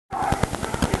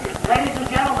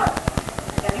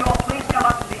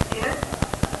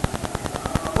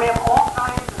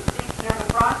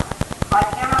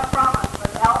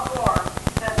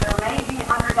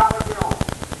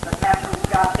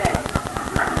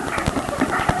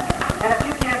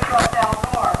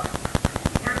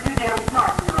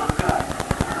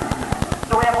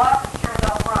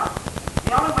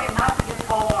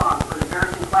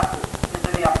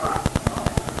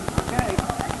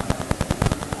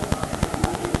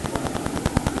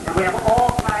We have all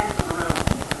kinds in the room.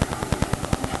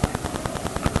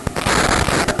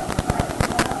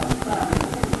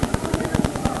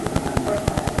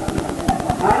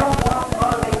 I don't want to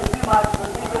motivate too much, but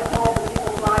we've been told that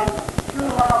people find true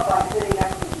love by sitting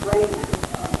next to strangers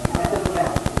at this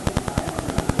event.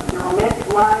 Your romantic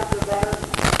lives are better,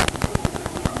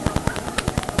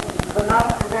 but not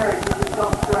for marriage, you just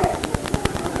don't stray.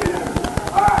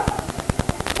 All right.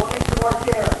 We'll get some more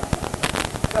chairs.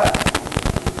 Good.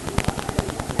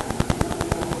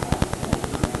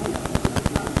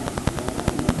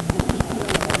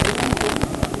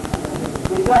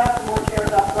 We still have some more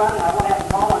chairs up front, and I won't have to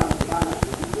call on them, to be honest.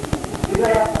 We do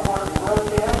have some more row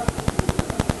chairs.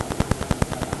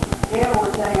 And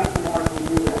we're setting up some more as we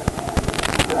do this.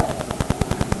 Good.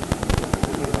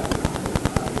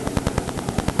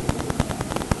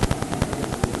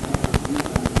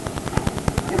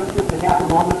 Give us just a half a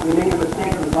moment. We made a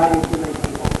mistake of inviting too many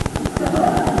people.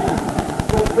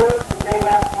 With groups, they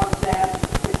last one said,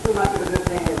 it's too much of a good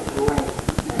thing, it's too late.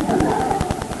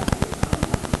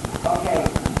 Okay.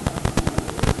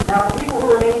 Now, the people who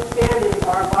remain standing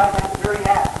are invited at the very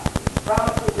end,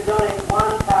 promising to donate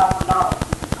 $1,000.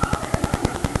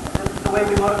 This is the way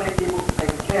we motivate people to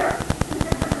take a chair.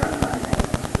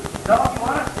 So, if you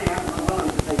want to stand, we're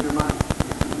willing to take your money.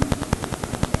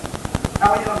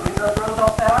 How are you doing? Leave those rows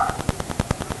all set up?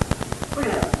 Look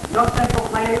at this. No central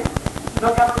planning, no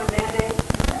government mandate.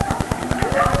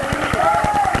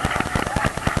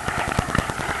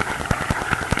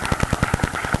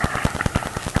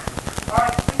 All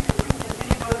right, please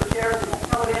continue to the chairs and we'll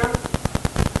fill it in.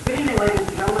 Good evening, ladies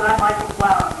and gentlemen. I'm Michael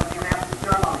Cloud with the announcement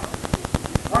ceremony.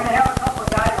 We're going to have a couple of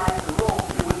guidelines and rules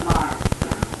if you wouldn't mind.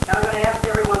 Now I'm going to ask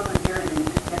everyone from here to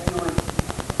get to it,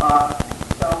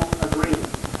 so agree.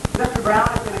 Mr. Browne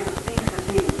is going to speak this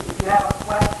evening. If you have a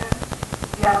question,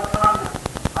 if you have a comment,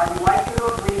 I would like you to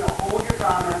agree to hold your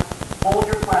comment, hold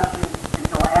your question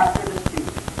until after the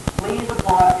speech. Please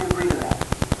applaud if you agree to that.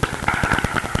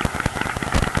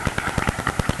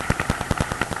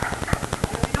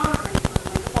 And if you don't agree to it,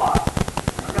 please applaud.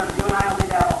 Because you and I will need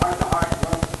to have a heart-to-heart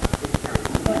experience.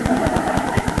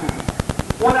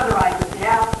 One other item, if you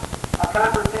have a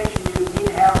conversation you need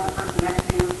to have with the person next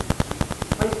to you,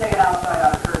 please take it outside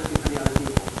out of courtesy for the other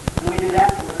people. Can we do that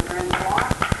so we're going to go on?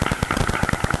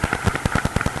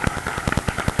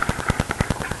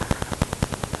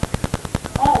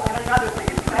 Oh, and another thing,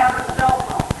 if you have a cell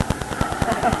phone,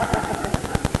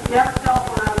 if you have a cell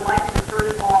phone, I would like you to turn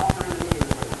it off during the meeting.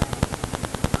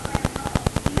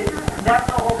 That's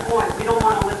the whole point. We don't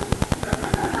want to listen.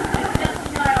 It's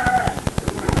the IRS.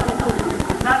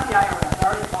 It's not the IRS. I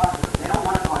already talked to them. They don't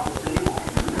want to talk to us anymore.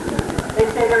 They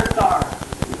say they're starved.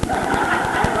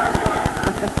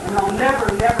 And they'll never,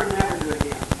 never, never do it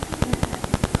again.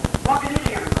 Well, good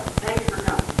evening, everybody. Thank you for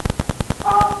coming. A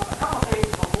couple of things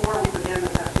before we begin the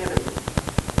festivities.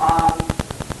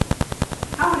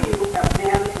 How many of you have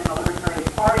been in the Libertarian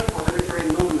Party or Libertarian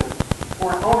movement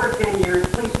for over 10 years?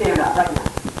 Please stand up right now.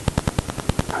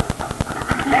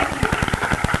 Thank you.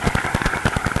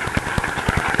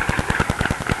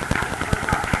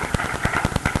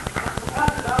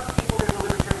 Because of those people in the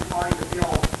Libertarian Party to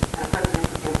build and a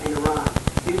presidential campaign to run,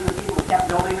 these are the people who kept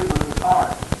building it when it was hard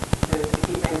to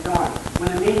keep things going. When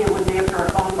the media wouldn't answer our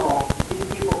phone call, these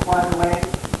people plugged away,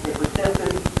 they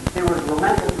persisted, there was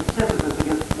relentless persistence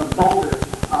against the boulder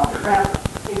of press,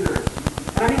 ignorance.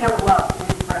 And I mean that with love,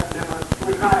 any press member,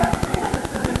 we try to understand.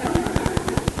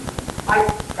 I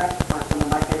press are some of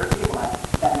my favorite people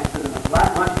that next to them.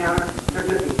 Last lunch counter, they're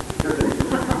good people. They're good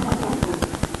people.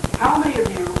 How many of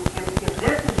you, if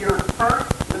this is your first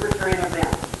Libertarian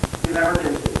event you've ever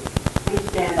been to, please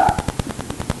stand up.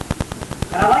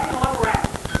 And I'd like you to look around.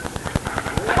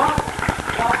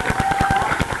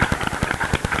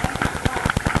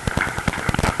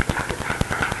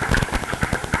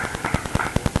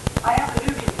 I have the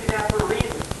newbies do that for a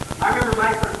reason. I remember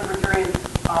my first Libertarian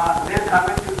event I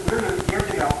went to years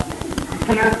ago.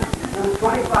 And it was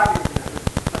 25 years ago,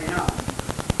 so you know.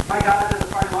 My God, it is a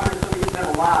party longer so we used to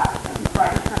have a lot. That's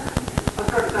right. I'm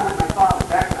sort of sound like my father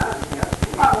back when I was a kid.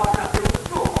 I walked up through the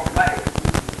school all day.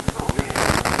 Oh man,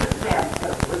 this is sad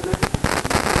stuff, wasn't it?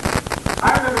 I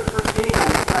remember the first meeting I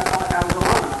went to, I felt like I was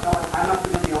alone. I felt like I must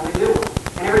have been the only new one.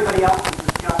 And everybody else was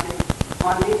discussing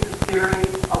on Mises' theory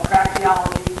of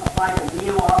praxeology applied to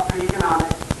neo-Austrian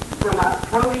economics from a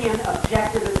Freudian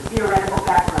objectivist theoretical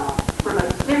background, from a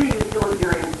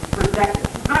semi-utilitarian perspective.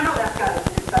 Now, I know that's got to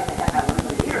excite the heck out of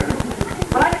everybody here,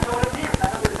 but I didn't know what it meant. I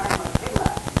thought they were talking about pig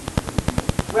lab.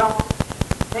 Well,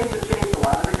 things have changed a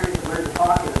lot. Libertarians have learned to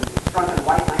talk in strong and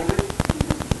white language,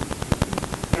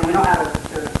 and we know how to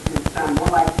sound more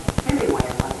like Hemingway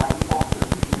and less like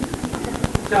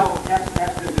So that's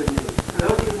good news. For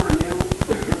those of you who are new,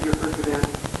 this is your first event,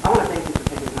 I want to thank you for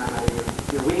taking time out of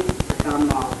your week to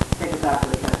come take us out for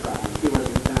the test drive and see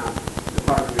whether you found the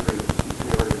part of your dream in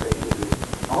the organization you do.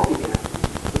 I hope you can,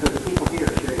 because the people here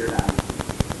share your values.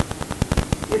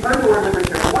 You've heard the word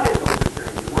libertarian. What is a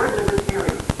libertarian? The word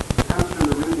libertarian comes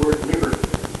from the root word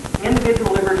liberty.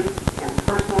 Individual liberty and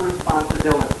personal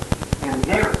responsibility. And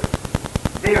very,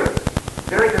 very,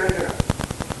 very, very, very,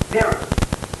 very,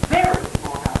 very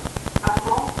small house. How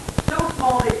small? So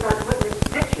small they started putting this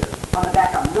picture on the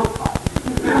back of milk bottles.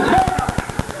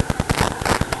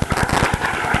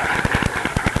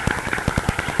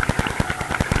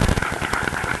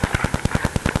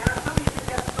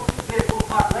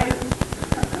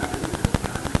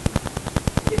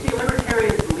 You see,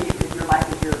 libertarians believe that your life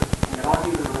is yours and that all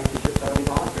human relationships are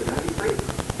voluntary. They're going to be free.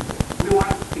 We want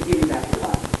to give you back your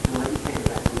life and let you take it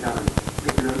back from government.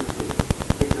 Make your own decisions.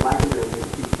 Take your life and live it.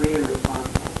 Be free and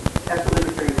responsible. That's the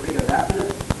libertarian freedom. That's it.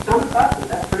 So is us.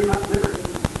 That's pretty much liberty.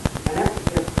 And that's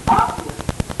as obvious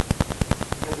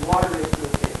as water is to a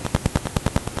fish.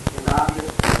 It's obvious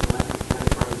as the lessons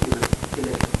from the human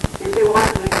condition. You say, well,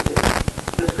 what's the next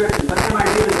description? But am I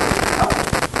really okay?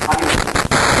 I'll give it.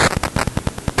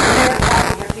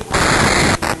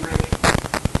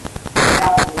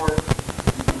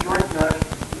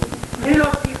 Any of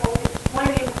those people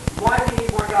explaining why we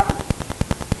need more government.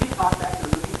 You talk back to the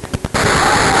movie theater.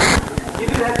 You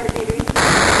do that on TV?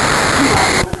 You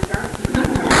like the libertarian.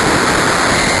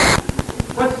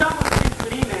 When someone sends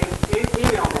an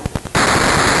email message,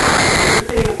 you're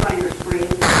sitting in front of your screen,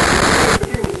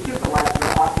 you're doing stupid like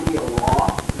there ought to be a law.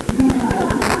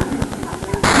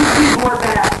 You see more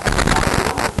bad.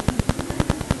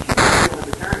 You're a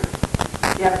libertarian.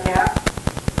 You have a cat?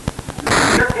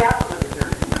 Your cat's a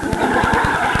libertarian.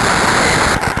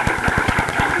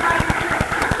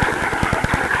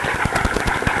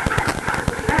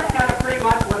 That's kind of pretty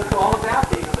much what it's all about,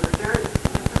 being a libertarian.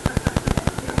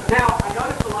 Now, I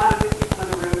noticed a lot of new people in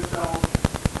the room, so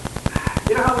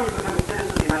you know how when you become a citizen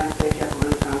of the United States, you have to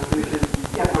learn the Constitution,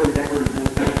 you have to learn the Declaration of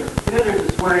Independence. And then there's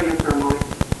a swearing-in ceremony.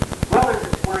 Well, there's a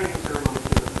swearing-in ceremony to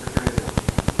the libertarian bill.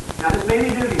 Now, this may be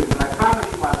new to you, but I promise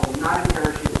you I will not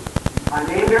embarrass you. I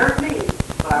may embarrass me,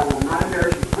 but I will not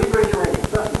embarrass you. Please raise your right hand.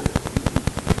 Trust me.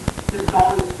 This is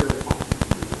all in the spirit form.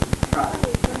 Trust me.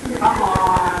 Come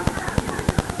on.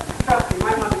 Trust me.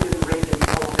 My mother didn't raise it.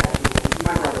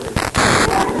 My brother did.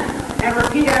 And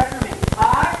repeat after me. I.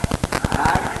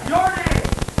 Your name.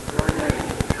 Your name.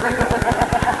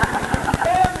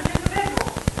 Am an individual.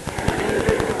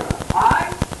 I.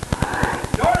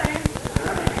 Your name.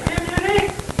 Am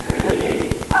unique.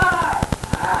 I.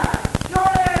 Your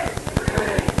name.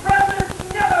 Brothers,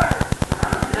 never.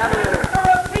 To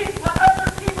repeat what other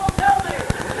people tell me.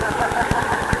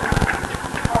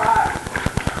 All right.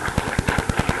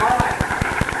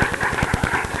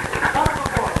 Now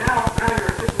you're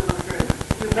officially libertarian.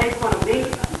 You make fun of me.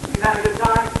 You've had a good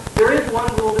time. There is one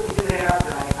rule that you can have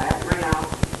that I have to bring out.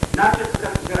 Not just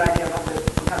because it's a good idea, but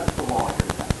because it's the law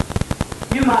here.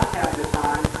 You must have a good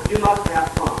time. You must have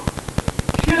fun.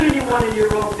 Should anyone in your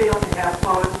row fail to have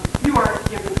fun, you are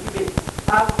given to me.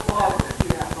 I will applaud you if you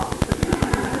have fun.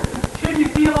 Should you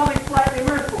feel only slightly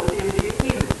mirthful at the end of the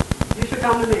evening, you should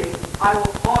come to me. I will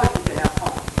applaud you to have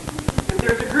fun. If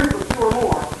there's a group of two or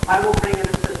more, I will bring in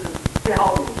assistance to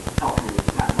help you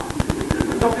have fun.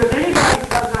 So if there's anybody who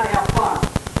does not have fun,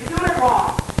 you're doing it wrong.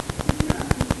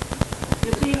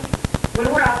 You see, when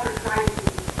we're out there trying to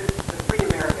free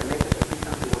America, make this a free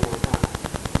country one more time,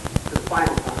 for the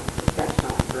final time, the next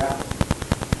time, forever,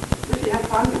 you should have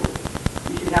fun with it.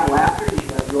 You should have laughter, you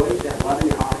should have joy, you should have love in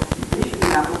your heart, and you should be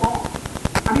having a ball.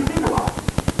 I mean, think about it.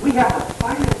 We have the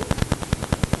finest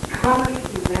comedy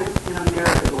events in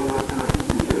America going on tonight.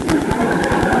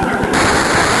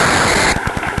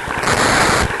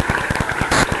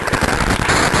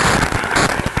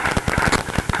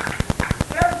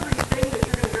 Everything that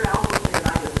you're going to hear Alpha say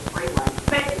tonight is a straight line.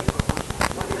 Thank you so much.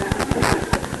 Look at that.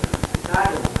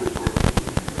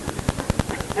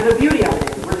 And the beauty of it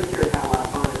is, we're just here to have a lot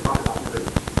of fun and talk about the truth.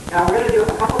 Now, we're going to do a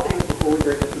couple things before we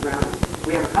break this ground.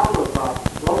 We have a couple of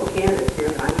local candidates here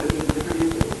that I'm going to be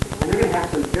introducing, and they're going to have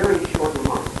some very short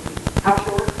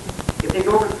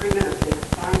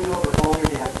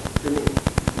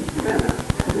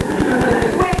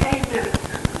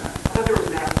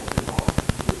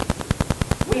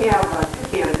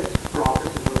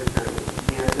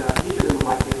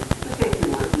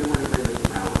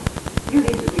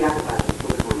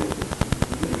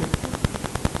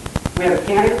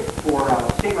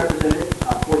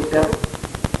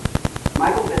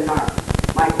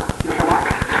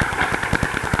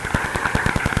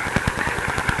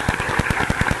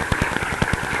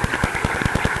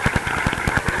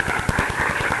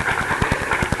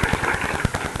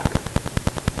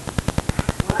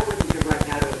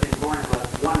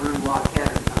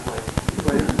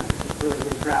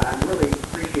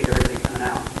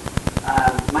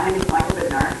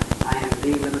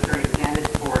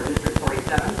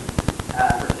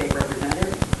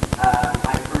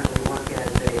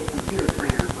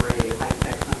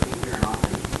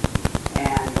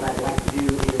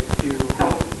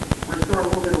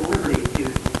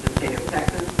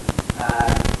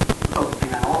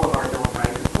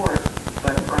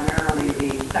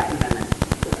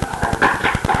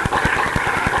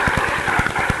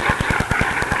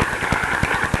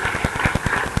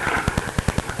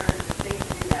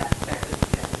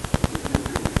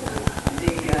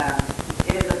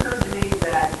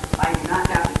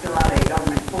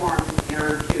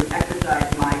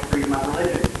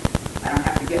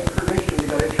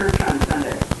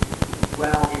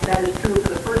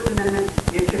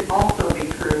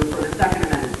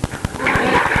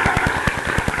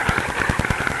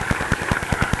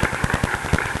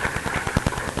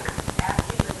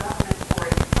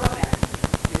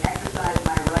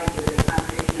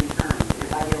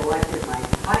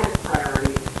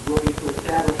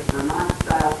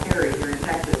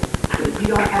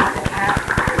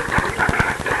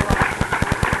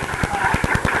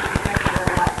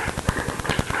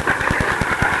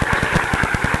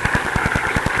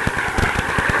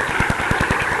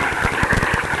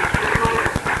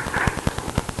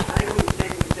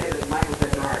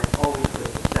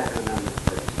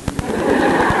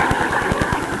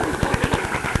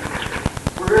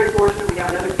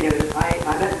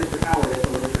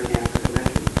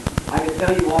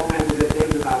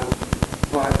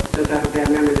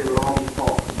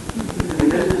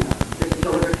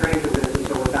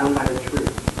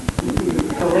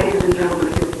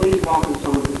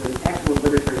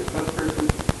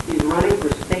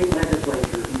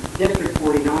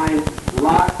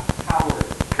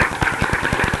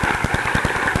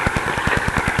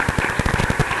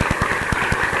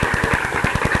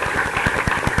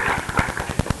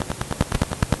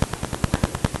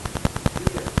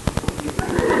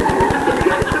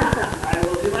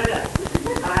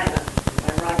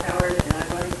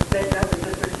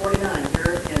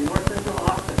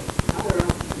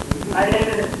I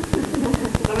hated it.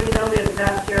 Some of you know me as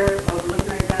past chair of the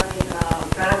Libertarian County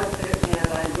Travel, and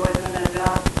I enjoyed doing that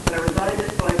job, but I resigned it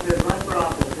so I could run for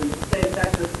office. In the state of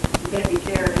Texas, you can't be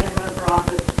chair and run for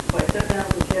office, so I stepped down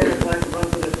from chair so I could run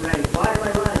for this race. Why am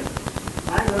I running?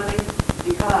 I'm running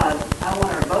because I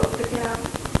want our votes to count,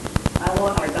 I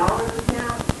want our dollars to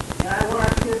count, and I want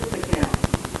our kids to count.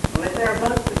 When I say our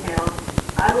votes to count,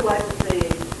 I would like to see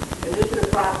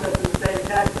initiative process in the state of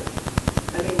Texas.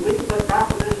 I mean, we can put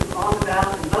propositions on the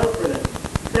ballot and vote for this.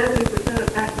 70%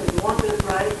 of Texans want this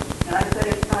right, and I say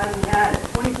it's time we had it.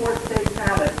 24 states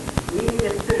have it. We need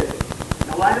it too.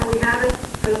 Now, why don't we have it?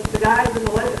 Because the guys in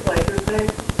the legislature say,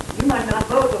 you might not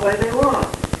vote the way they want.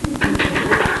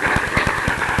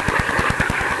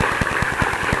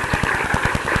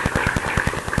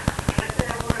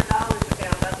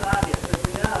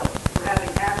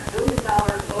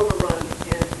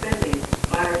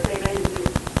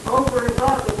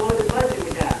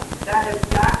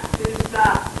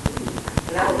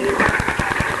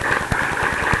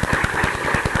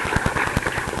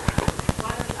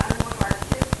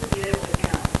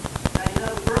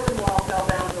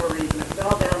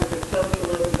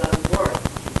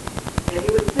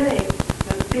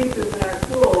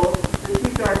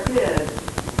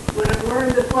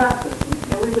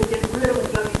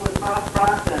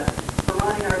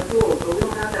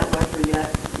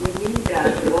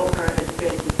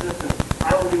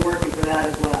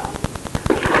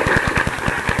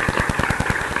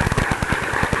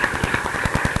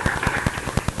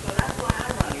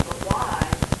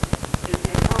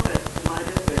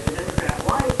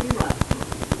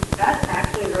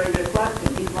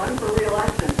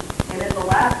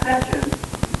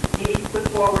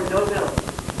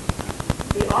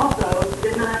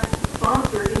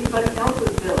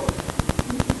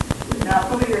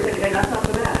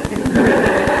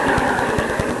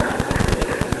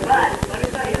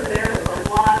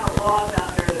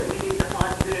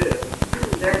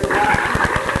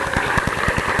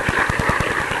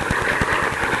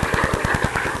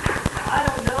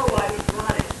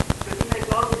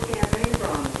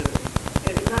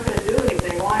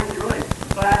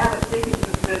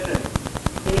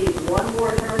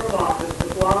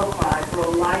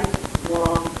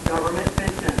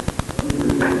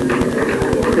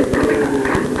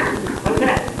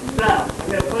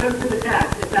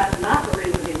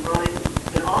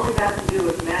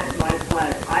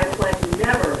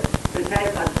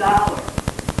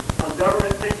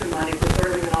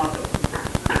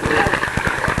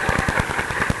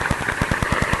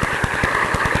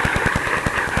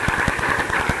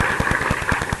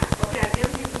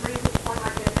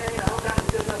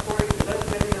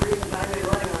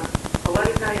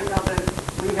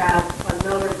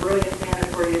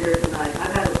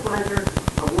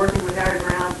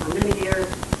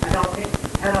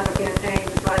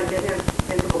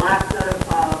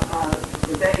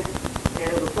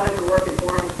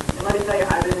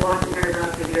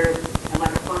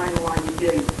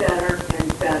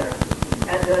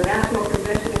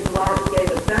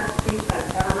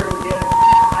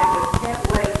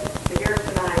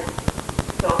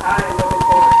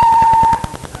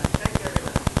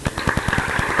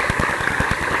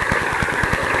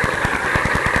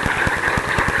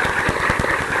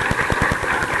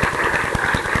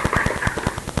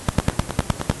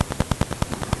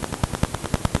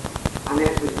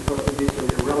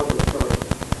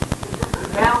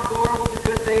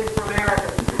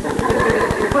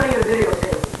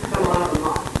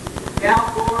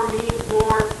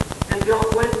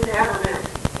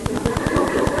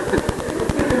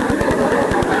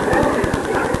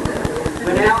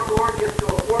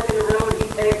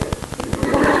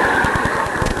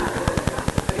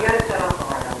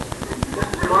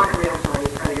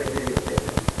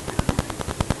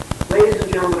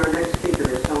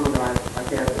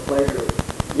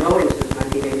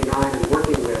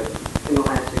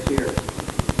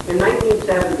 In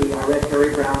 1970, I read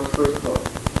Harry Browne's first book,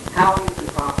 How You Can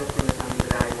Profit from the Time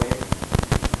Evaluation.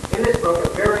 In this book, a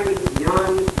very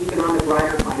young economic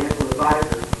writer, financial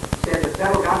advisor, said the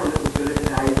federal government was going to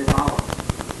devalue the dollar.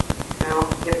 Now,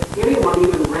 if anyone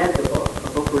even read the book, a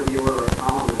book reviewer or a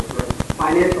columnist or a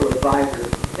financial advisor,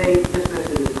 they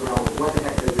dismissed it as irrelevant. What the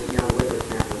heck does this young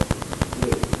whippersnapper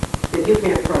mean? If you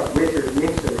can't trust Richard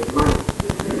Nixon's money,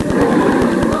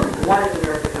 what is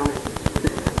America coming to?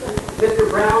 Mr.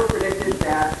 Browne predicted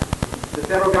that the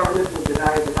federal government will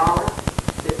devalue the dollar,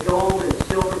 that gold and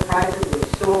silver prices would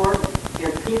soar,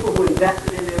 and people who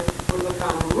invested in this would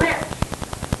become rich.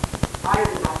 I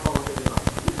did not follow his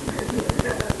advice.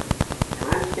 And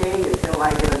I'm staying until I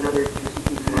get another GCP.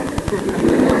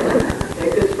 They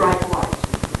could strike twice.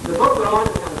 The book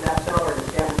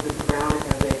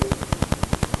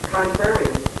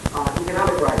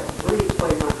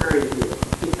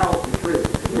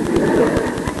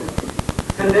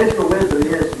conventional wisdom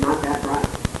is not that bright.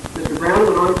 Mr. Browne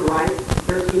went on to write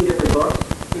 13 different books,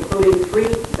 including 3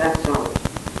 bestsellers.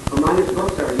 Among his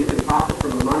books are You Can Profit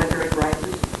from a Monetary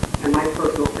Crisis and my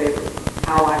personal favorite,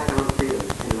 How I Found Freedom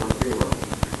in an Unfree World.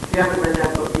 If you haven't read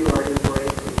that book, you are in for a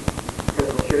treat,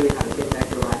 because it'll show you how to get back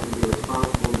your life and be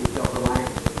responsible and be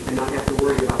self-reliant and not have to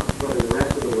worry about whether the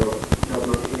rest of the world does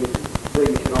not do anything. So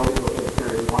you should always look at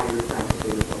the while you're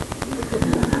practicing the book.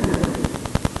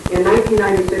 In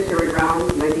 1996, Harry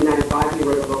Browne, 1995, he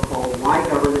wrote a book called Why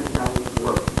Government Doesn't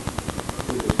Work.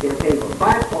 It was his campaign book.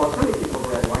 Well, so many people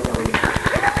have read Why Government Doesn't Work.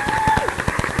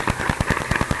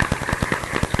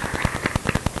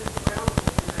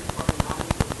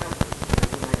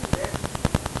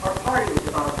 Our party is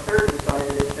about a third the size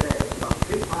it is today. It's about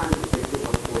 3 times as big as it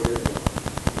was 4 years ago.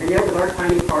 And yet with our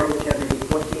tiny party, which had maybe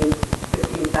 14,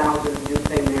 15,000 new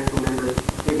paying national members,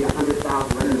 maybe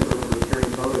 100,000 registered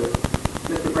Libertarian voters,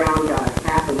 Mr. Browne got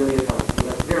 500,000 votes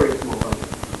with a very small budget.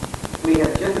 We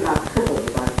have just about tripled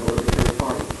the size of the Libertarian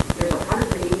Party. There's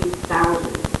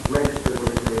 180,000 registered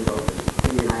Libertarian voters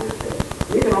in the United States.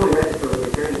 You can only register a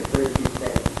Libertarian in 32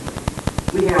 states.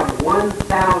 We have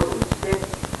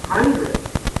 1,600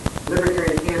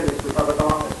 Libertarian candidates for public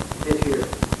office this year.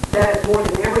 That is more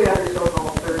than every other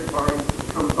so-called third party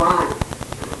combined.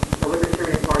 The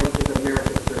Libertarian Party is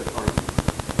America's third party.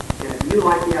 And if you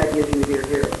like the ideas you hear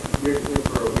here, you're in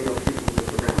for a real treat with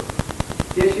Mr. Browne.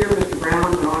 This year, Mr.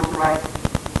 Browne went on to write a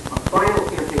final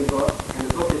campaign book, and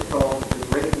the book is called The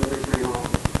Great Libertarian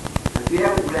Office. And if you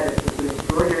haven't read it, it's an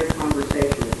extraordinary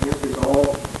conversation that answers all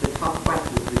the tough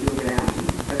questions that you get asked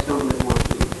as someone that wants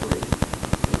to be free.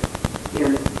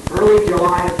 In early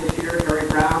July of this year, Harry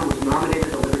Browne was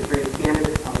nominated a Libertarian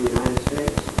candidate of the United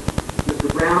States. Mr.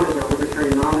 Browne is our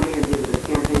Libertarian nominee, and he has been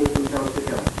campaigning from coast to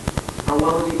coast. How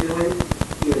well is he doing?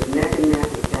 He is neck and neck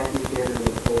with Kathy Buchanan in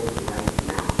the polls right now.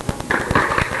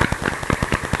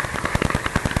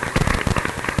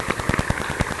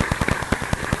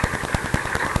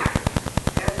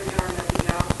 As we get our message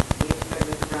out, we expect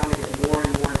Mr. Browne to get more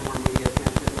and more media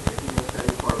attention as he will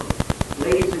study Parliament.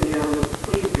 Ladies and gentlemen,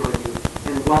 please join me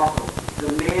and welcome the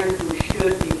man who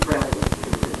should be president,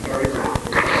 Harry Browne.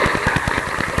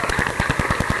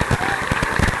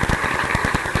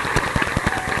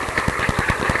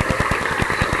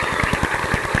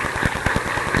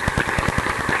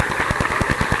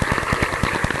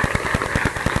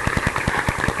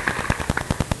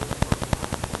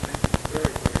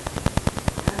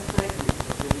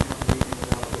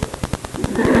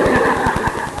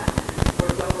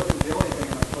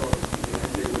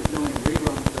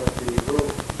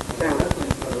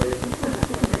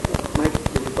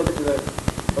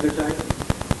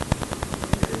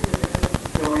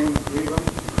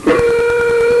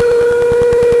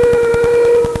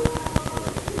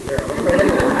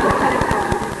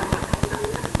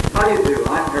 How do you do?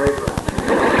 I'm Harry Browne.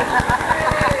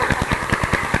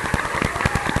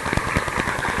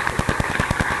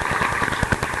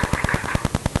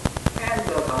 And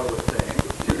as I was saying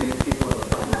to these people in the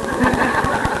front,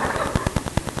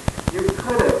 you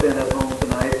could have been at home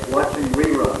tonight watching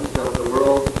reruns of the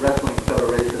World Wrestling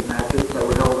Federation matches that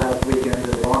were held last weekend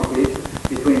in Long Beach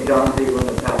between John Deegan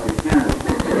and Pat Buchanan.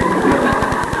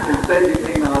 Instead, you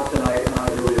came out tonight, and I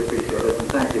really appreciate it,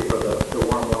 and thank you for the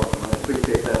warm welcome. I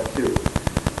appreciate that, too.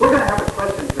 We're going to have a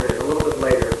question period a little bit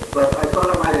later, but I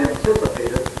thought I might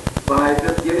anticipate it by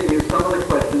just giving you some of the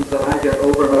questions that I get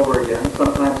over and over again,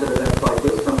 sometimes at events like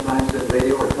this, sometimes in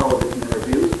radio or television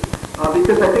interviews,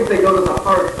 because I think they go to the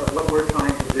heart of what we're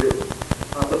trying to do.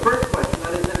 The first question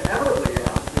that is inevitably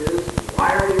asked is, why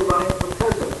are you running for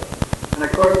president? And of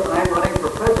course, I'm running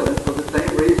for president for the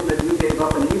same reason that you gave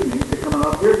up an evening to come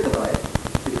out here tonight,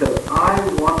 because I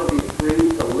want to be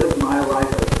free to live my life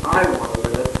as I want to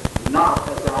live it, not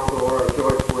as Al Gore or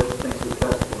George Bush thinks is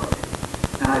best for me.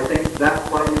 And I think that's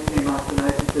why you came out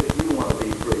tonight, because you want to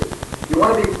be free. You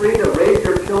want to be free to raise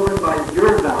your children by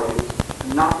your values,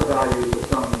 and not the values of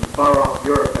some far-off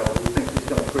bureaucrat who thinks he's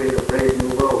going to create a brave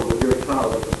new world with your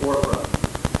child at the forefront.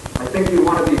 I think you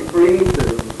want to be free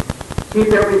to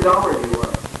keep every dollar you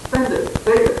earn. Spend it,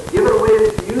 save it, give it away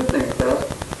as you think best,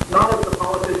 not as the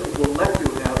politicians will let you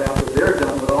have after they're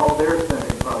done with all their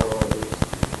spending priorities.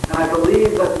 And I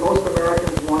believe that most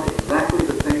Americans want exactly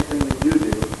the same thing that you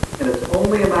do, and it's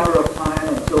only a matter of time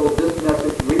until this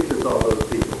message reaches all those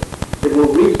people. It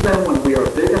will reach them when we are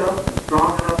big enough and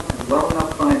strong enough and well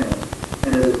enough financed,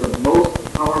 and it is the most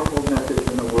powerful message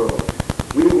in the world.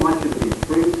 We want you to be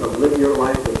free to live your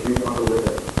life as you want to live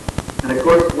it. And of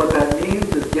course, what that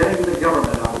means is getting the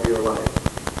government out of your life.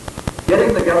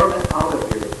 Getting the government out of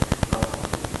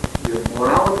your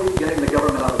morality, getting the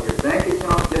government out of your bank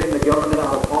account, getting the government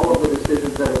out of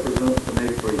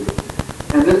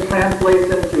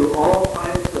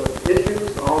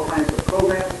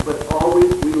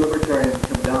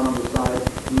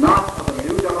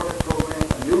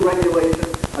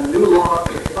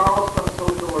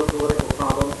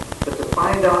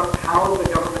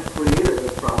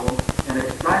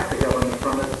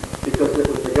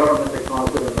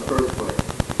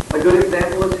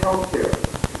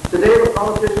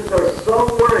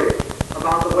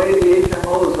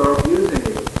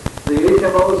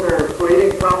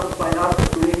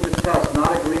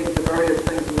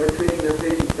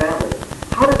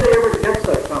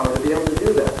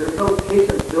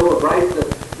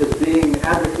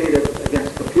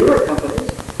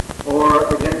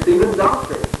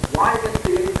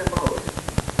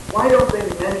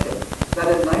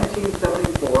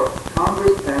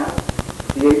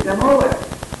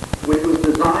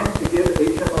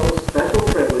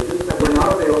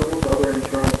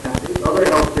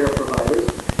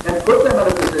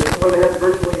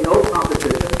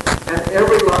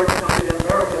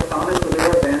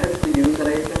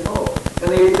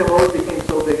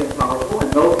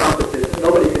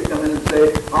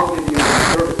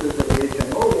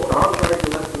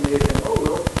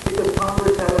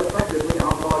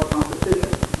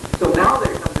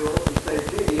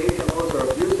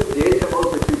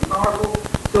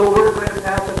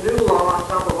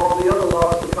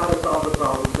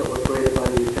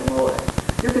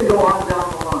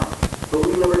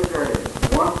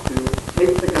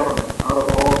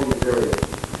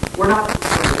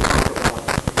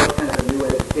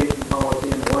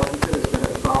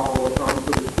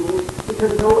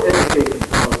education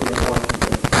policy in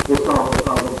Washington will solve the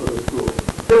problem for the schools.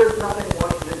 There is nothing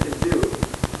Washington can do.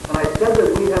 And I said that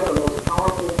we have the most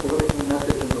powerful political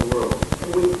message in the world. And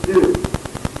we do.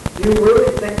 Do you really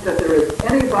think that there is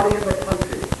anybody in the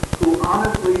country who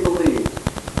honestly believes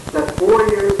that 4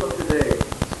 years from today,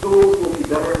 schools will be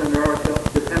better in America,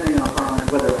 depending upon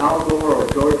whether Al Gore or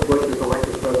George Bush is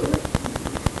elected president?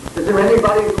 Is there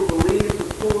anybody who believes the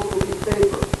schools will be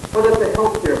safer, or that the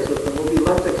healthcare system will be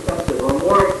less expensive, or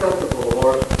more accessible,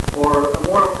 or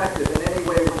more effective in any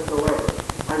way whatsoever?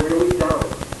 I really doubt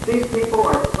it. These people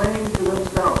are playing to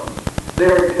themselves.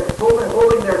 They're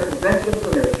holding their conventions,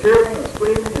 and they're cheering and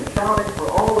screaming and shouting for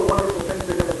all the wonderful things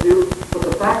they're going to do, but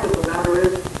the fact of the matter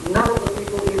is, none of the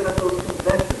people even at those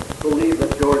conventions believe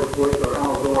that George Bush or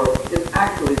Al Gore is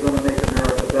actually going to make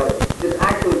America better, is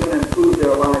actually going to improve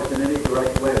their lives in any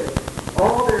direct way.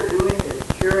 All they're doing is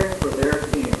cheering for their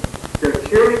team. They're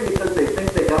cheering because they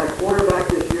think they got a quarterback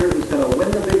this year who's going to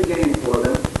win the big game for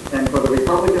them, and for the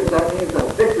Republicans that means a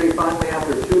victory finally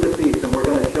after 2 defeats, and we're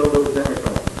going to show those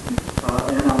Democrats.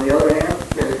 And on the other hand,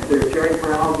 they're cheering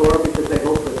for Al Gore because they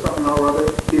hope that somehow or other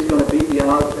he's going to beat the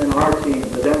odds, and our team,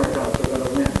 the Democrats, are going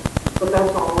to win. But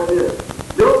that's all it is.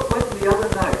 Bill Clinton the other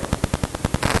night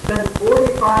spent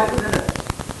 45 minutes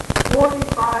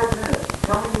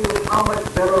telling you how much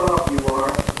better off you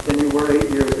are than you were 8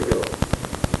 years ago.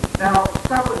 Now,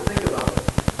 stop and think about it.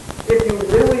 If you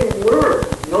really were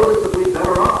noticeably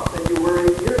better off than you were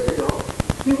 8 years ago,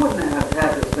 he wouldn't have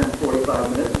had to spend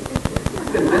 45 minutes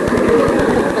convincing you.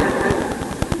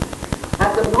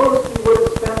 At the most, he would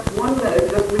have spent 1 minute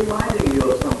just reminding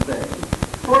you of something.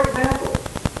 For example,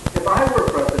 if I were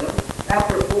president,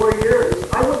 after 4 years,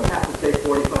 I wouldn't have to take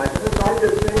 45 minutes. I'd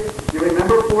just say, you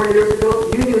remember 4 years ago,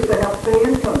 you used to have to pay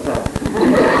income tax.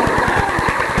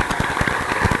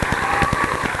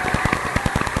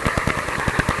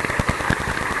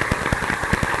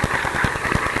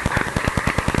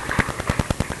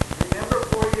 Remember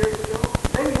 4 years ago,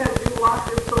 they had you locked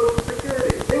in Social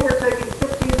Security. They were taking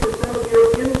 15% of your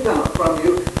income from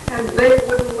you, and they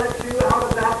wouldn't let you out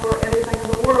of that for anything in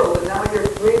the world. And now you're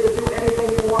free to do anything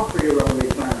you want for your own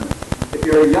retirement. If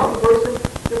you're a young person,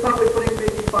 you're probably putting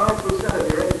maybe 5% of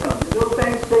your income into a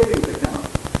bank savings account.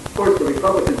 Of course, the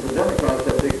Republicans and Democrats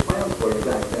had big plans for you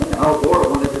back then. Al Gore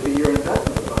wanted to be your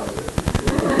investment advisor.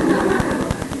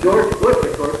 George Bush,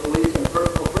 of course, believes in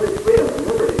personal freedom and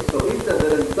liberty. So he said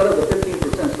that instead of the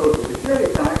 15% Social Security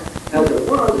tax, as it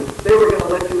was, they were going to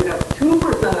let you have 2%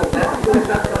 of that to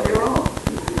invest on your own.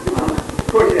 Of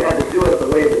course, you had to do it the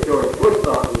way that George Bush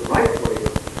thought was right for you.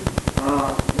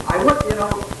 I want,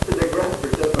 to digress for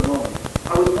just a moment.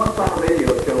 I was once on a radio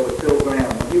show with Bill Graham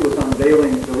when he was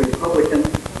unveiling the Republican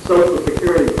Social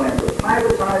Security plan to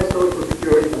privatize Social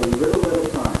Security a little at a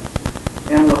time.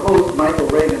 And the host, Michael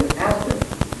Reagan, asked him,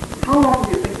 how long do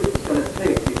you think this is going to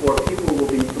take before people will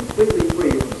be completely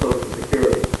free from Social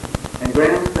Security? And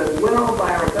Graham said, well,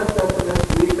 by our best estimates,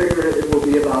 we figure it will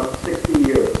be about 60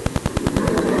 years.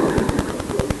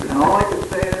 And all I can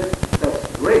say is,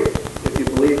 that's great if you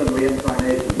believe in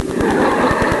reincarnation.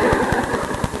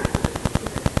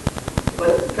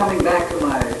 But coming back to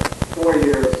my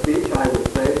 4-year speech, I would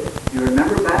say, you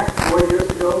remember back 4 years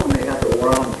ago when they had the war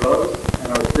on drugs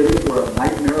and our cities were a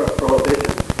nightmare of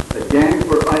prohibition? The gangs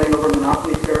were fighting over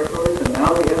monopoly territories, and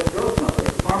now we have drug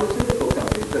companies, pharmaceutical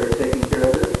companies that are taking care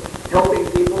of this, helping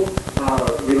people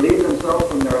relieve themselves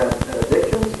from their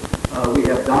addictions. We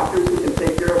have doctors who can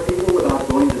take care of people without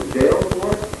going to jail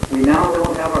for it. We now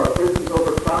don't have our prisons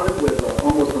overcrowded with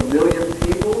almost 1 million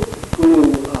people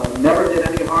who never did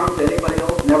any harm to anybody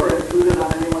else, never intruded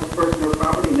on anyone's personal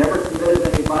property, never committed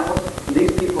any violence.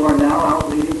 These people are now out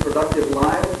leading productive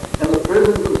lives, and the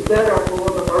prisons instead are full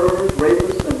of the murderers,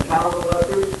 rapists, and child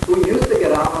molesters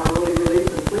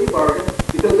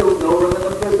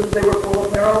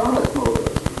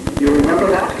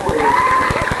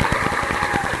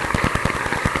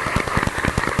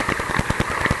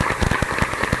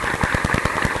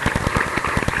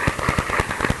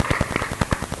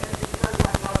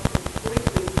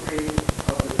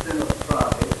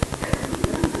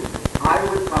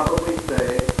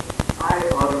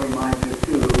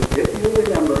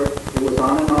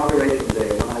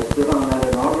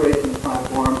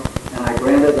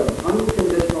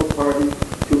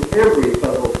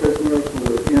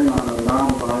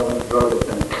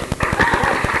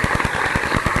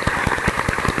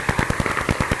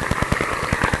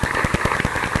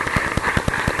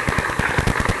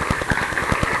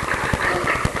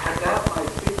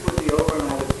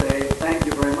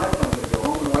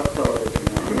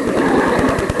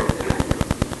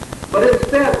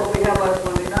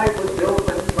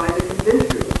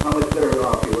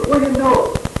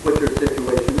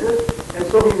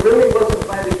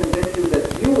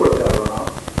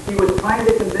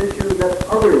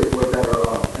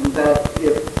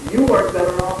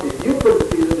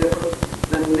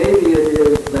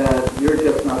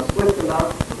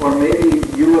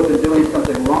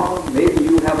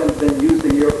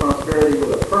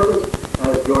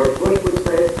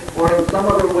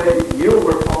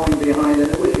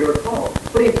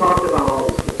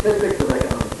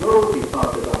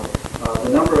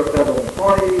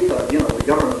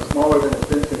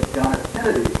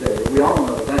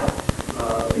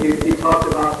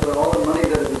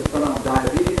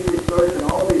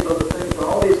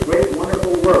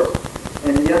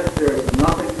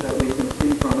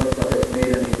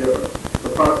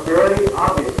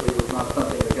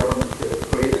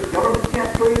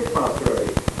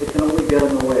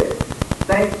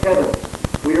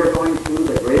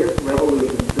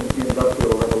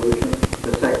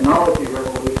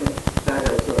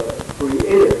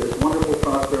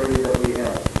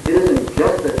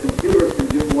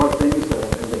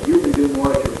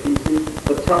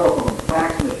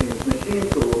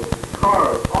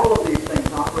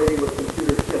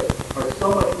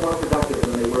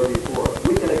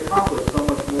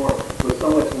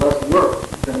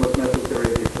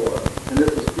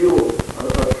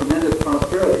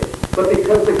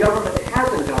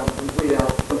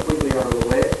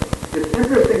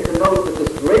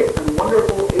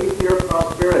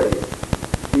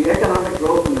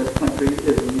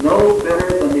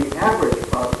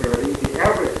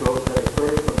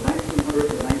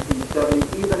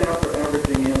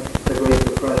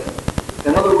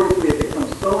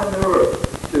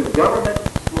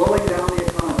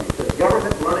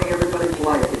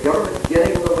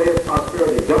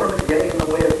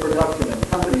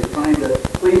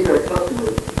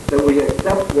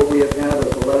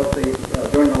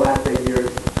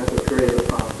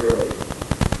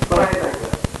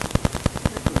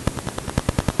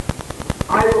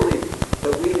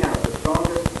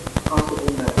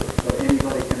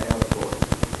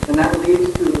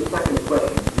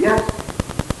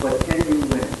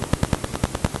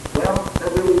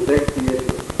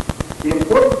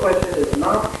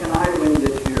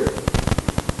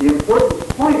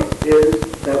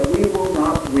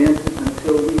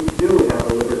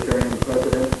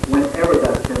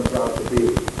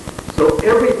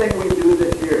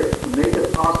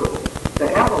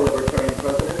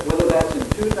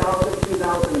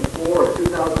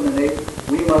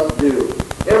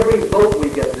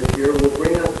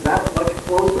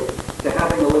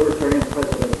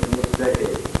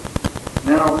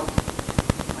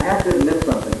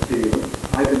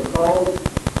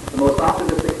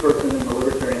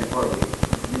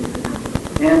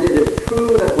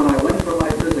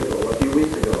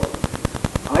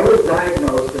was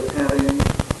diagnosed as having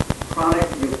chronic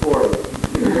euphoria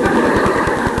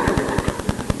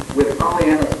with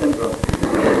Pollyanna syndrome.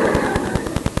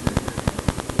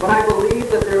 But I believe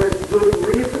that there is good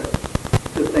reason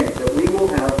to think that we will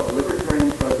have a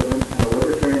Libertarian president and a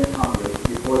Libertarian Congress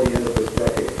before the end of this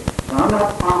decade. Now, I'm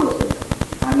not promising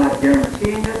it. I'm not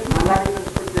guaranteeing it. I'm not even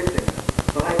predicting it.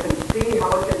 But I can see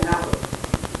how it can happen.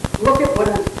 Look at what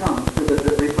has come to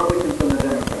the Republicans and the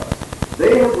Democrats.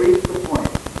 They have reached the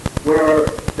point where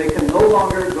they can no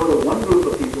longer go to one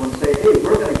group of people and say, hey,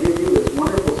 we're going to give you this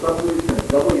wonderful subsidy, it's going to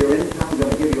double your income, we're going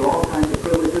to give you all kinds of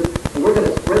privileges, and we're going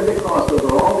to spread the cost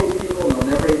over all these people and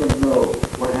they'll never even know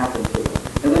what happened to them.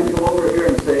 And then come over here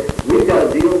and say, we've got a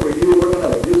deal for you, we're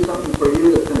going to do something for you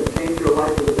that's going to change your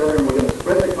life for the better, and we're going to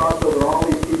spread the cost over all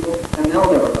these people, and they'll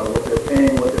never know what they're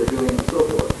paying, what they're doing, and so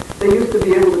forth. They used to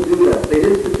be able to do that. They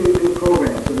instituted new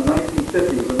programs in the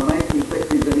 1950s and the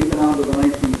 1960s and even on to the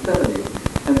 1970s.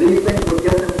 And these things would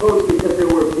get imposed because there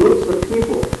were groups of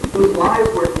people whose lives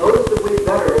were noticeably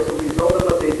better as a result of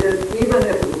what they did, even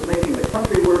if it was making the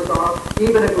country worse off,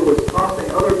 even if it was costing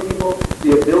other people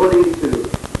the ability to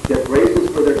get raises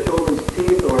for their children's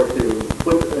teeth or to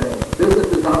put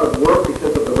businesses out of work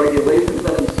because of the regulations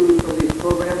that ensued from these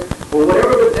programs, or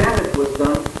whatever the damage was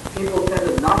done, people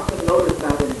tended not to notice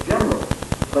that in general,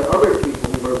 but other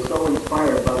people were so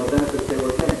inspired by the benefits they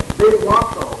were getting. They've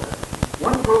lost all that.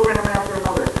 One program after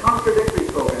another, contradictory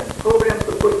programs, programs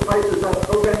to put prices up,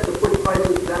 programs to put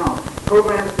prices down,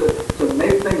 programs to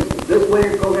make things this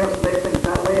way, programs to make things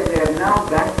that way, and they have now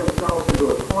backed themselves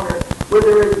into a corner where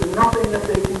there is nothing that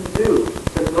they can do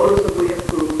to noticeably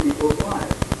improve people's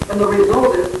lives. And the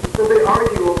result is that they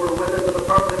argue over whether the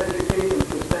Department of Education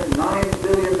should spend $9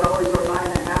 billion or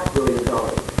 $9.5 billion.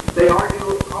 They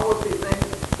argue policy things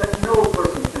that no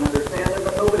person can understand and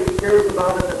that nobody cares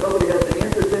about and that nobody has any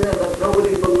interest in and that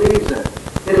nobody believes in.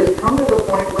 It has come to the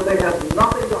point where they have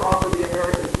nothing to offer the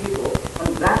American people,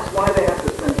 and that's why they have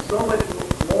to spend so much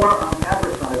more on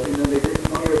advertising than they did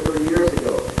 20 or 30 years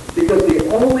ago. Because the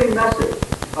only message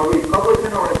a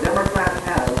Republican or a Democrat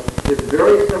has is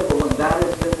very simple, and that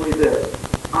is simply this: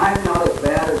 I'm not as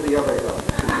bad as the other guy.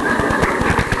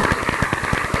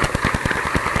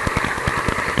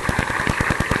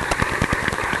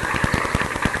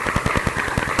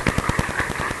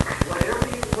 Whatever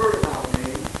you've heard about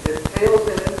me, it pales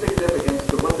in insignificance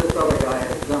to what this other guy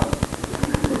has done.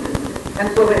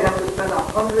 And so they have to spend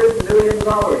 $100 million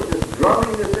just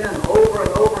drumming this in over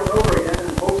and over and over again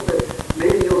in hopes that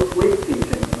maybe you'll sleep teach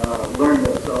and learn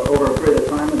this over a period of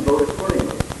time and vote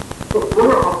accordingly. But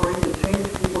we're offering to change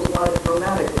people's lives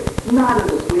dramatically, not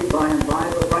as a sweet by and by,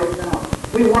 but right now.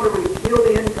 We want to repeal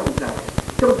the income tax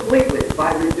completely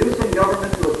by reducing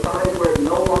government to a size where it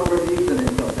no longer needs an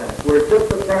income tax, where just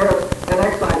the tariffs and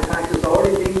excise taxes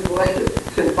already being collected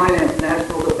can finance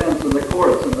national defense and the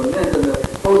courts and the mint and the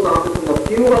post office and a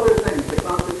few other things the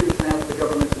Constitution asks the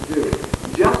government to do,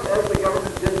 just as the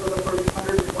government did for the first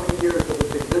 120 years of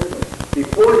its existence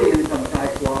before the income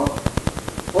tax law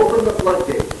opened the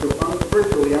floodgates to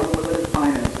virtually unlimited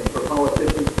financing for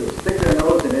politicians to stick their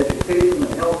nose in education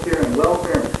and health care and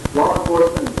welfare and law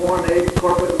enforcement, foreign aid,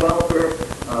 corporate welfare,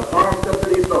 farm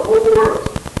subsidies, the whole works.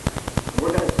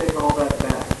 We're going to take all that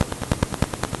back.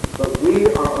 But we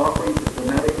are offering to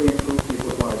dramatically improve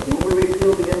people's lives. When we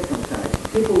repeal the income tax,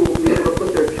 people will be able to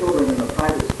put their children in a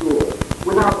private school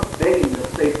without begging the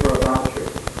state for a voucher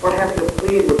or have to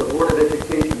plead with the Board of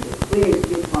Education to please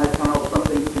teach my child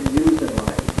something he can use in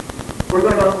life. We're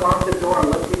going to unlock the door and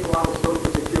let people out of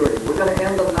Social Security. We're going to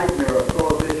end the nightmare of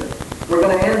prohibition. We're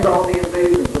going to end all the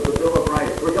invasions of the Bill of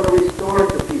Rights. We're going to restore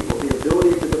to people the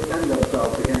ability to defend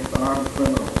themselves against armed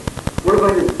criminals. We're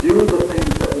going to do the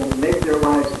things that will make their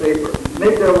lives safer,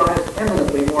 make their lives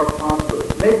eminently more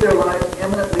prosperous, make their lives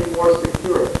eminently more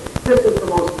secure. This is the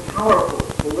most powerful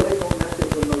political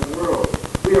message in the world.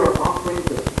 We are offering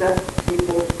to set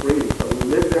people free so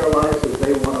we live their lives as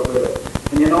they want to live it.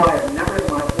 And you know, I have never in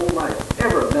my whole life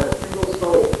ever met a single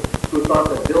soul who thought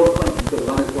that Bill Clinton could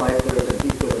run his life better than he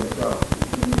could himself.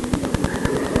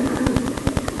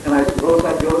 And I suppose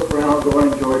that goes for Al Gore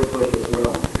and George Bush as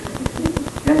well.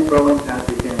 And Rowan, Pat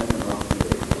Buchanan, and Ron.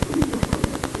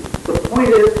 The point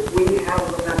is, we have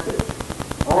the message.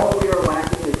 All we are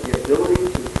lacking is the ability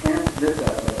to transmit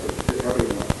that message to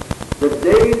everyone. The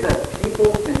day that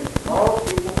all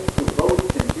people who vote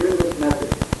can hear this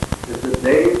message is the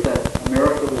day that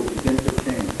America will begin to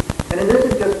change. And it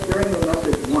isn't just hearing the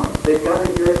message once. They've got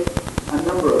to hear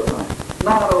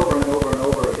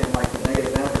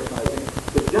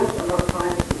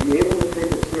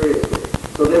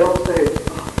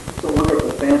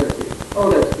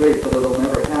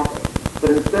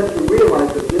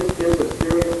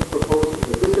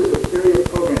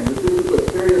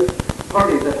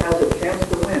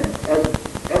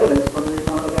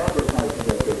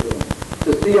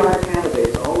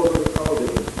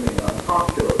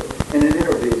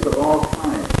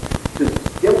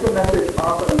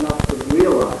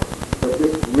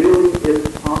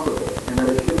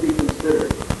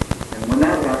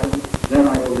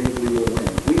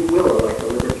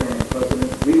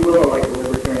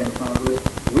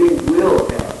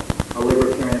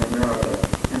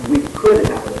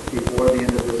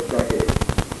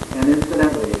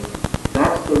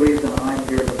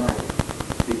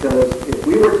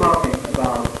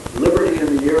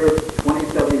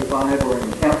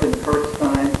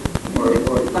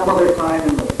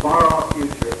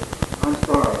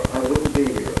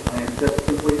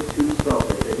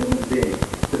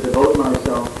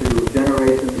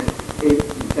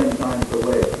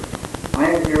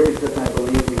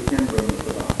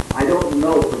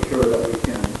know for sure that we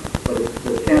can, but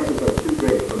the chances are too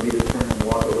great for me to turn and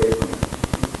walk away from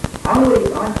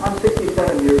it. I'm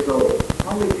 67 years old.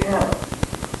 I only have,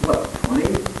 20,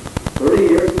 30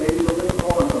 years maybe to live?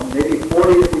 Oh, no, maybe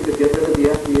 40 if we could get rid of the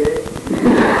FDA.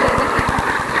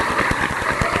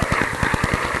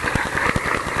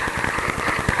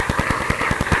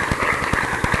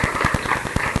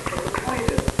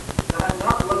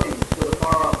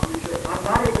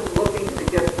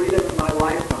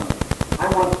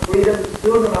 Freedom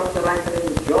soon enough that I can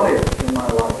enjoy it in my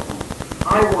lifetime.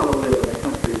 I want to live in a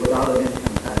country without an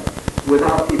income tax,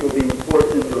 without people being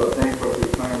forced into a bankrupt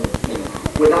retirement scheme,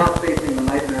 without facing the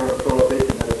nightmare of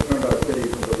prohibition that has turned our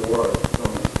cities into war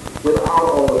zones, without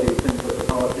all of these things that the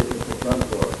politicians have done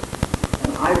for us.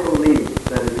 And I believe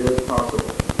that it is possible,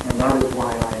 and that is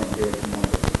why I am here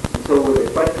tonight. And so with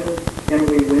the question, can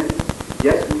we win?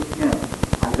 Yes, we can.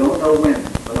 I don't know when,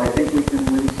 but I think we can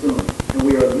win soon. And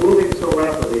we are moving so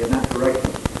rapidly in that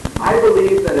direction. I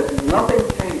believe that if nothing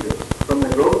changes from the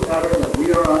growth pattern that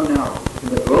we are on now,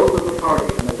 and the growth of the party,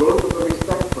 and the growth of the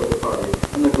respect for the party,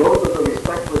 and the growth of the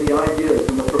respect for the ideas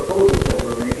and the proposals that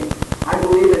we're making, I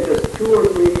believe in just 2 or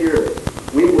 3 years,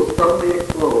 we will suddenly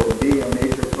explode and be a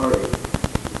major party.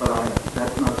 But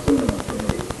that's not soon enough for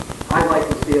me. I'd like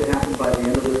to see it happen by the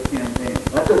end of this campaign.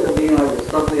 That doesn't mean I will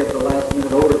suddenly at the last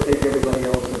minute overtake everybody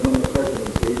else and win the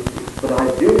presidency. But I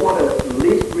do want to at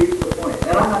least reach the point.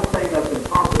 And I'm not saying that's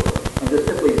impossible. I'm just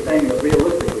simply saying that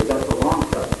realistically that's a long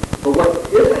shot. But what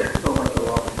isn't so much a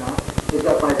long shot is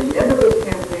that by the end of this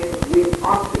campaign we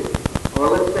ought to,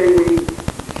 or let's say we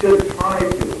should try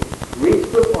to, reach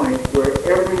the point where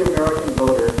every American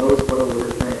voter knows what a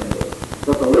libertarian is.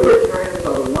 That the libertarians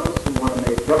are the ones who want to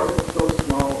make government so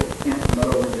small it can't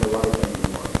meddle in your life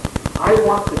anymore. I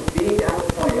want to be at a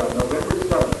point on November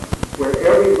 7th where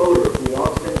every voter who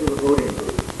walks into the voting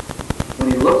booth,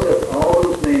 when he looks at all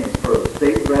those names for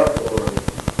state rep or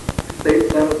state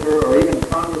senator or even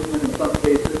congressman in some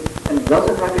cases, and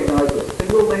doesn't recognize a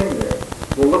single name there,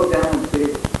 will look down and see,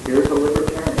 here's a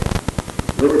libertarian.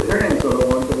 Libertarians are the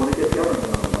ones that want to get government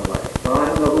out of my life. So I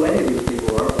don't know who any of these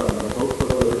people are, but I'm going to vote for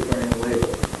the libertarian label.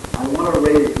 I want to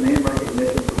raise name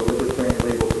recognition for the libertarian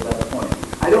label to that point.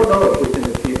 I don't know if we can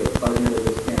achieve it by the end of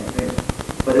this campaign,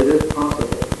 but it is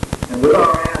possible. And with our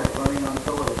ads running on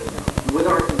television now, and with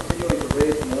our continuing to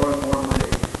raise more and more money,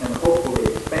 and hopefully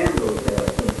expand those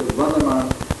ads and to run them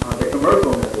on the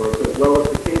commercial networks as well as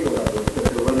the cable networks that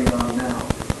they're running on now,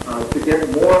 to get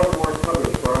more and more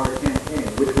coverage for our campaign,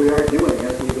 which we are doing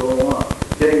as we go along,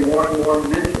 getting more and more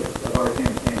mentions of our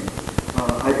campaign.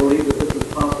 I believe that this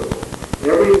is possible.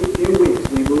 Every few weeks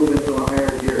we move into a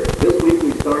higher gear. This week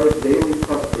we started daily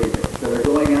press briefings that are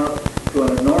going out to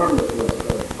an enormous list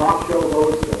of talk show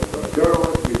hosts,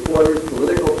 journalists, reporters,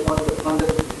 political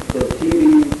pundits, the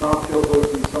TV talk show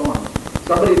hosts, and so on.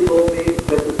 Somebody told me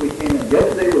just as we came in,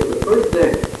 yesterday was the first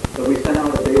day that we sent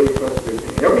out a daily press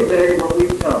briefing. Every day what we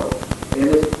tell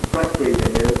in this press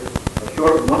briefing is a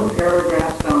short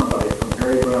 1-paragraph soundbite from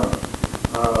Harry Browne,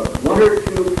 1 or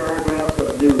 2 paragraphs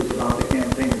of news about the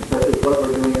campaign, such as what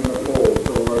we're doing in the polls,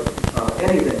 or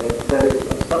anything that is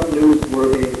some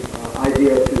newsworthy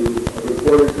idea to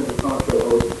reporters and the talk show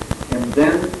hosts, and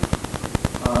then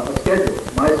a schedule,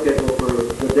 my schedule for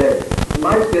the day.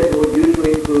 My schedule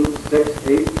usually includes 6,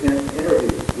 8, 10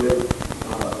 interviews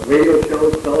with radio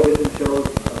shows, television shows,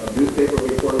 newspaper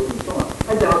reporters, and so on.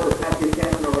 I doubt that Pat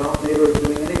Buchanan or Ralph Nader is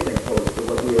doing anything close to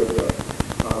what we are doing.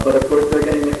 But of course they're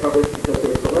getting the coverage because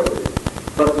they're celebrities.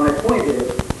 But my point is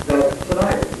that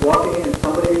tonight, walking in,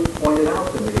 somebody pointed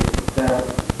out to me that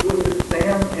was it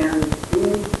Sam and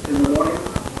who in the morning?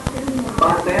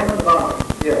 Sam and Bob,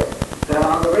 yes. That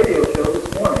on the radio show this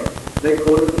morning, they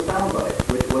quoted the soundbite,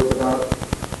 which was about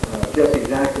Jesse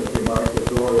Jackson's remarks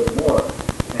that war is more.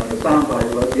 And the soundbite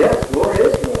was, yes, war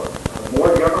is more.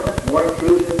 More government, more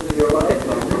intrusion into your life,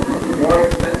 more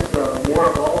expense, more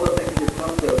of all the things you've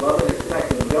come to love and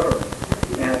expect in government.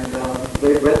 And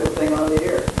they read the thing on the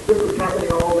air. This is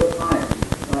happening all the time.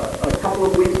 A couple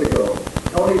of weeks ago,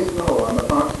 Tony Snow on the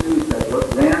Fox News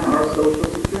Network ran our Social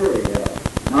Security ad.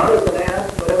 Not as an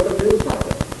ad, but as a news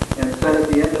item. And said at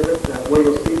the end of it, well,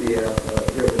 you'll see the ad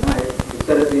here tonight. It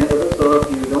said at the end of it, so if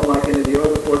you don't like any of the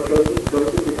other 4 choices,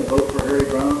 you can vote for Harry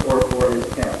Browne or for his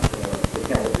cat. The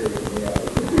cat appears in the ad.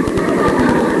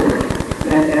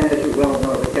 and as you well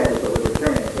know, the cat is a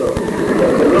libertarian. So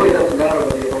it really doesn't matter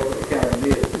whether you vote for the cat or me.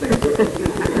 It's the same difference.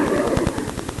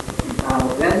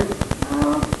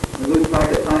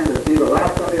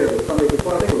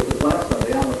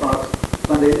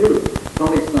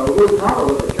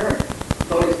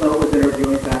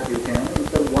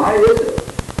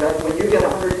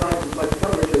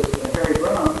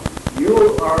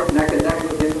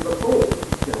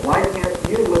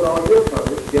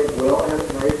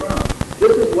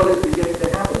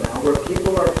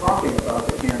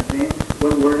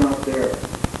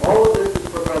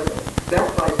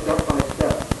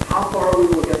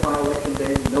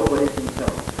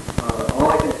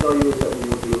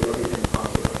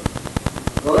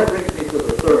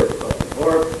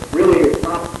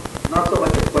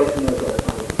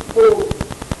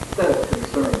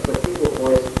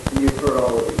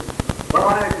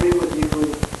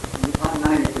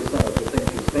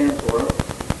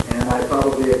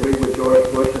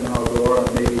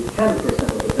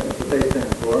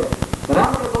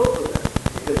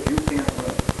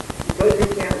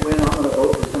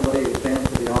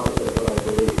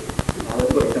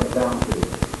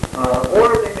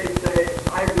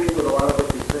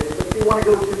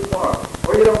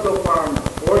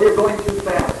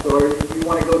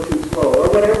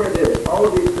 all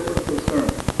of these different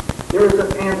concerns, there is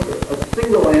an answer, a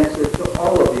single answer to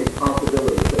all of these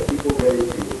possibilities that people raise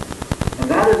to you.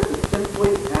 And that is to simply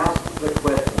ask the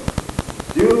question,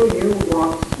 do you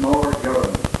want smaller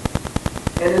government?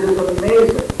 And it is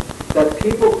amazing that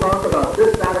people talk about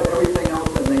this, that, and everything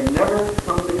else, and they never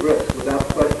come to grips with that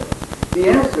question. The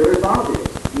answer is obvious.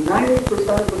 90%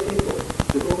 of the people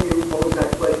to whom you pose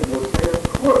that question will say,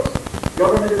 of course,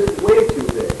 government is way too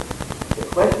big. The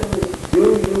question is, do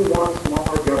you want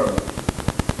smaller government?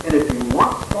 And if you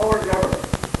want smaller government,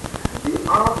 the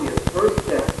obvious first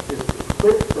step is to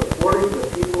quit supporting the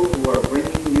people who are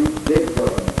bringing you big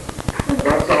government. And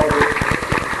that's all it is.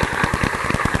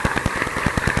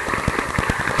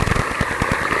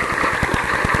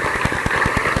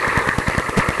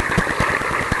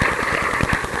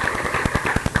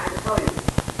 I tell you,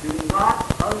 do not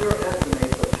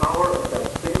underestimate the power of that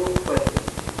single question.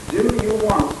 Do you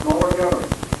want smaller government?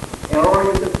 Or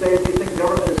you could say, if you think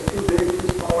government is too big, too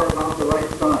small, or about the right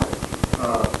size.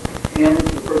 And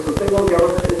the person will say, well,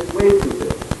 government is way too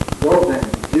big. Well then,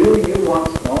 do you want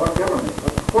smaller government?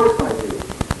 Of course I do.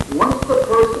 Once the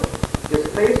person is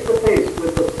face to face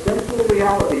with the simple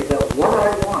reality that what I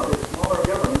want is smaller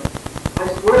government, I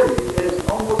swear to you, it is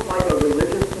almost like a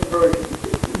religious conversion.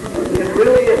 It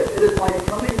really is. It is like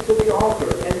coming to the altar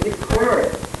and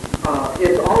declaring.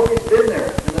 It's always been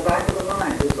there in the back of the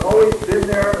mind. It's always been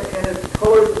there, and it's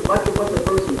colored much of what the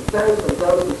person says and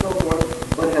does and so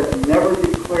forth, but has never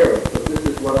declared that this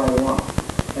is what I want.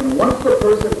 And once the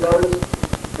person does,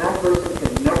 that person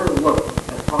can never look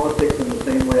at politics in the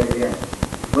same way again.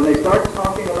 When they start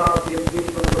talking about the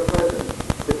impeachment of the president,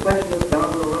 the question is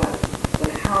bound to arise.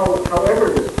 And however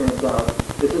this turns out,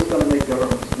 is this going to make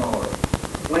government smaller?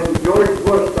 When George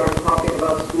Bush starts talking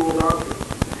about school vouchers,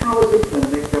 how is this going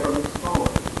to make government smaller?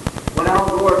 When Al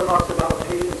Gore talks about a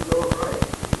patient's bill of rights,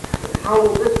 how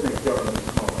will this make government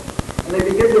smaller? And they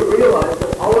begin to realize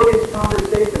that all of these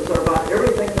conversations are about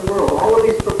everything in the world, all of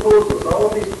these proposals, all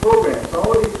of these programs,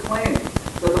 all of these claims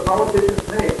that the politicians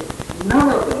make. None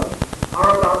of them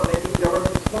are about making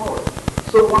government smaller.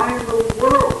 So why in the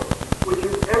world would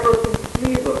you ever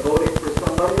conceive of voting for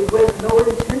somebody who has no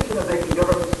intention of making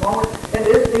government smaller and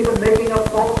isn't even making a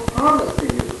false promise to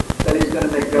you that he's going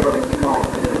to make government smaller?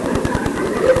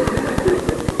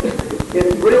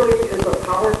 It really is a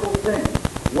powerful thing.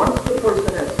 Once the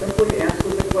person has simply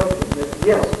answered the question that,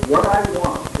 yes, what I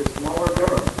want is smaller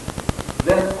government,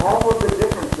 then all of the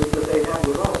differences that they have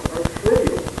with us are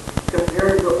trivial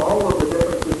compared to all of the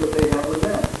differences that they have with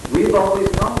them. We've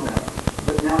always known that,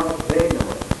 but now they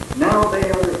know it. Now they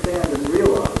understand and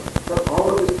realize that all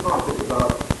of this talk is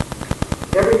about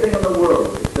everything in the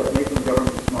world except making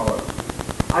government smaller.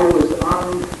 I was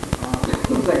on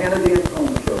the Hannity and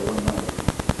Combs show one night,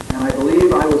 and I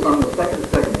believe I was on the second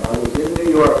segment. I was in New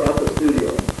York at the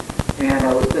studio, and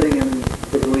I was sitting in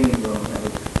the green room.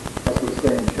 That's what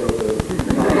saying shows is.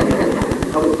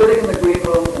 I was sitting in the green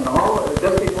room, and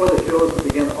just before the show was to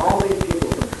begin, all these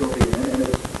people come filtering in, and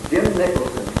it's Jim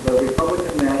Nicholson, the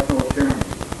Republican National Chairman.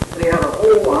 And he had a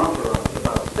whole entourage,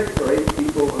 about 6 or 8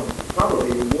 people,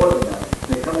 probably more than that.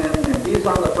 They come in, and he's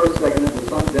on the first segment with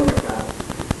some Democrat.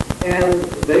 And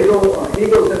he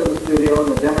goes into the studio,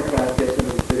 and the Democrat gets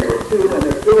into the studio too, and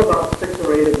there's still about 6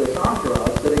 or 8 of this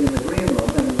entourage sitting in the green room,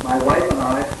 and my wife and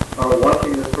I are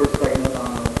watching this first segment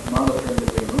on a monitor in the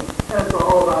green room, and it's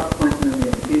all about Clinton and the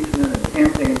impeachment and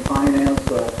campaign finance,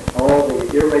 all the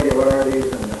irregularities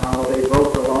and how they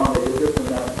broke the law, they did this and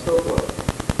that, and so forth.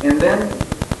 And then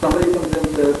somebody comes in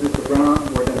and says, Mr. Brown,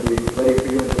 we're going to be ready for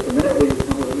you in just a minute, will you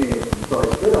come with me? And so I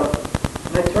stood up,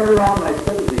 and I turned around and I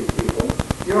said to these people,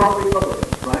 you're all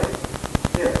Republicans, right?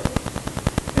 Yes.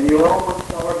 And you all want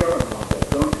smaller government like that,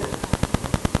 don't you?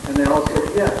 And they all said,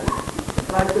 yes.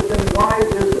 And I said, then why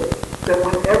is it that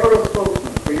whenever a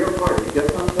spokesman for your party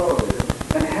gets on television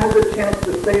and has a chance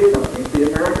to say something to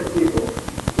the American people,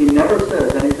 he never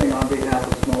says anything on behalf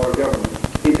of smaller government.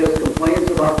 He just complains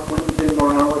about Clinton's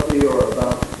immorality or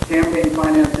about campaign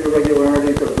finance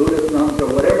irregularities or Buddhist nuns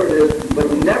or whatever it is, but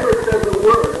he never says a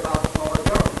word about smaller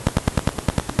government.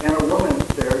 And a woman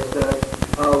there said,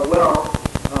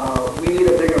 we need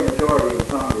a bigger majority in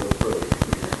Congress first.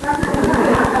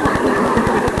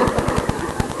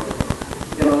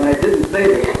 And I didn't say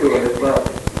this to her, but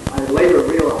I later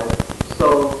realized,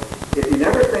 so if you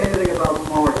never say anything about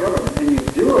smaller government and you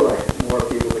do elect more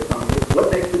people to Congress,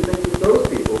 what makes you think that those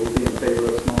people will be in favor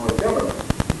of smaller government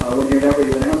when you never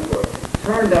even asked for it?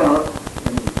 Turned out,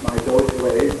 in my doge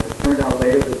way, it turned out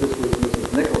later that this was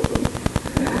Mrs. Nicholson.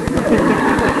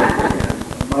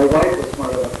 My wife was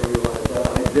smart enough to realize that.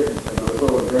 I didn't, and I was a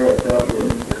little embarrassed after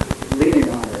leaning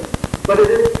on her. But it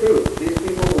is true. These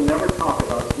people will never talk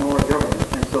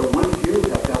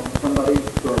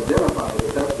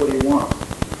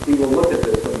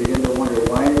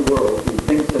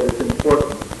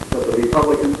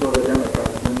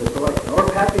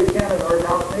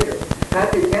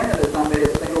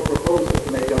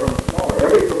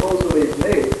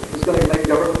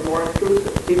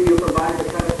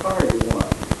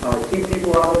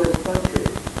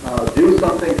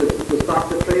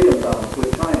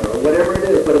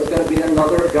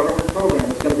another government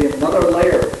program. It's going to be another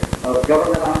layer of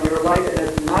government on your life, and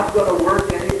it's not going to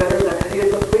work any better than any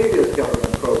of the previous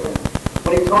government programs.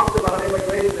 When he talks about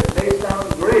immigration, it may sound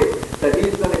great that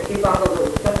he's going to keep out of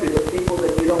the country the people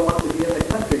that you don't want to be in the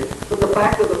country. But the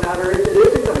fact of the matter is, it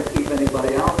isn't going to keep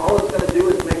anybody out. All it's going to do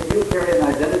is make you carry an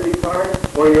identity card,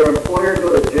 or your employer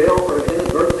go to jail for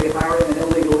inadvertently hiring an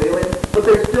illegal alien. But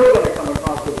they're still going to come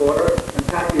across the border, and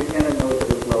Pat Buchanan knows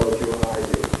it as well as you and I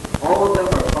do. All of them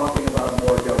are talking about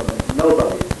more government.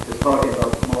 Nobody is talking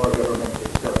about smaller government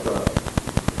except us.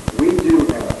 We do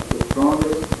have the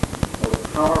strongest,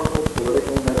 most powerful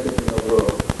political message in the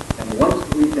world. And once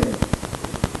we can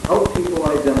help people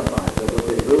identify that what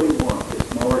they really want is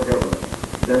smaller government,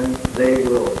 then they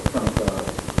will come to us.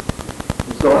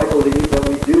 And so I believe that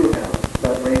we do have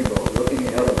that rainbow looking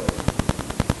ahead of us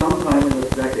sometime in this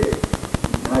decade.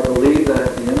 And I believe that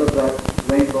at the end of that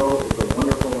rainbow is a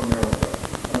wonderful America.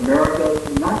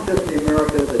 America, not just the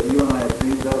America that you and I have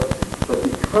dreamed of, but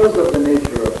because of the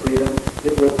nature of freedom,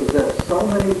 it will possess so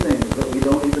many things that we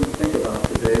don't even think about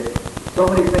today, so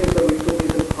many things that we couldn't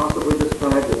even possibly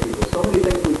describe to people, so many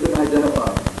things we couldn't identify,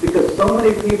 because so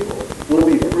many people will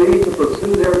be free to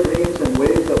pursue their dreams in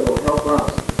ways that will help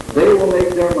us. They will make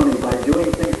their money by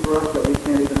doing things for us that we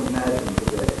can't even imagine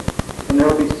today. And there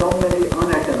will be so many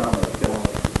uneconomic,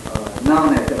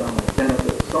 non-economic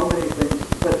benefits, so many things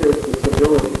such as the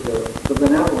stability, the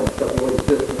benevolence that will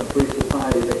exist in a free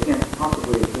society that can't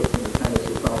possibly exist in the kind of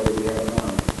society we have now.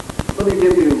 Let me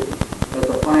give you, as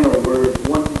a final word,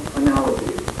 one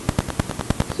analogy.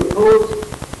 Suppose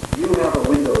you have a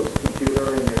Windows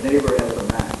computer and your neighbor has a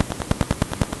Mac.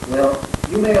 Well,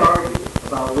 you may argue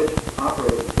about which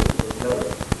operating system is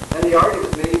better. And the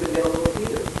argument may even get a little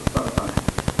heated sometimes.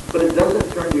 But it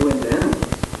doesn't turn you into enemies.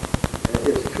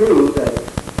 It's true that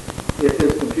if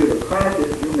his computer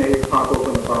crashes, you may pop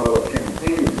open a bottle of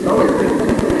champagne and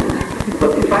celebrate.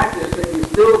 But the fact is that you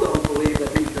still don't believe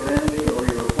that he's your enemy or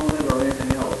your opponent or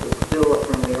anything else. It's still a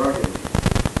friendly argument.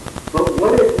 But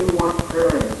what if you want prayer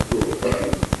in the school,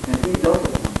 and he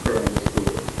doesn't want prayer in the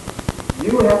school?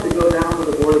 You have to go down to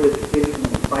the Board of Education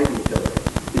and fight each other,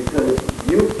 because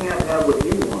you can't have what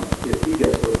you want if he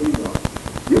gets what he wants.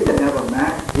 You can have a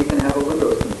Mac, he can have a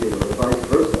Windows computer, or vice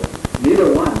versa.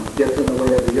 Neither one gets in the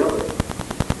way of the other.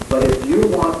 But if you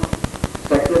want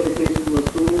sex education in the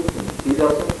schools and he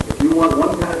doesn't, if you want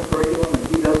one kind of curriculum and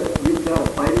he doesn't, you've got to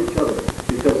fight each other.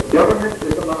 Because government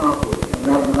is a monopoly, and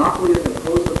that monopoly is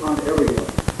imposed upon everyone.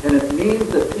 And it means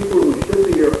that people who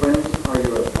should be your friends are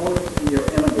your opponents and your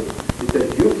enemies, because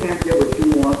you can't get what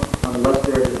you want unless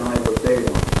they're denied what they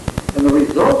want. And the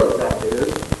result of that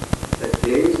is that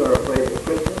gays are afraid of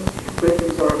Christians,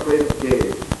 Christians are afraid of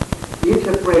gays. Each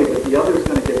afraid that the other is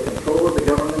going to get control of the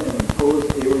government and impose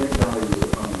alien values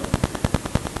upon them.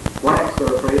 Blacks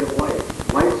are afraid of whites.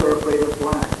 Whites are afraid of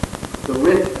blacks. The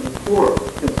rich and poor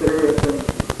consider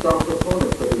themselves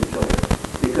opponents of each other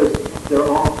because they're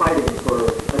all fighting for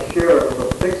a share of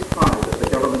a fixed pie that the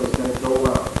government is going to dole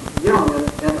out. Young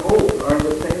and old are in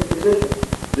the same position.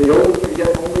 The old can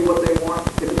get only what they want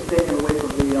if it's taken away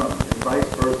from the young, and vice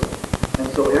versa. And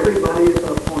so everybody is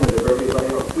an opponent of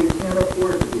everybody else. We can't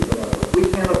afford to be benevolent. We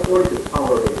can't afford to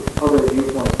tolerate other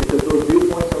viewpoints because those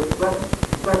viewpoints are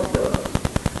threats to us.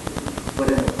 But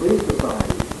in a free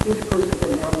society, each person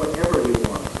can have whatever he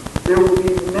wants. There will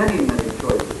be many, many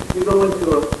choices. You go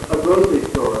into a grocery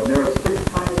store and there are 6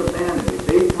 kinds of mayonnaise,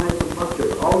 8 kinds of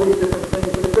mustard, all these different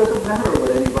things, but it doesn't matter what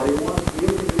anybody wants. You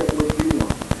can get what you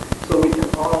want. So we can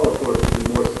all afford to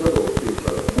be more civil to each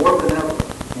other, more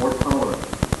benevolent, more tolerant.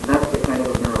 And that's the kind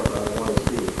of America I want to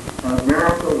see. An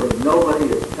America where nobody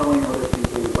is telling other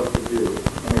people what to do.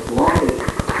 And as long as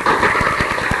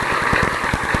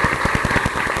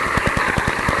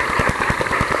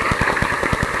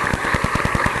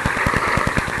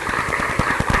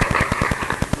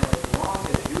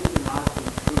you do not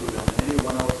intrude on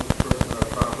anyone else's person or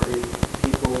property,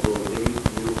 people will leave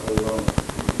you alone.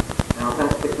 Now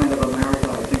that's the kind of America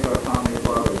I think our founding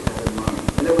fathers had in mind.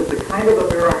 And it was the kind of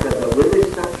America that with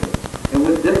exceptions and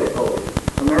with difficulty,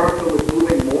 America was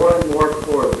moving more and more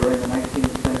toward during the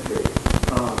 19th century.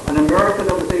 An America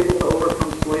that was able to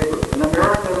overcome slavery. An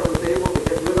America that was able to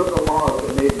get rid of the laws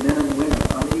that made men and women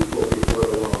unequal before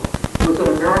the law. It was an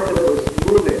America that was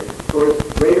moving towards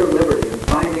greater liberty and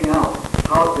finding out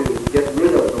how to get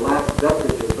rid of the last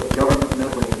vestiges of government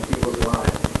meddling in people's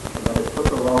lives. And then it took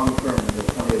a wrong turn in the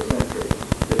 20th century.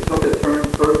 It took a turn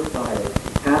first by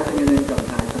passing an income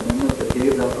tax amendment that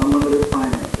gave that unlimited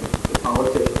financing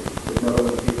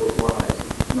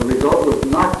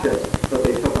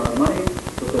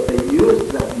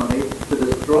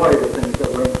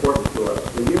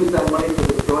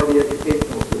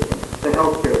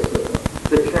healthcare system,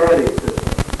 the charity system.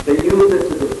 They use it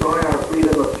to destroy our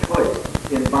freedom of choice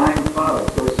in buying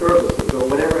products or services or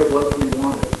whatever it was we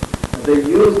wanted. They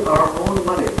use our own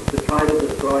money to try to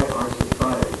destroy our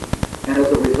society. And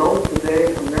as a result,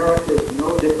 today, America is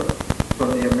no different from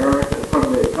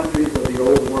the countries of the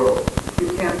old world.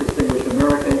 You can't distinguish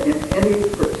America in any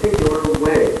particular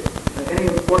way, in any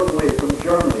important way, from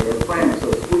Germany or France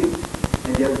or Sweden.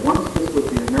 And yet once this was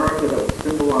the America that was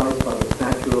symbolized by the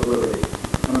Statue of Liberty.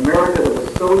 An America that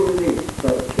was so unique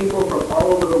that people from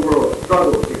all over the world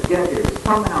struggled to get here,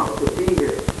 somehow to be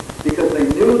here, because they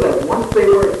knew that once they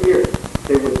were here,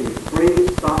 they would be free,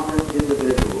 sovereign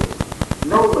individuals.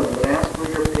 No one would ask for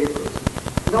your papers.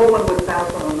 No one would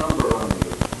pass on a number on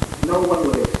you. No one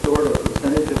would extort a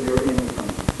percentage of your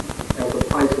income as the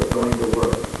price of going to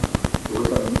work. It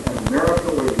was an America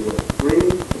where you were free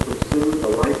to pursue the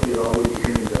life you had always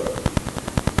dreamed of.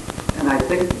 And I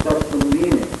think that's the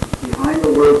meaning behind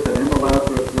the words that Emma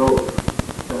Lazarus wrote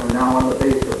that are now on the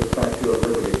base of the Statue of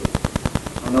Liberty.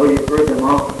 I know you've heard them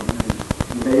often,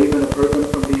 and you may even have heard them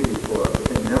from me before, but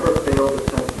they never fail to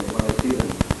touch me when I see them.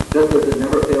 Just as it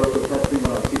never fails to touch me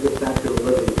when I see the Statue of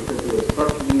Liberty, because there is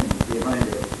such meaning behind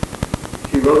it.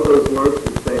 She wrote those words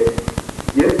to say,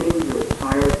 "Give me your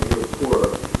tired, your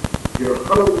poor, your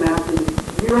huddled masses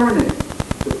yearning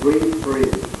to breathe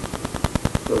free,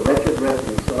 the wretched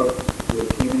refuge of your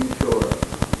teeming shore.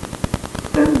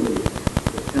 Send me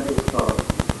the tempest star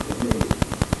to me.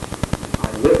 I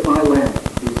lift my lamp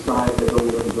beside the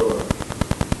golden door."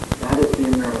 That is the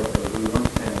America we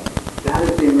once had. That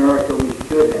is the America we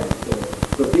should have.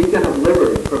 The beacon of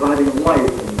liberty, providing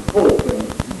life and hope and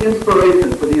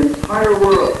inspiration for the entire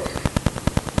world.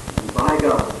 And by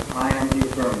God, I am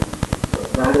determined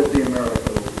that that is the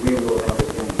America we will have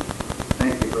again.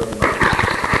 Thank you very much.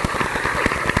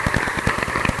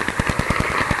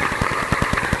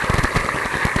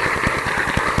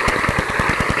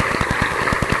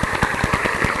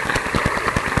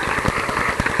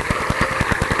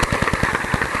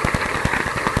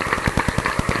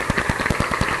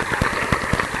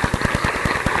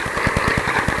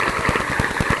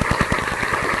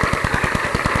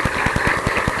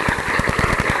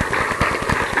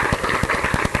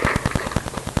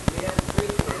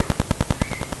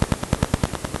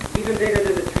 Even bigger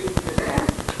than the trees in the back.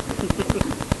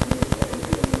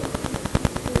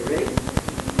 You ready?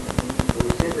 Are we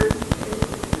centered?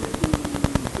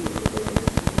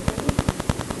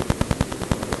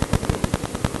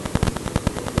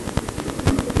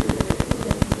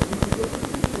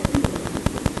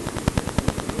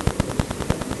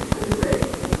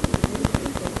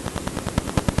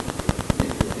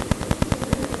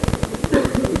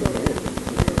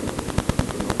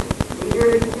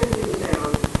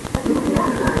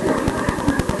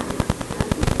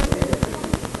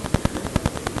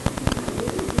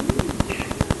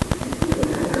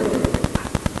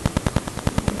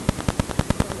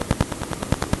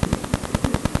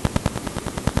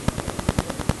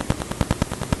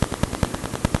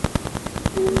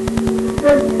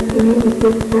 He made me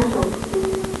feel special.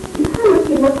 He promised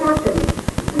he'd look after me,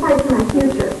 provide for my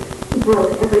future. He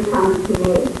broke every promise he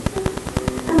made.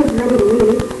 I was ready to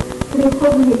leave, but he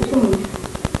told me he'd changed.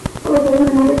 So I gave him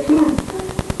another chance.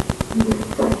 He was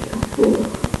such a fool.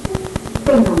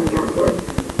 Things only got worse.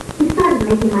 He started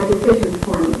making my decisions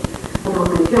for me. About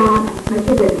my job, my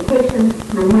kids' education,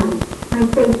 my money, my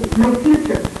safety, my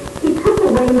future. He took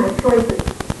away my choices.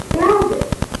 They all did.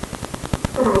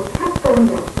 But I kept going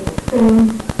back to the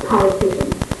same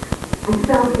politicians. I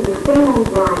fell for the same old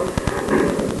lies.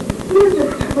 He was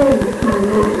just playing with my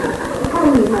emotions,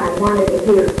 telling me what I wanted to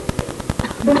hear.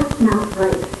 That's not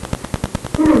right.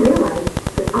 Then I realized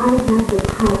that I have the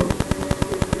power,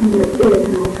 and there is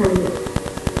an alternative.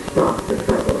 Stop the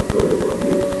trouble of political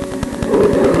abuse.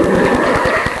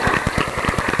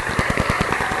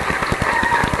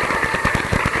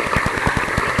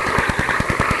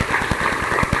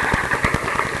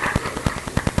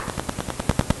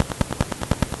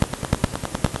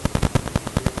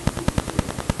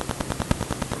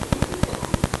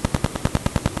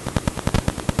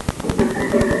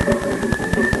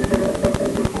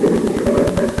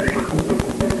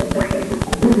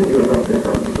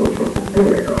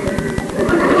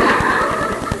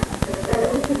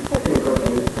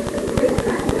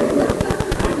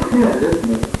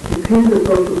 Paid the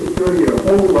Social Security your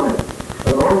whole life,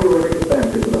 but all you ever get back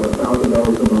is about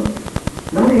 $1,000 a month.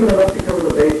 Not even enough to cover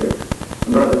the basics.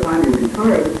 And by the time you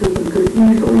retire, the system could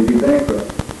easily be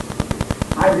bankrupt.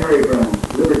 I'm Harry Browne,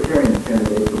 Libertarian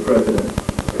candidate for president.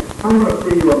 I want to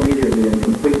free you immediately and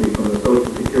completely from the Social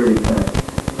Security tax,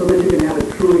 so that you can have a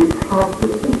truly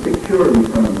prosperous and secure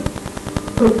retirement.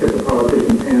 Let's get the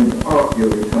politicians' hands off your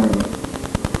retirement.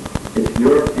 It's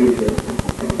your future.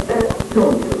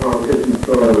 Don't let the politicians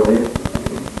throw it away.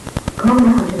 Call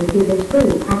now to receive this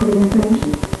free packet of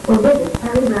information or visit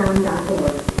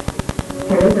harrybrown.org.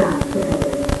 Harry Browne, Professor.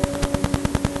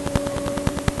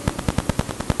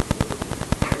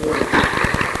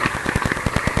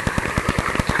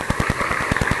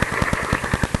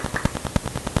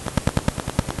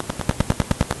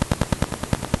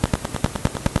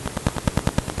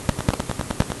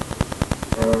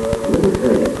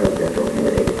 Libertarian presidential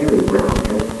candidate Harry Browne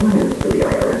has plans for the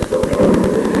IRS building.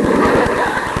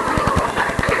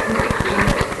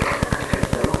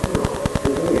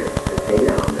 Pay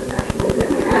down the national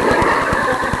debt.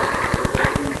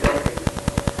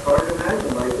 Hard to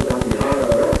imagine life without the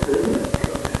IRS, isn't it?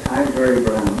 I'm Harry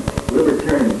Browne,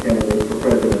 Libertarian candidate for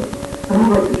president, and I'd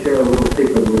like to share a little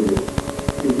secret with you.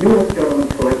 The U.S.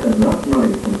 government collects enough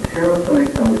money from tariffs and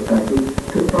excise taxes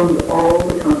to fund all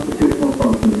the constitutional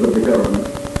functions of the government.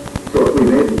 So if we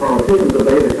made the politicians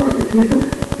obey the Constitution,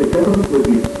 the government would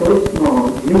be so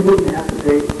small you wouldn't have to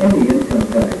pay any income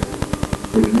tax,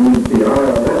 which means the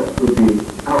IRS would be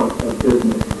out of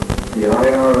business. The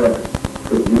IRS,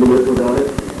 could you live without it?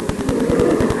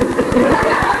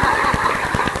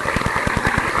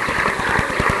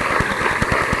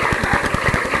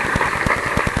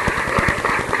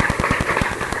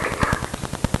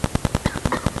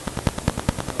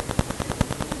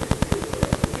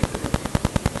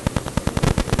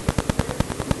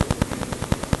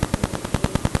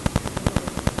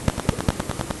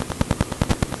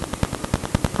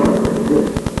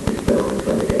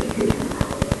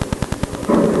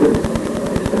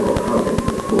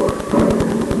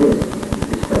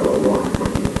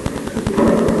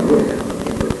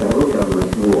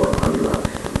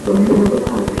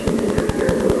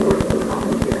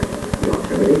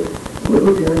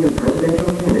 Libertarian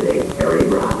presidential candidate Harry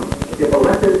Browne. If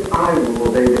elected, I will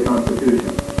obey the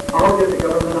Constitution. I'll get the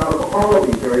government out of all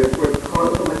these areas where it's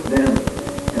caused so much damage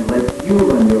and let you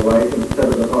run your life instead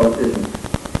of the politicians.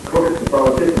 Of course, the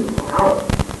politicians will help.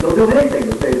 They'll do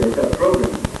anything to say they've got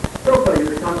programs. They'll tell you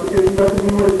the Constitution doesn't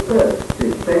mean what it says.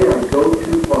 They say I go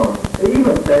too far. They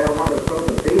even say I want to throw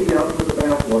the baby out with the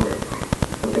bathwater.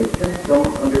 But they just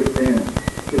don't understand.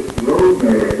 It's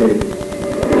Rosemary's Baby.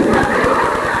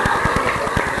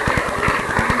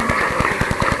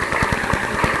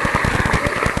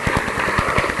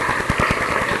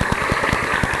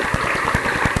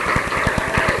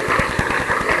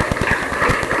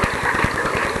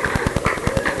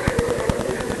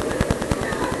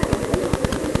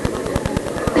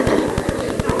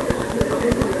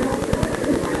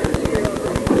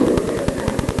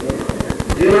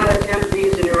 Do not attempt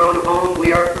these in your own home.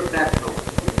 We are professionals.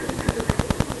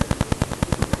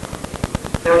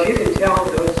 Now, as you can tell,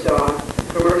 those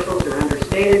commercials are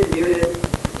understated, muted,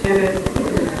 timid,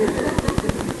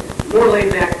 more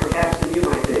laid back perhaps than you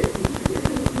might be.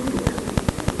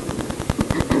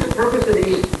 The purpose of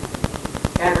these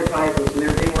advertisements, and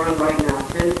they're being run right now,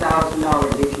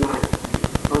 $10,000 each night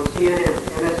on CNN,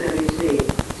 MSNBC,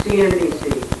 CNBC,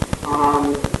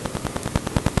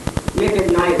 Nick at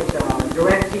Night,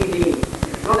 Direct TV.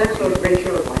 Oh, that's those great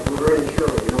shows like Laverne and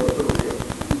Shirley, you know, those little things.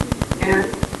 And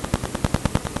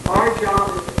our job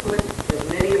is to put as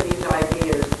many of these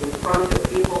ideas in front of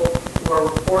people who are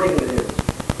reporting the news.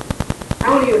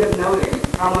 How many of you have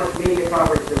noticed how much media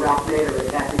coverage the Ralph Nader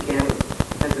attack Buchanan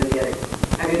has been getting?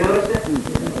 Have you noticed it?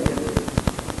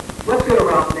 Let's go to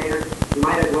Ralph Nader. You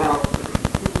might as well.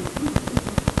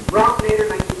 Ralph Nader,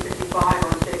 1965,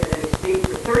 on stage at any speech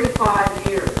for 35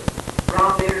 years.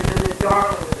 Ralph Nader's been the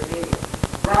darling of the media.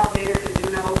 Ralph Nader should do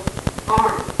no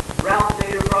harm. Ralph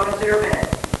Nader brought us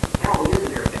airbags. Hell, he is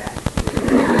an airbag.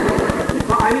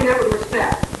 Well, I mean that with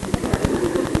respect.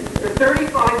 For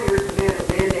 35 years, the man has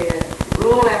mandated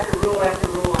rule after rule after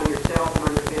rule on yourself and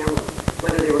on your family,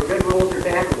 whether they were good rules or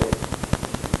bad rules.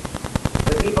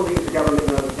 But he believes the government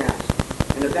knows best.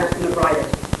 And the best and the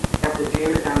brightest have to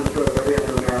jam it down the throat of every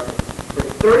other American. For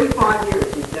 35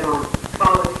 years, he's been on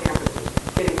college campuses,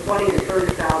 getting $20,000 to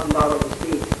 $30,000 a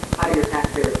speech out of your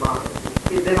taxpayers' pocket.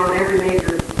 He's been on every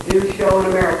major news show in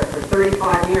America for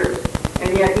 35 years,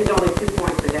 and yet he's only 2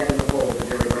 points ahead in the polls of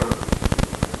Harry Browne.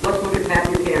 Let's look at Pat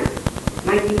Buchanan.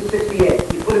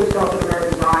 1968, he put himself in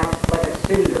America's eye like a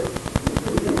cinder.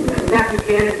 Pat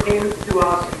Buchanan came to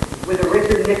us with the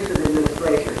Richard Nixon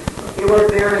administration. He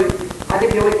was very, I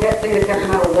think the only thing that kept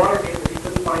him out of Watergate was he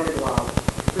couldn't find his love.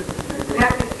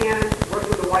 Pat Buchanan worked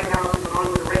with the White House, and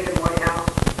on with the Reagan White House.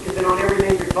 He's been on every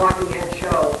major talking head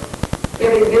show,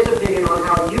 giving his opinion on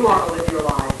how you ought to live your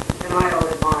life, and I ought to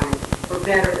live mine, for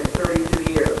better than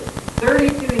 32 years.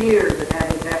 32 years of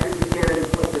having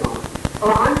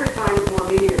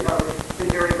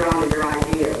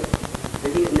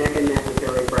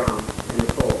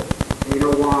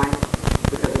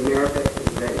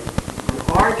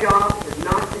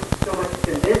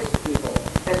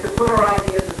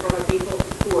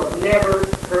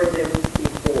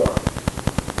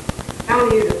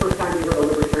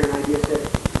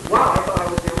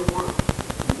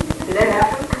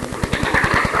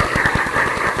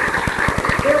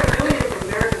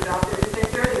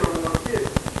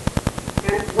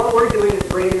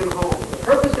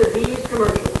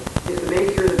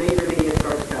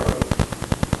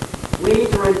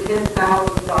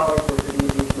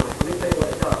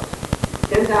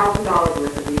 $10,000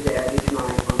 worth of these ads each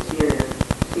night on CNN,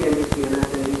 CNBC, and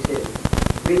MSNBC.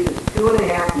 Reaches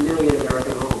 2.5 million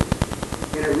American homes.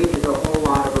 And it reaches a whole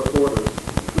lot of reporters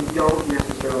who don't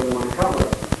necessarily want to cover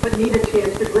it, but need a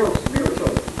chance to grow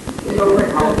spiritually. So we're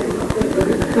helping them.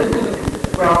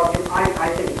 Well, I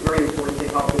think it's very important to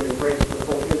help them embrace the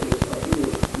whole business of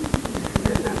English.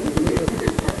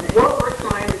 What we're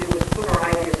trying to do is put our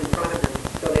ideas in front of them,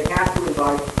 so they have to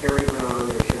invite Harry Browne on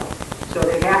their show. So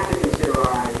they have to consider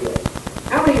our ideas.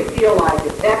 How many of you feel like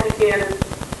if Pat Buchanan,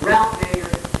 Ralph Nader,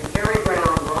 and Harry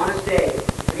Browne were on a stage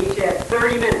and each had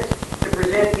 30 minutes to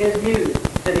present his views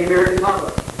to the American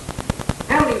public?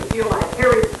 How many of you feel like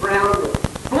Harry Browne would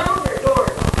blow their doors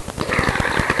off?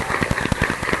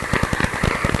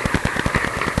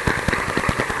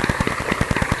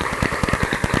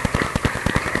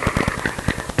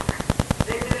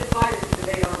 They've been invited to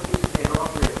debate on Tuesday, all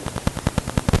three.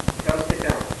 Coast to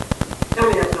coast. Tell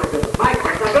me that's not good enough. Mike,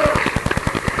 that's not good enough.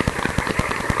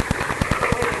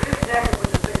 Wait, just exactly what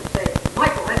you're going to say.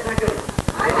 Michael, that's not good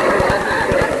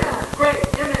enough. Great.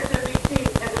 MSNBC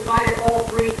has invited all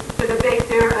three to debate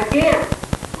there again.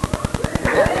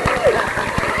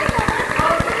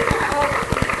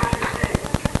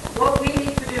 What we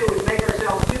need to do is make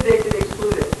ourselves too big to be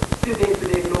excluded, too big to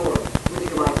be ignored. Would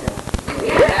you like that?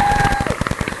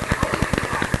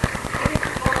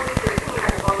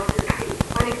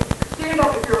 Stand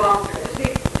up if you're a volunteer.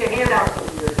 Just need to hand out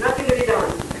something. There's nothing to be done.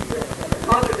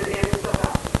 Volunteers are handing stuff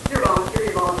out. You're a volunteer,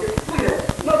 you're a volunteer. Look at this.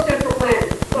 No central plan.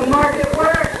 The market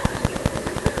works.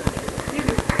 You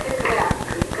can take it back.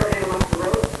 You can start handing off the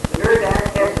road. The very back,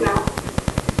 X now.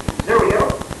 There we go.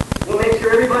 We'll make sure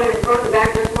everybody in front and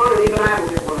back gets one, and even I will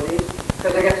get one of these,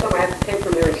 because I got something I have to take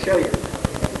from there and show you.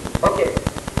 Okay.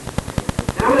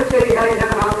 And I'm going to tell you how you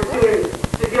have an opportunity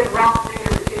to give Ralph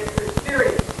Nader a chance to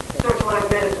experience socialized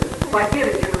medicine by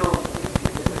giving him an oath.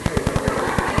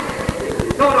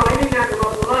 No, I mean that in the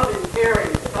most loving,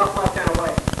 caring, tough-love kind of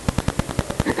way.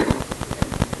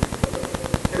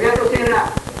 So we have to stand it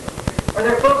out. Are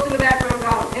there folks in the background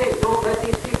going, hey, don't let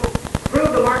these people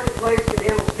prove the marketplace can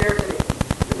handle scarcity?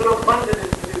 It's an abundant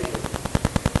institution.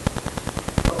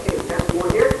 Okay, we got some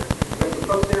more here. Got some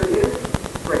folks there here.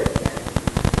 Great.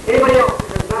 Anybody else who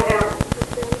does not have,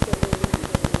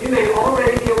 you may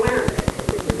already be a winner.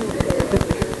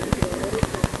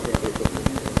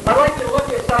 I'd like you to look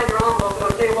inside your envelope and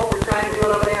I'll tell you what we're trying to do,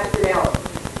 and I'm going to ask you now.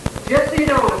 Just so you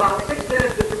know, in about 6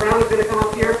 minutes, Mr. Brown is going to come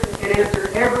up here and answer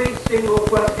every single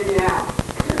question you have.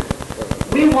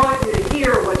 We want you to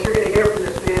hear what you're going to hear from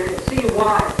this man and see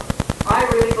why. I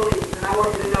really believe, and I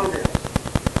want you to know this,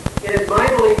 it is my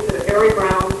belief that if Harry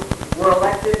Browne were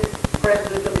elected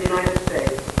President of the United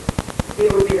States, he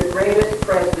would be the greatest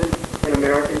president in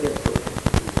American history.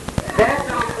 That's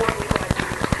how important what I think.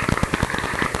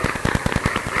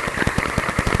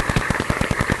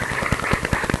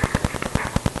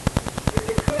 If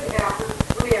it could happen,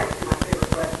 let me ask you my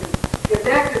favorite question. If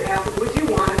that could happen, would you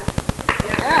want it?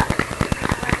 Yeah.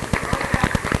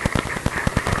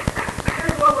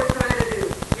 Here's what we're trying to do.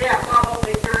 Yeah, Bob Hope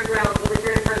may turn around the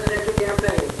Libertarian presidential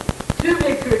campaign. 2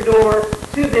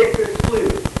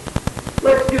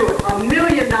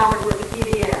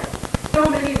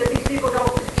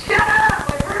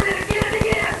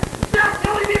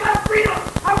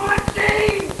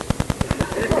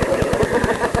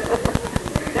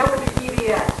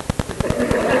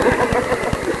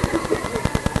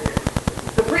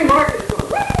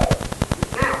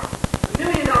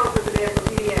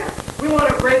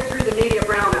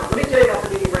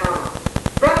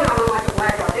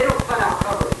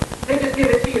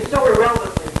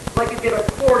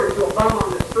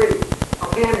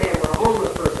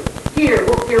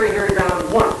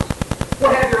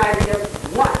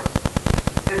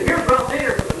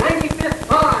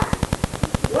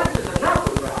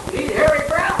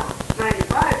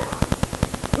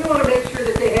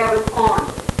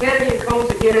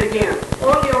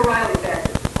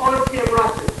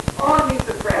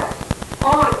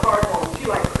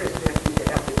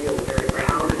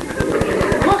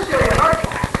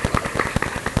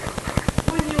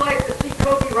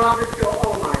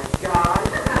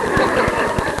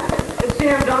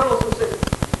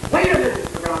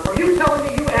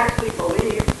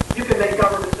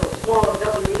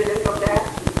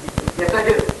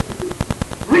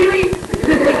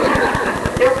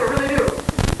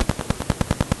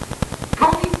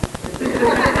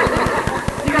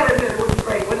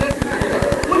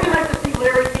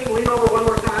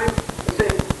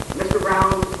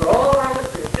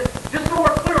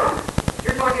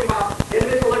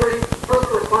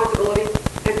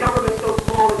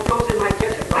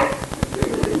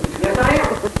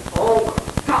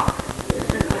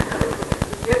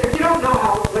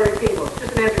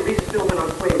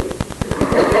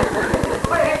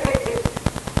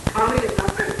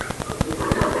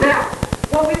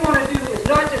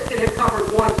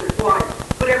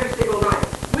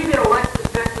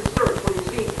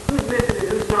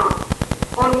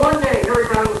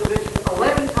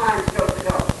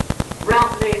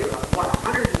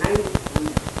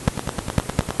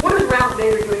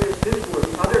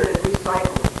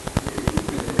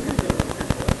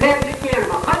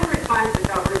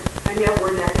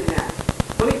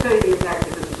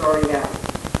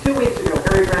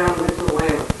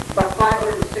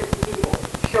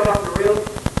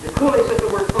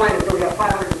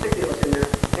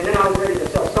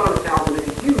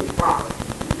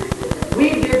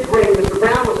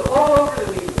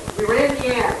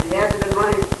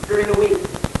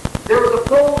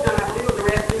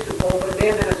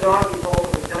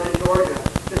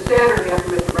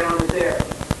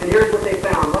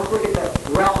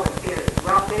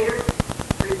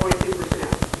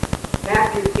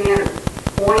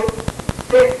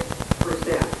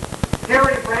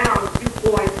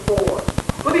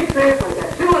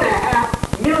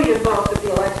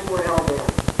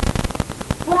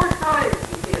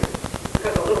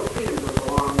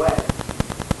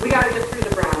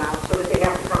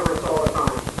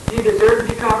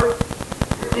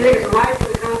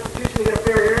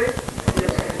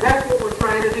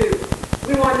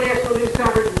 national news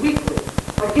coverage weekly,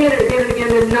 again and again and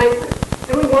again, and nightly.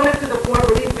 And we want it to the point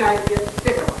where these guys get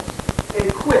sick of us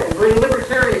and quit and bring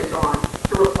libertarians on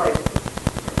to replace them.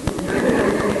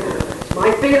 It's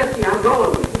my fantasy I'm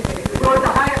going with. We want the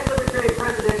highest libertarian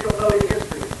presidential vote in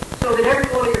history, so that every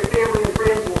one of your family and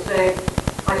friends will say,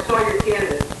 I saw your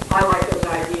candidate, I like those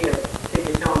ideas, can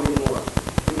you tell me more?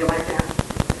 Would you like that?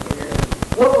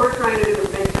 What we're trying to do is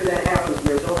make sure that happens, and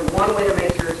there's only one way to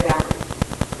make sure it's happening.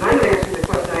 And I'm going to ask you the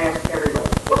question I ask everybody.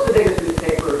 What's the biggest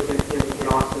newspaper in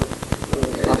Austin?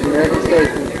 The American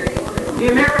Statesman. The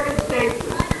American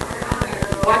Statesman.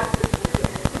 What?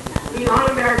 The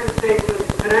un-American Statesman,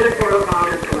 an editorial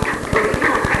comment from us.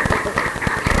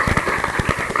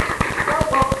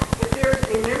 Well, if there's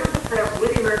a member of the press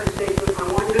with the American Statesman, I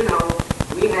want you to know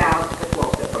we have a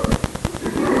 12-step program.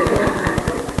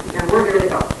 And we're here to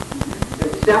help. And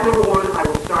step number one, I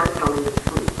will start telling the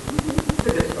truth to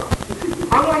this stuff.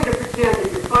 I want you to pretend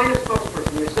that you find a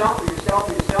spokesperson, yourself,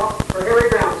 or Harry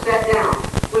Browne sat down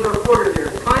with a reporter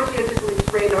there, conscientiously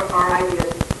explained our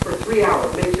ideas for 3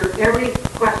 hours, made sure every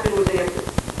question was answered.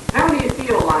 How do you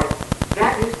feel like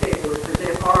that newspaper would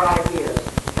present our ideas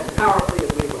as powerfully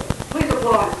as we will? Please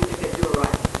applaud if you think they do it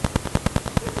right.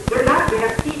 They're not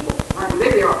bad people.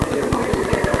 Maybe they are.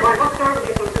 Right, let's start with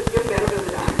this. Let's just give benefit of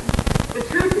the doubt. The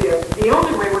truth is, the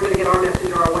only way we're going to get our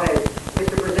message our way is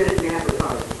to present it in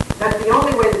advertising. That's the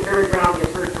only way that Harry Browne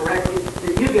gets heard correctly,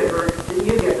 that you get heard.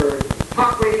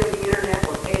 Talk radio, the internet,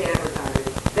 or paid advertising.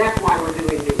 That's why we're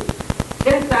doing news.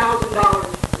 $10,000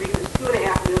 reaches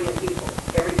 2.5 million people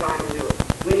every time we do it.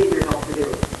 We need your help to do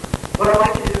it. What I'd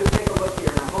like you to do is take a look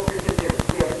here, and I hope you're convinced.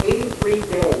 We have 83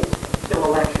 days till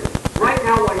election. Right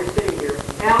now, while you're sitting here,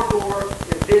 Al Gore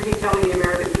is busy telling the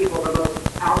American people the most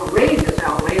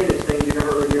outlandish thing you've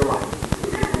ever heard in your life.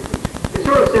 It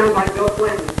sort of sounds like Bill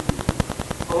Clinton,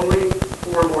 only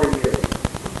 4 more years.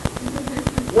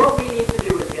 What we need to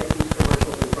do is get these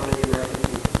commercials in front of the American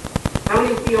people. How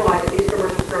many feel like if these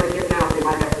commercials started getting out, they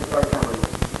might have to start covering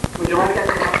them? Would you like that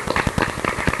to happen?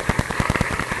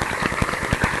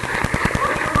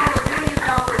 $1 billion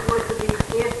worth of these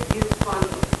if you fund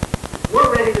them. We're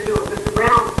ready to do it. Mr.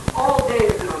 Browne all day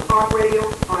has been on talk radio,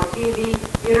 on TV,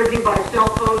 interviewed by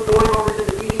cell phone, going over to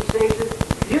the TV station.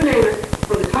 You name it.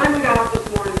 From the time we got up this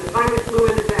morning to the time we flew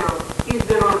into town, he's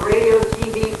been on radio,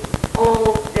 TV,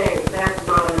 all day. That's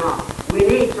not enough. We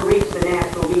need to reach the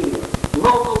national media.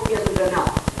 Local isn't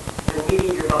enough, and we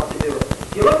need your help to do it.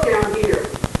 If you look down here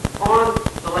on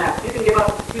the left, you can give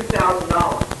up to $2,000.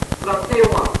 But I'll tell you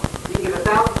what, you can give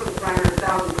 $1,000 for the primary,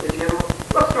 $1,000 for the general.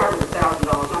 Let's start with $1,000.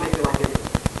 I'll make you like it.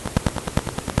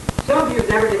 Some of you have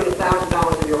never given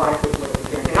 $1,000 in your life to a political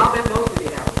campaign. I'll bet most of you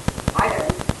haven't. I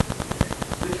haven't.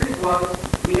 The truth was,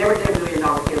 we never did $1 million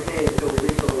campaign until we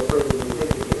reached a little further than we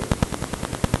think we did.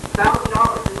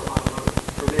 $1,000 is a lot of money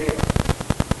for many of us.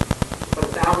 But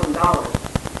 $1,000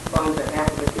 funds a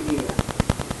half of a TV ad.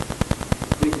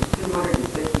 Reaches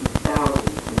 250,000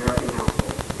 American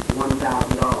households. $1,000.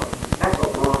 That's a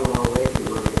long, long way from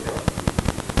money to go.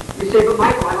 You say, but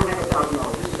Michael, I don't have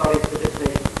 $1,000. This is audience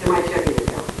participation in my checking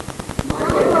account.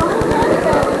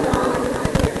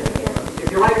 If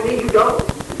you're like me, you don't.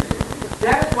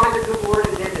 That is why the good Lord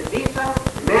invented Visa,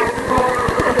 MasterCard,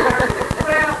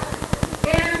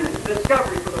 and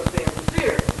Discovery for those fancy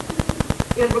sears.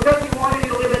 It's because he wanted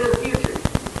you to live into the future.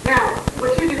 Now,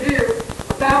 what you can do,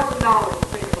 $1,000 will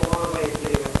take us a long way to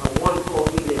getting a one full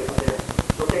evening of this.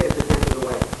 It'll take us a tenth of the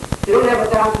way. If you don't have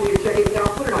 $1,000 in your checking account,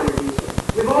 put it on your Visa.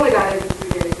 We've only got 83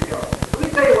 days to go. Let me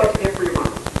tell you what you get for your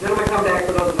money. Then I'm going to come back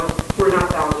for those of us who are not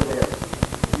thousandaires.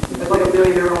 That's like a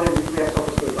billionaire only we have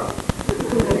self-esteem about.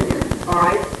 All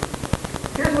right?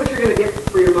 Here's what you're going to get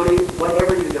for your money,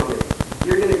 whatever you donate.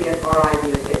 You're going to get our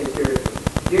ideas taken seriously.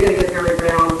 You're going to get Harry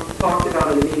Browne talked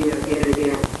about in the media again and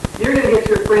again. You're going to get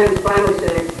your friends finally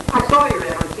saying, I saw your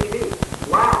ad on TV.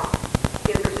 Wow.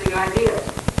 Interesting ideas.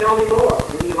 Tell me more.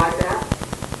 Wouldn't you like that?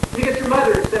 You get your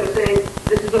mother, instead of saying,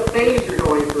 this is a phase you're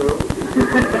going through,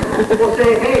 will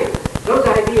say, hey, those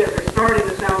ideas are starting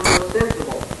to sound more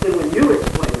sensible than when you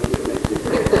explain them to me.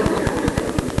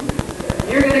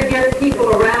 You're going to get people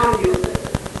around you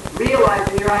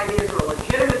realizing your ideas are a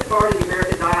legitimate part of the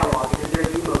American dialogue because they're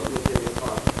the most legitimate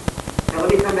part. Now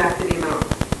let me come back to the amount.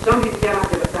 Some of you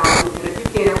cannot give $1,000, and if you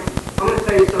can't, I'm going to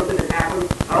tell you something that happened.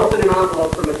 I opened an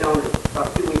envelope from a donor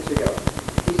about 2 weeks ago.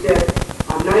 He said,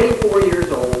 I'm 94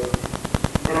 years old,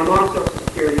 and I'm on Social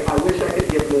Security. I wish I could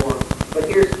give more, but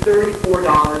here's $34,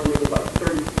 and it was like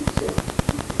 32 cents.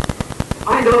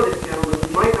 I know this gentleman who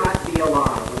might not be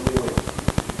alive when we win.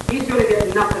 He's going to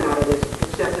get nothing out of this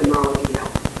except the knowledge and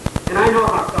help. And I know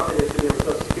how tough it is to be on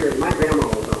Social Security. My grandma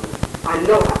was on it. I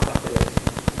know how tough it is.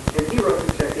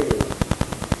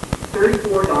 $34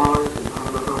 and I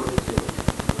don't know how many cents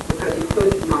because he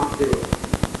could not do it.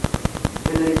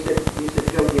 And then he said,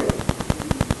 go get it.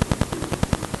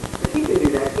 If he can do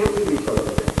that, can't we do so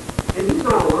with it? And he's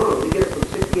not alone. We get it from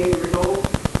 68 years old.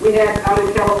 We had out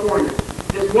in California,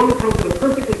 this woman comes with a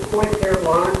perfectly coiffed hair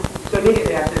blonde, so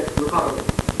immediately I said, Republican.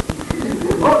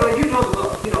 Oh, no, you know the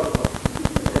book. You know the book.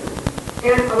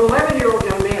 And an 11-year-old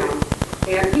young man,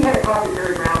 and he had a copy of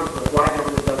Harry Browne's book, Why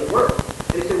Government Doesn't Work.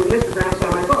 And he said, well, Mr. Brown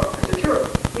signed my book. I said, sure.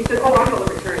 He said, oh, I'm a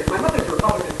Libertarian. My mother's a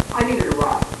Republican. I needed a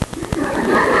ride. It's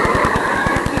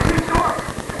a true story.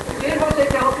 San Jose,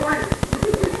 California.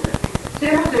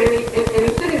 San Jose, and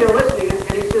he's sitting there listening,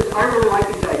 and he says, I really like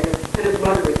to tell you, and his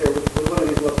mother was there with one of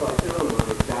these looks like, oh my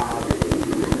God.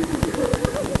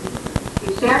 He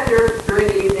sat there during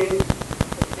the evening,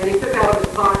 and he took out of his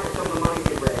pocket some of the money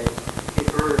he raised, he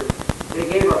earned, and he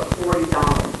gave us $40.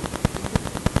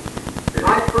 And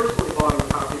I personally bought him a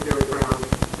copy of Harry Browne,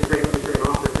 the Great Libertarian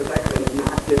Author, because I could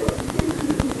not do it.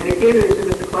 And he came to me and said,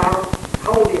 Mr. Cloud,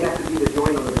 how old do you have to be to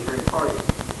join the Libertarian Party?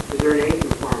 Is there an age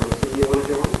requirement? I said, do you want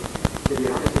to join? I said,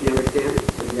 yeah. I said, do you understand it?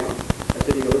 I said, yeah. I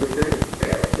said, are you a Libertarian?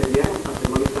 I said, yeah. I said,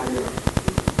 let me sign you up.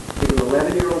 He's an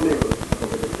 11-year-old member of the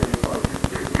Libertarian Party.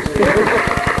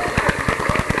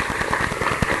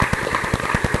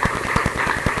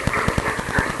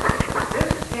 This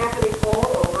is happening all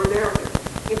over America.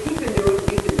 If he can do it,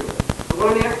 we can do it. So what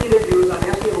I'm asking you to do is I'm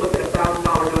asking you to look at a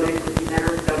 $1,000 donation if you've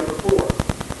never done it before.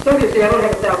 Some of you say, I don't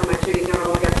have 1,000 in my checking account, I've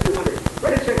only got 200.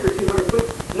 Write a check for 200, put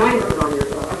 900 on your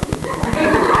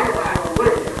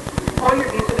all your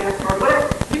Visa, MasterCard, whatever,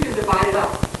 you can divide it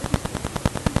up.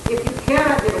 If you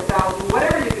cannot give 1,000,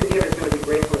 whatever you can give is going to be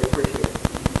gratefully appreciated.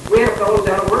 We had fellows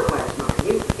out of work last night.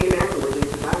 He came afterwards and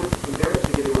he said, I'm embarrassed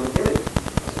to give you what I'm giving.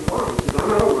 I said, why? He said, I'm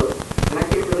out of work and I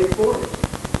can't really afford it. I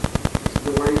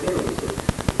said, well, why are you giving? He said,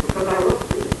 because I love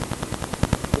you.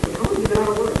 I said, how long have you been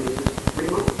out of work? And he says, 3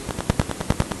 months.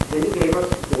 Then he gave us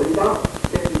 $40,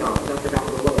 $50, I forgot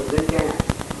what it was, then cash.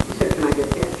 He said, can I get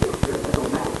cash? Sure, that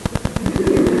don't matter.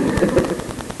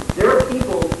 There are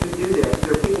people who do this.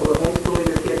 There are people who are homeschooling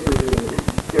their kids who are doing this.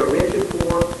 They're rich and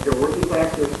poor. They're working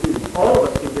class. They're students. All of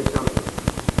us can give something.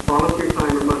 Volunteer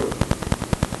time or money.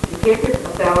 You can't get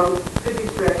 1,000. Could be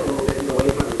stretched a little bit into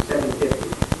 800, 750,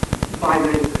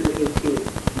 592, 18.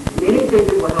 Anything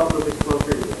that will help move us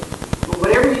closer to this. But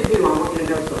whatever you do, I want you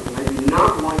to know something. I do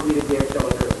not want you to give till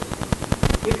it hurts.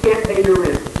 You can't pay your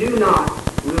rent. Do not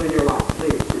ruin your life,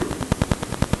 please.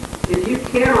 If you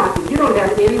cannot, if you don't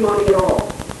have any money at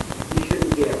all, you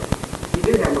shouldn't give. If you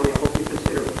do have money, I hope you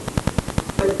consider it.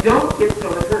 But don't give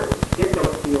till it hurts. Give till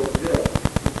it feels good.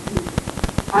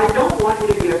 I don't want you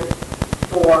to give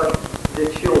for the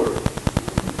children.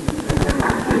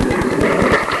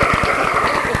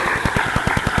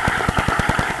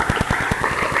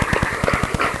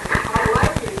 I'd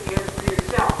like you to give for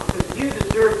yourself because you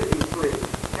deserve to be free.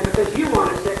 And because you want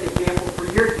to set the example for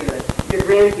your kids, your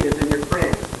grandkids, and your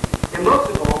friends. And most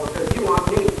of all, because you want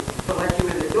me to let you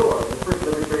in the door. The first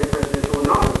Libertarian presidential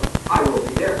inaugural, I will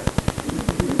be there.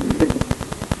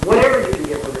 Whatever you can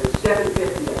get, whether it's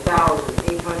 750,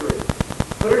 1,000, 800,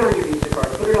 put it on your Visa card,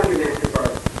 put it on your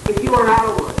MasterCard. If you are out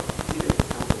of work, you can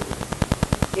come to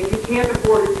me. If you can't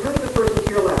afford it, turn to the person to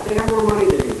your left. They have more money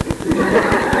than you.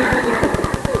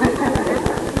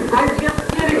 I'm just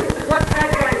kidding. What that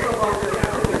guy so far to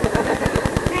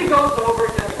He goes over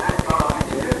to that guy.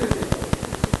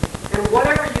 And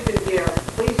whatever you can give,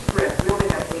 please script. We only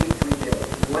have 83 days.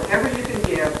 Whatever you can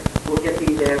give will get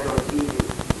these ads on TV.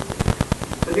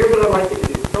 So here's what I'd like you to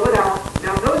do. Fill it out.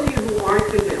 Now, those of you who aren't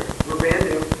convinced, we're brand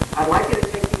new, I'd like you to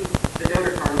take the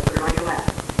donor card and put it on your lap.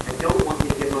 I don't want you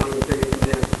to give money until you're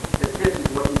convinced that this is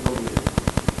what you believe in.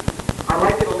 I'd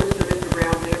like you to listen to Mr.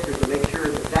 Brown's answers and make sure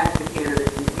that that's the candidate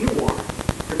who you want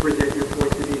to present your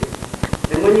points of view.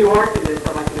 And when you are convinced,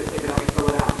 I'd like you to pick it up and fill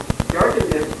it out. If you are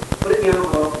convinced, put it in the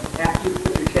envelope, after you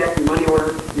put your check, your money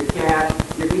order, your cash,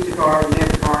 your Visa card, your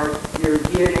MasterCard, your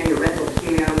DNA, your rental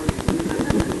scan,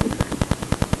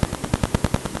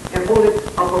 and hold it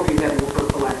up over your head and we'll come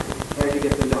collect it as you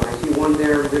get them done. I see one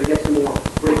there, we're going to get some more.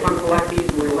 We're going to come collect these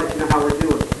and we're going to let you know how we're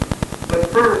doing. But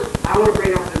first, I want to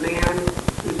bring up the man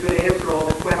who's going to answer all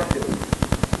the questions.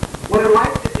 What I'd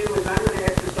like to do is I'm going to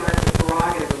exercise the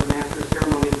prerogative of the Master of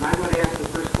Ceremonies and I'm going to ask the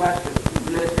first question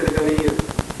and then it's going to go to you.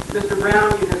 Mr.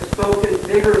 Browne, you have spoken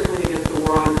vigorously against the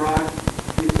war on drugs.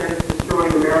 You said it's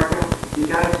destroying America. You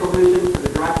got a solution to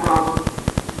the drug problem,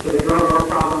 to the drug war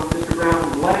problem. Mr.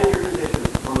 Browne, what is your position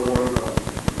on the war on drugs?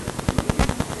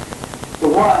 The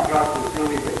war on drugs is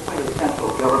really the quintessential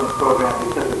government program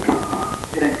because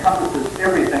it encompasses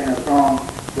everything that's wrong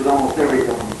with almost every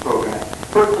government program.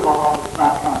 First of all, it's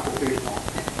not constitutional.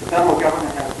 The federal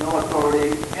government has no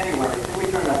authority anywhere. Can we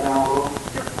turn that down a little?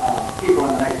 People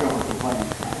in the next room are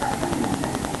complaining.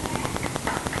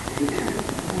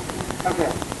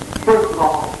 Okay. First of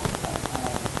all,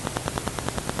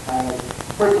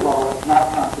 it's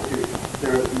not constitutional.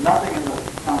 There is nothing in the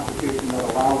Constitution that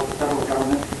allows the federal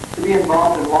government to be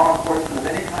involved in law enforcement of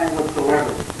any kind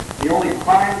whatsoever. The only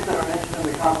crimes that are mentioned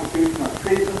in the Constitution are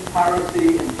treason,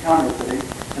 piracy, and counterfeiting,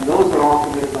 and those are all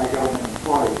committed by government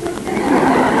employees.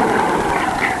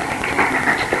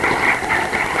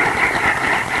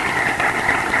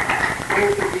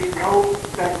 There should be no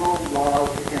federal laws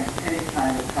against any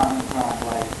kind of common crime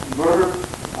like murder,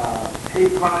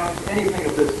 hate crimes, anything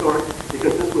of this sort,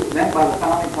 because this was meant by the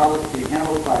founding fathers to be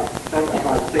handled by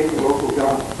state and local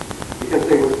government. Because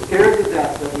they were scared to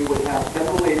death that we would have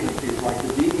federal agencies like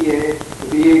the DEA, the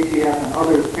BATF, and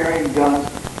others carrying guns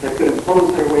that could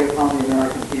impose their way upon the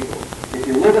American people. If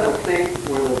you live in a state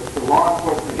where the law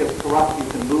enforcement gets corrupt, you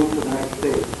can move to the next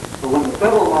state. But when the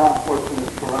federal law enforcement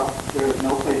is corrupt, there is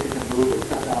no place you can move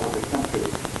except out of the country.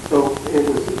 So it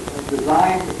was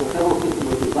designed, the federal system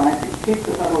was designed to keep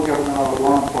the federal government out of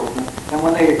law enforcement. And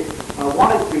when they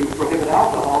wanted to prohibit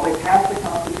alcohol, they passed a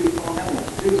constitutional amendment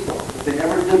to do so. But they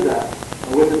never did that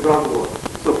with the drug war.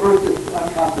 So first, it's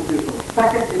unconstitutional.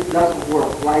 Second, it doesn't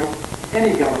work like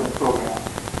any government program.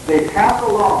 They pass a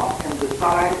law and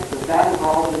decide that that is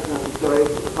all that is necessary,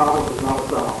 but the problem is not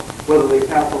solved. Whether they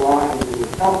pass a law having to do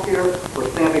with health care or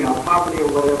standing on property or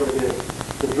whatever it is.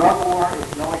 The drug war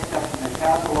is no exception. They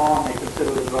pass a law and they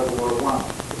consider the drug war won.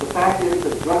 But the fact is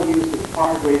that drug use is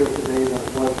far greater today than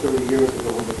it was 30 years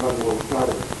ago when the drug war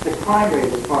started. The crime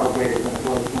rate is far greater than it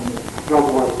was when the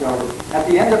drug war started. At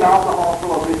the end of alcohol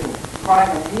prohibition, crime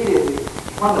immediately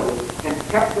plummeted and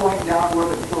kept going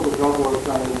downward until the drug war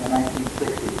started in the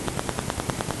 1960s.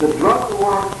 The drug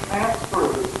war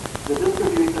transfers the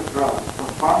distribution of drugs from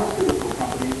pharmaceutical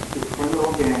companies to criminal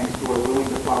gangs who are willing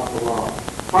to follow the law.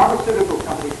 Pharmaceutical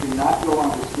companies do not go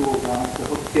onto school grounds to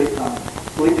hook kids on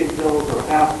sleeping pills or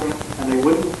aspirin, and they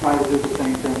wouldn't try to do the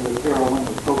same thing with heroin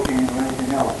or cocaine or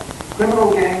anything else. Criminal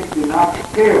gangs do not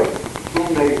care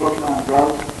whom they hook on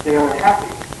drugs. They are happy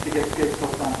to get kids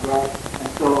hooked on drugs, and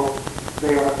so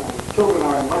children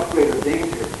are in much greater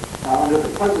danger under the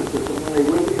present system than they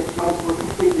would if drugs were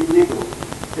completely legal.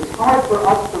 It's hard for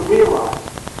us to realize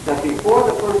that before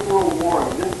the First World War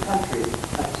in this country,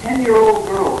 a 10-year-old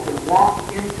girl could walk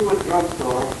into a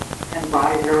drugstore and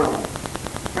buy heroin.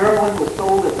 Heroin was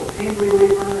sold as a pain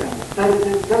reliever and a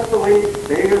sedative, just the way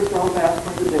beggars sell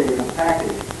aspirin today in a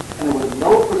package. And there was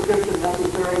no prescription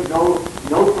necessary, no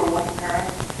note from one's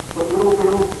parents, but little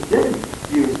girls didn't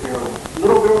use heroin.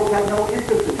 Little girls had no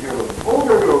interest in heroin.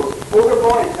 Older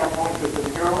boys had no interest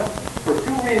in heroin for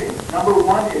two reasons. Number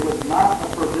one, it was not a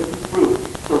forbidden fruit,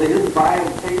 so they didn't buy it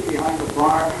and take it behind the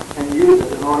bar and use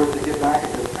it in order to get back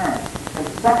at their parents. And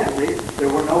secondly, there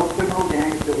were no criminal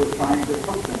gangs that were trying to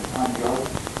hook them on drugs.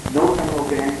 No criminal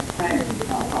gangs paying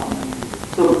on them.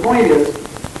 So the point is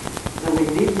that we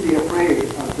need to be afraid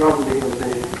of drug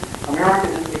legalization. America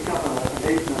didn't become a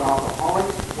nation of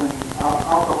alcoholics when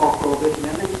alcohol prohibition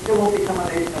ended. It won't become a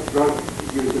nation of drug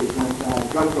users when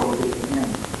drug prohibition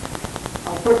ends. A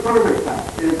further fact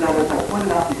is that, as I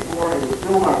pointed out before, it was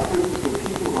filled our prisons with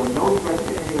people who are no threat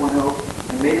to anyone else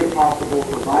and made it possible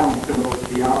for violent criminals to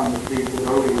be out on the streets with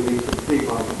early release and plea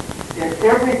bargains. In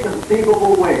every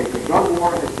conceivable way, the drug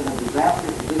war has been a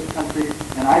disaster for this country,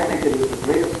 and I think it is the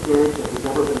greatest scourge that has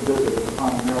ever been visited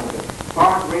upon America.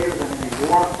 Far greater than any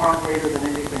war, far greater than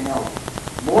anything else.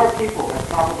 More people have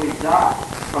probably died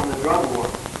from the drug war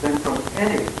than from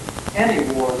any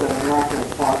war that America has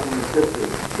fought in its history.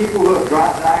 People who have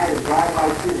died in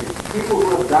drive-by shootings. People who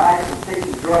have died from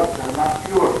taking drugs that are not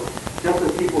pure, just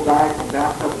as people died from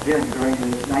bathtub gin during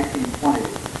the 1920s.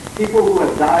 People who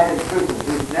have died in prison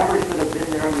who never should have been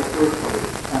there in the first place,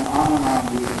 and on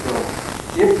we can go.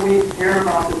 If we care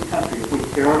about this country, if we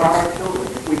care about our children,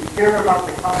 if we care about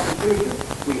the Constitution,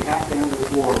 we have to end this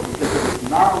war, because it is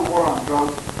not a war on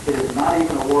drugs, it is not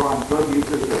even a war on drug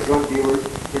users or drug dealers,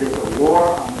 it is a war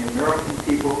on the American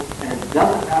people, and it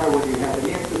doesn't matter whether you have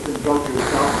any interest in drugs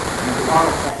yourself, and if you are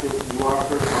affected, you are a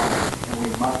first responder, and we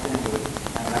must end it,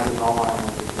 and that is all I want to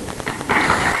say.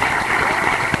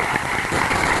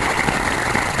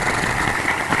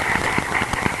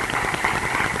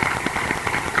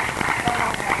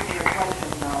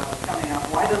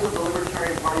 Why doesn't the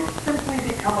Libertarian Party simply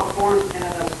become a force in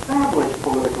an established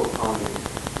political party?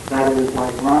 That is,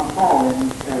 like Ron Paul is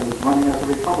running as a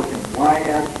Republican. Why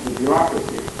add to the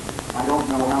bureaucracy? I don't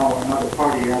know how another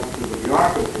party adds to the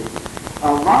bureaucracy.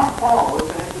 Ron Paul was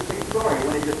an interesting story.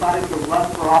 When he decided to run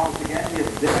for office again, he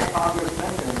had been a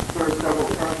congressman and served several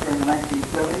terms during the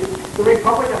 1970s. The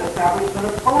Republican establishment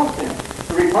opposed him.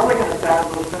 The Republican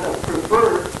establishment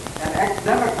preferred an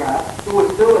ex-Democrat who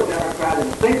was still a Democrat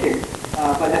in thinking,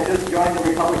 but had just joined the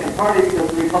Republican Party because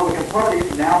the Republican Party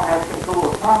now has control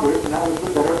of Congress, and that was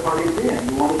the better party to be in.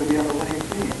 You wanted to be on the winning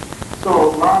team.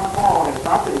 So Ron Paul has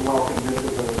not been welcomed into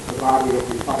the body of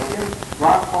Republicans.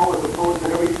 Ron Paul is opposed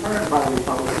at every turn by the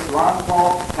Republicans. Ron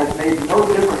Paul has made no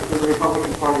difference to the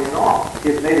Republican Party at all. He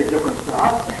has made a difference to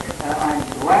us, and I'm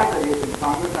glad that he is in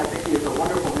Congress. I think he is a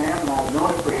wonderful man, and I've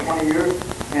known him for 20 years,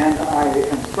 and I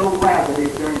am so glad that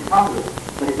he's there in Congress.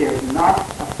 But he has not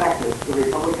affected the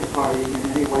Republican Party in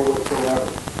any way whatsoever.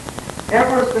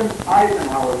 Ever since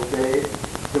Eisenhower's days,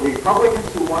 the Republicans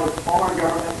who wanted smaller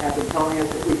government have been telling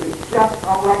us if we could just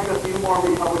elect a few more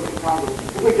Republican congressmen,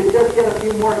 if we could just get a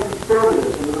few more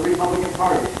conservatives into the Republican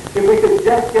Party, if we could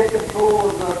just get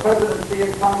control of the presidency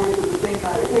and Congress at the same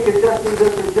time, if we could just do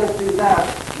this or just do that,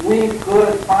 we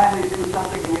could finally do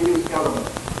something to reduce government.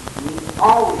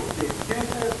 Always the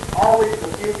excuses, always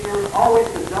the future, always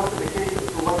the justifications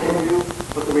for what they do,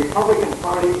 but the Republican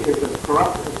Party is as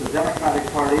corrupt as the Democratic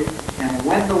Party, and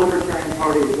when the Libertarian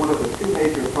Party is one of the two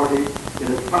major parties, it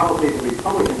is probably the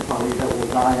Republican Party that will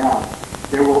die out.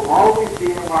 There will always be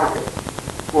a market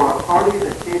for a party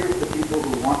that caters to people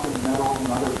who want to meddle in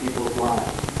other people's lives.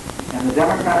 And the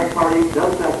Democratic Party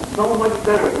does that so much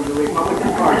better than the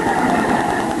Republican Party.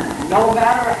 No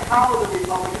matter how the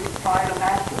Republicans try to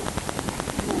match them.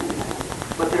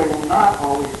 But there will not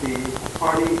always be a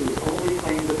party whose only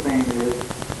claim to fame is,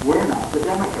 we're not the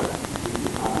Democrats.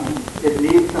 It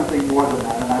needs something more than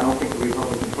that, and I don't think the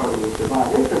Republican Party will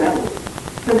survive. Incidentally,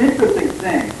 it's an interesting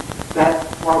thing that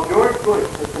while George Bush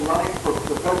has been running for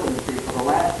the presidency for the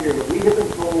last year, we have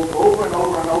been told over and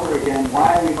over and over again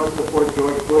why we must support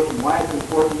George Bush and why it's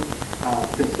important.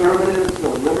 Conservatives,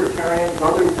 libertarians,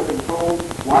 others have been told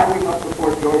why we must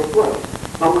support George Bush.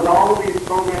 But with all of these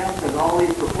programs and all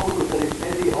these proposals that he's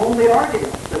made, the only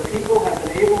argument that people have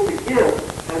been able to give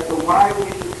as to why we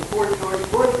should support George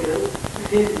Bush is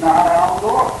he's not Al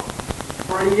Gore.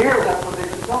 For a year, that's what they've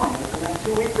been telling us. And then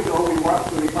 2 weeks ago, we went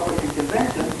to the Republican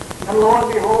convention, and lo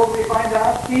and behold, we find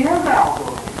out he is Al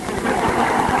Gore.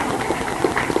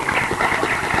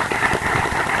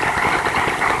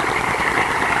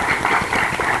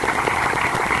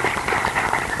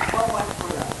 So much for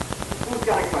that. Who's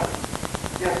got a question?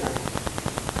 Yes, sir.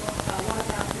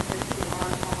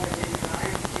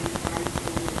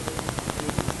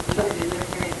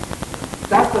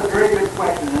 That's a very good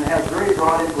question, and it has very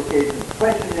broad implications. The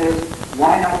question is,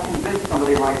 why not convince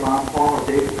somebody like Ron Paul or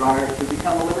David Breyer to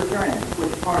become a libertarian, to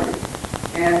switch parties?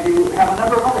 And you have a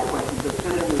number of other questions that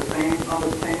fit in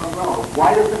under the same umbrella.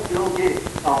 Why doesn't Bill Gates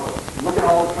help us? Look at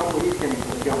all the trouble he's getting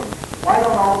for the government. Why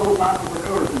don't all those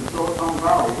entrepreneurs in Silicon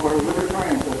Valley who are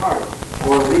libertarians at heart,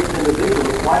 or at least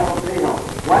individuals, why don't they help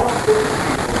us? Why don't business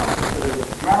people help us that are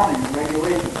drowning in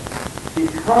regulations?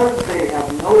 Because they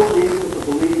have no reason to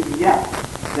believe yet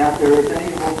that there is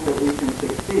any hope that we can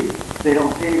succeed. They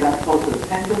don't pay that close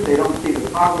attention. They don't see the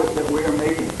progress that we are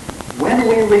making. When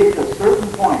we reach a certain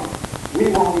point,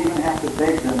 we won't even have to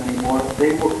beg them anymore.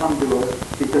 They will come to us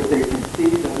because they can see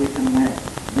that we can win.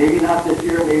 Maybe not this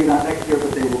year, maybe not next year,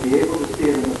 but they will be able to see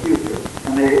it in the future.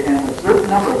 And a certain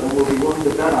number of them will be willing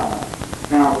to bet on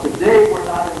us. Now, today we're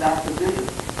not in that position.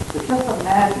 But just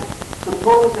imagine,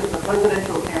 suppose in the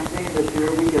presidential campaign this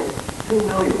year we get 2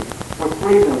 million, or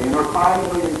 3 million, or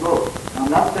 5 million votes.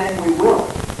 I'm not saying we will,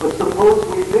 but suppose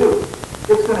we do.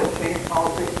 It's going to change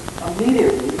politics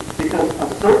immediately because a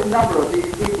certain number of these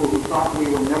people who thought we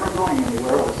were never going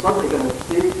anywhere are suddenly going to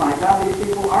see, my God, these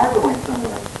people are going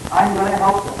somewhere. I'm going to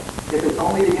help them. If it's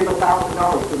only to give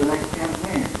 $1,000 to the next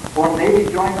campaign, or maybe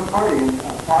join the party and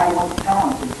apply one's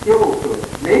talents and skills to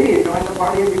it. Maybe join the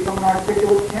party and become an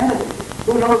articulate candidate.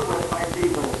 Who knows what it might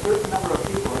be, but a certain number of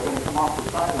people are going to come off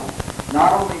the sidelines.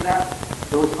 Not only that,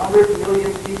 those 100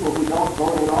 million people who don't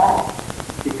vote at all,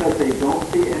 because they don't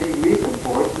see any reason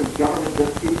for it, since government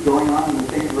just keeps going on in the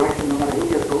same direction no matter who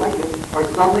gets elected, are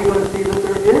suddenly going to see that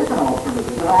there is an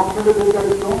alternative that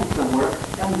is going somewhere,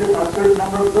 and a certain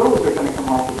number of those are going to come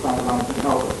off the sidelines and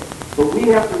help us. But we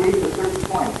have to reach a certain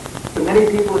point. To many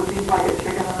people, it seems like a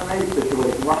chicken and an egg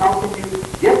situation. Well, how can you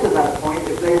get to that point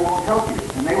if they won't help you?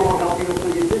 And they won't help you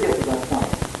until you do get to that point.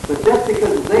 But just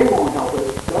because they won't help us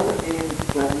doesn't mean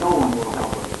that no one will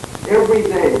help us. Every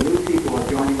day, new people are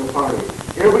joining the party.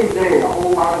 Every day, a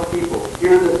whole lot of people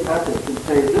hear this message and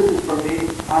say, this is for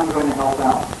me, I'm going to help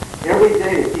out. Every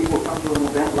day, people come to an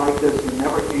event like this who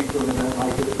never came to an event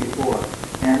like this before.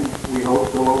 And we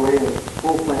hope go away as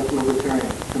full-fledged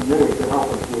libertarians, committed to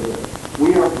help us with it.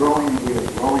 We are growing, and we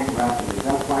are growing rapidly.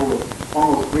 That's why we're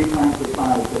almost 3 times the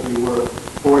size that we were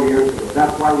 4 years ago.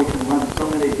 That's why we can run so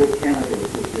many good candidates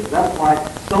this year. That's why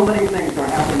so many things are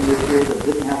happening this year that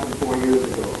didn't happen 4 years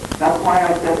ago. That's why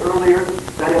I said earlier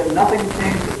that if nothing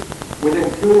changes, within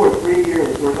 2 or 3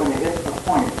 years, we're going to hit a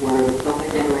point where it's suddenly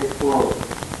going to explode.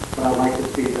 But I'd like to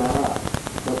speed that up.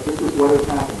 But this is what has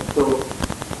happened. So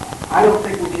I don't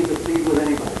think we need to plead with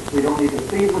anybody. We don't need to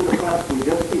plead with the press. We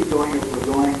just keep going as we're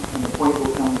going, and the point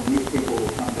will come, and these people will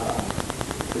come to us.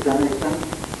 Does that make sense?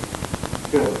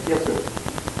 Good. Yes, sir.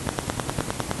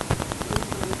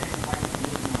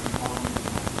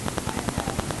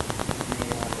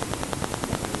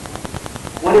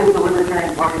 What is the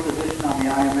Libertarian Party position on the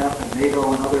IMF and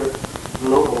NATO and other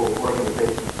global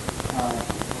organizations?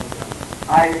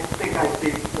 I think I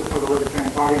speak for the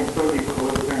Libertarian Party and certainly for the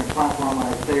Libertarian platform when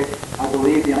I say I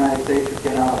believe the United States should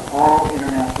get out of all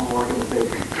international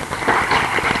organizations.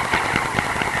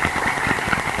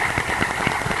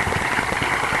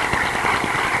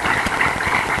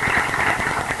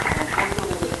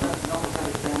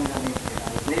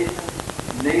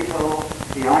 NATO,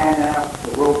 the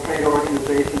IMF, the World Trade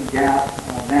Organization, GATT,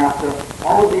 NAFTA,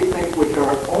 all of these things which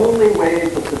are only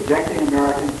ways of subjecting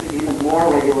Americans to even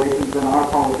more regulations than our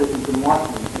politicians in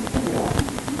Washington can think of.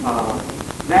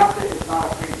 NAFTA is not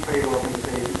a free trade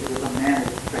organization, it is a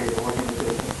managed trade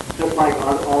organization, just like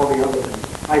all the other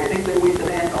things. I think that we should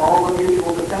end all the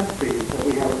mutual defense treaties that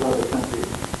we have with other countries.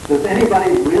 Does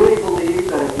anybody really believe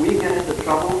that if we get into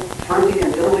trouble, Turkey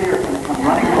and Italy are going to come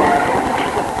running to our home?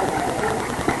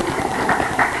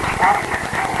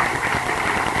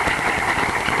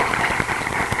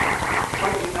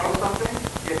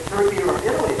 Turkey or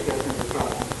Italy gets into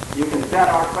trouble, you can bet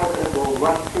our president will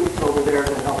rush troops over there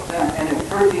to help them. And if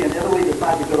Turkey and Italy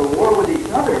decide to go to war with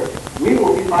each other, we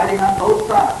will be fighting on both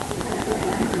sides,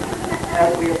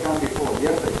 as we have done before.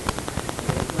 Yes, sir.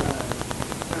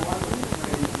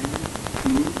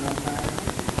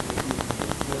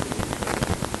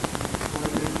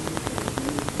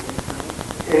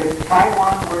 If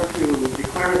Taiwan were to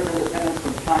declare its independence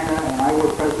from China and I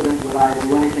were president, would I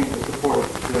do anything to support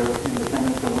their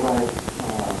independence and would I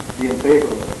be in favor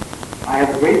of it? I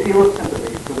have a great deal of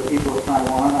sympathy for the people of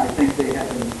Taiwan. I think they have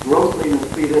been grossly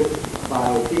mistreated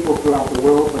by people throughout the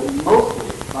world, but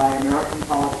mostly by American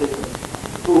politicians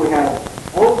who have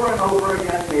over and over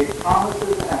again made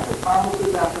promises after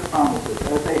promises after promises,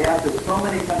 as they have to so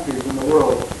many countries in the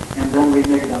world, and then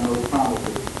reneged on those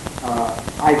promises.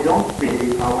 I don't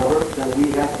believe, however, that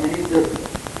we have any business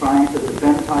trying to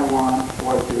defend Taiwan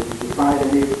or to decide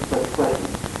any such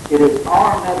questions. It is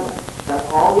our meddling that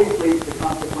always leads to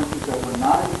consequences that were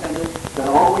not intended, that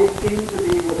always seem to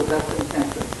be with the best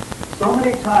intention. So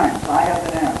many times I have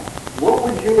been asked, what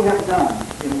would you have done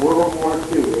in World War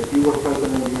II if you were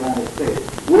President of the United States?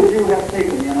 Would you have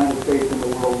taken the United States into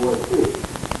World War II?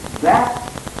 That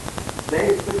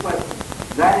begs the question.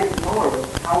 That ignores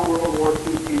how World War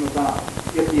II came about.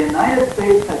 If the United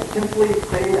States had simply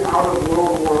stayed out of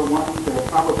World War I, there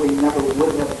probably never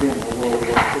would have been a World War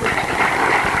II.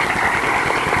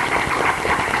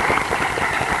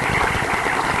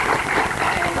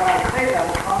 And when I say that,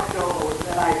 the talk show,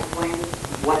 then I explain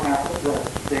what happened, that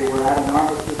they were at an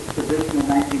armistice position in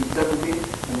 1917,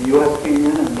 and the U.S. came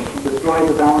in and destroyed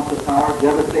the balance of power,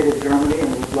 devastated Germany,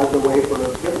 and led the way for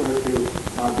Hitler to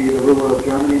be the ruler of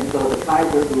Germany instead of the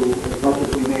Kaiser, who, as much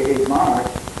as we may hate monarchs,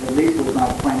 at least was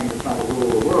not planning to try to rule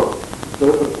the world.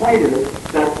 So the point is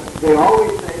that they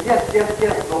always say, yes, yes,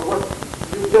 yes, but what,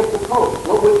 you just oppose.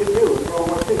 What would you do in World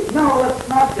War II? No, let's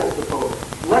not just oppose.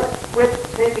 Let's quit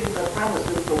taking the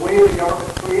premises the way the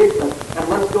government creates them, and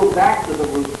let's go back to the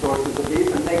root sources of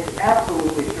these and make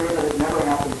absolutely sure that it never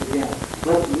happens again.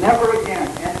 Let's never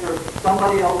again enter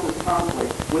somebody else's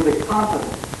conflict with the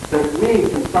confidence that we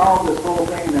can solve this whole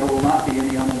thing and there will not be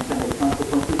any unintended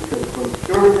consequences, because for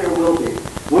sure there will be.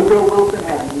 Woodrow Wilson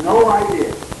had no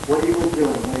idea what he was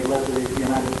doing when he led the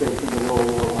United States into World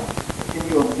War I. Can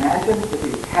you imagine if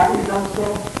he hadn't done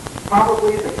so?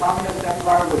 Probably the communist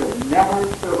empire would have never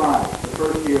survived the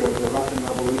first year of the Russian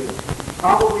Revolution.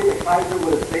 Probably the Kaiser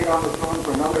would have stayed on the throne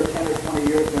for another 10 or 20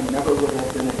 years and never would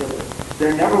have been a Hitler.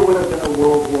 There never would have been a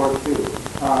World War II.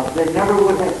 There never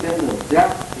would have been the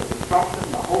death, the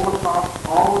destruction, the Holocaust,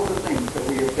 all of the things that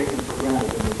we have taken for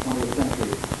granted in the 20th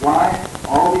century. Why?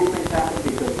 All these things happened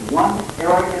because one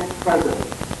arrogant president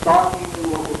thought he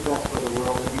knew what was best for the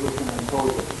world and he was going to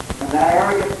impose it. And that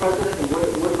arrogant president,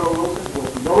 Woodrow Wilson, was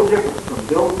no different from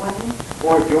Bill Clinton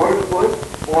or George Bush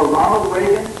or Ronald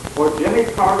Reagan or Jimmy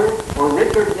Carter or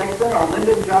Richard Nixon or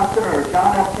Lyndon Johnson or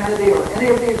John F. Kennedy or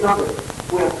any of these others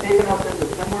who have taken us into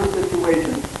similar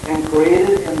situations and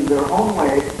created in their own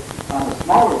way, on a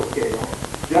smaller scale,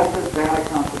 just as bad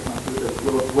consequences as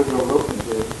Woodrow Wilson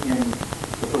did in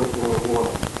the First World War.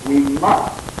 We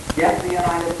must get the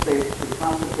United States to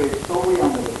concentrate solely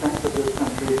on the defense of this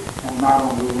country and not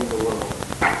on ruling the world.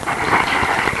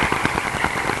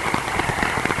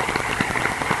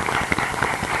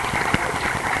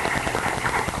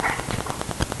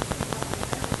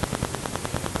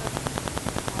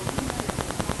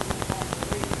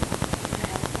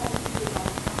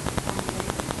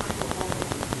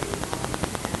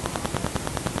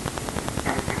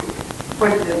 The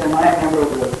question is, am I a member of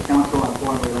the Council on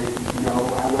Foreign Relations? No,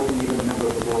 I wasn't even a member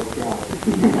of the Boy Scouts.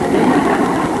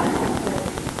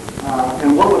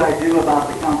 And what would I do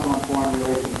about the Council on Foreign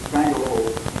Relations stranglehold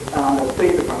on the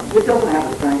State Department? It doesn't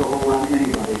have a stranglehold on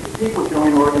anybody. People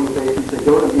join organizations, they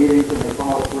go to meetings, and they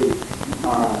fall asleep,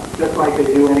 just like they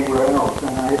do anywhere else.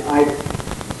 And I'm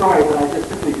sorry, but I just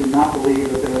simply do not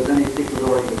believe that there is any secret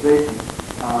organization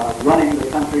running the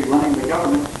country, running the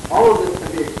government. All of this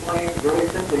can be explained very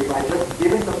simply by just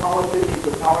giving the politicians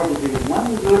the power to do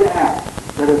one good act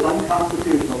that is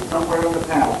unconstitutional somewhere in the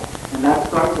past, and that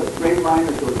starts a straight line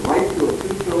that goes right to a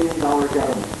 $2 trillion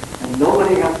government. And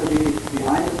nobody has to be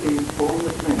behind the scenes pulling the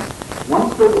strings.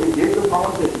 Once that we give the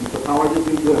politicians the power to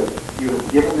do good, you have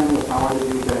given them the power to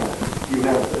do bad. You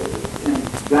have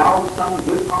endowed some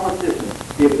good politician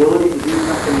the ability to do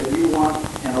something that you want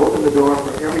and open the door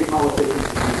for every politician to do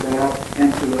bad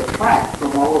and to attract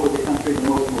from all over the country the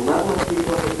most malevolent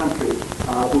people in the country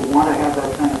who want to have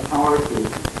that kind of power to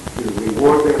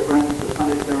reward their friends, to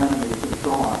punish their enemies, and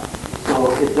so on. So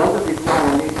it doesn't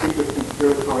require any secret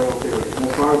conspiratorial theory. And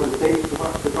as far as the State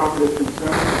Department is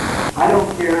concerned, I don't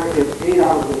care if 8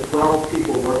 out of the 12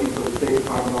 people working for the State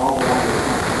Department all belong to the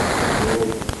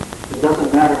Council. It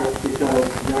doesn't matter because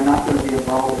they're not going to be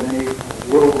involved in any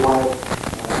worldwide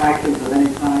actions of any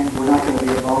kind. We're not going to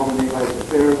be involved in anybody's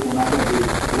affairs. We're not going to be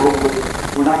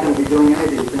globalists. We're not going to be doing any of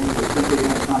these things. We're simply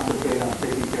going to concentrate on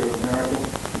taking care of America.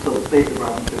 And so the State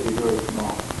Department should be very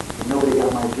small. And nobody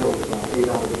got my joke about 8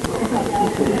 out of the 12.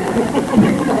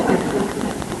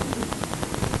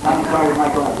 I'm sorry,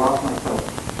 Michael, I lost my thought.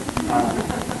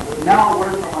 Now a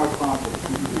word from our sponsors.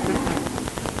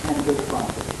 And good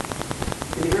sponsors.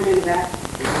 Can you hear me in that?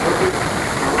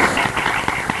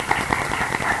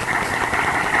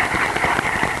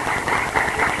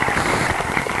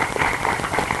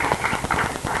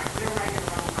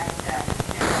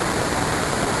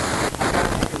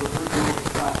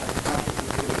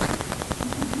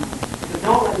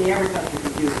 Don't let me ever touch your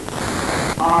computer.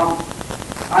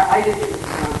 I didn't think it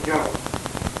was a joke.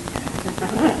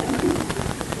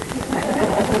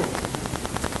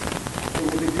 It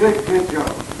was a good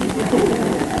joke.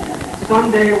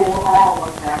 Someday we'll all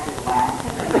look back and laugh.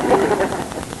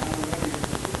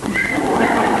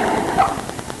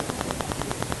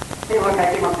 Hey, look,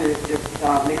 I came up to just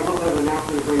make a little bit of an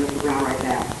announcement and bring Mr. Brown right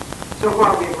now. So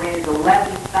far, we've raised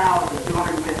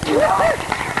 $11,250.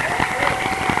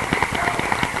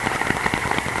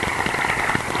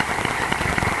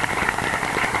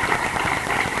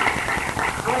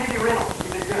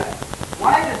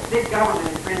 Why does big government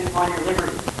infringe upon your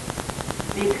liberty?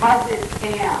 Because it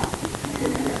can.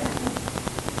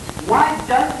 Why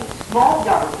doesn't small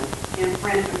government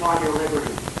infringe upon your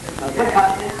liberty?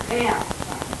 Because it can.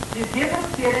 You give a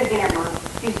kid a hammer,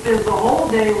 he spends the whole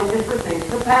day looking for things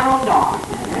to pound on.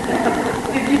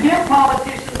 If you give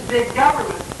politicians big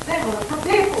government, they look for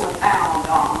people to pound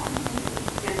on.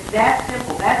 It's that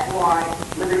simple. That's why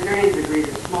libertarians agree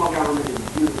that small government is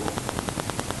beautiful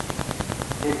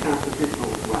and constitutional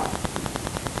as well.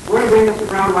 We're going to bring Mr.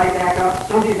 Brown right back up.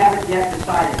 Some of you haven't yet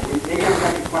decided. Maybe I've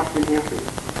got your question answered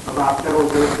about federal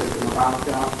jurisdiction, about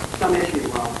some issue.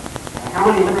 How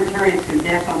many libertarians can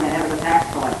dance on the head of a tax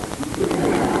collector?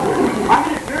 I'm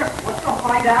going to curse. Let's go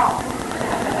find out.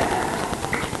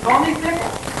 Call me fickle.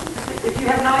 If you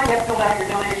have not yet filled out your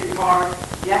donation card,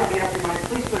 you haven't made up your money,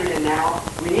 please put it in now.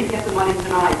 We need to get the money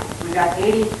tonight. We've got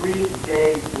 83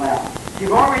 days left.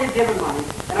 You've already given money,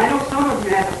 and I know some of you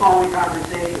had the following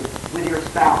conversation with your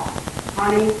spouse.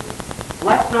 Honey,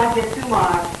 let's not get too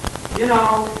much. You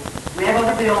know, we have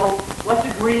other bills. Let's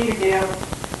agree to give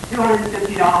 $250 or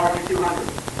 $200.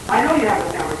 I know you have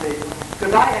those conversations,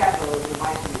 because I have those with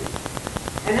my students.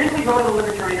 And then we go to the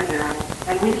Libertarian event,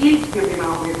 and we each give the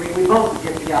amount we agree we both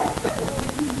give together.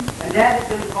 And that has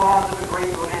been the cause of a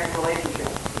great romantic relationship.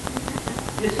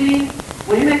 You see,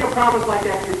 when you make a promise like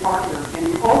that to your partner, and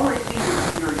you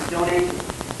overexceed your donation,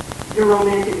 your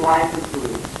romantic life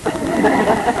improves.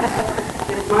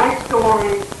 It's my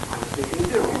story I'm sticking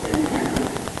to.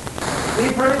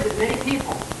 We've heard that many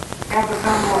people have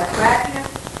become more attractive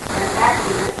and actually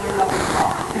just cleared up the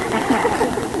problem.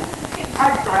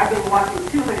 I'm sorry, I've been watching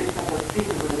too many of the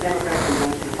speeches of the Democratic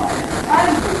Convention of Finance.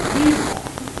 Unbelievable.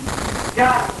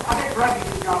 God, I bet Ruggie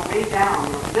has gone way down.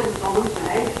 This is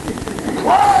hallucination.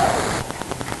 Whoa!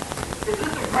 Is this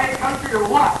a great country or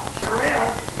what? Sure is.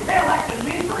 They elected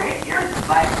me for 8 years as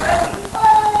vice president.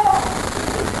 Oh!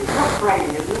 That's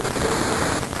frightening, isn't it?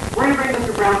 We're going to bring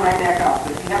Mr. Browne right back up.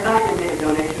 But if you have not yet made a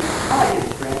donation, I'll give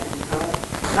you credit.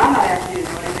 And I'm not asking you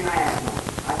to do anything I ask for.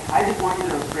 I just want you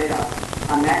to know straight up.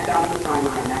 I'm maxed out in the timer.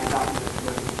 I'm maxed out in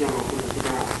the general for Mr.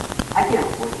 Browne. I can't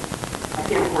afford it. I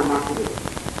can't afford not to do it.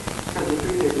 Because the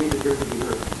truth is, we deserve to be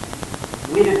heard.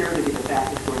 We deserve to be the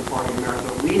fastest growing party in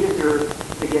America. We deserve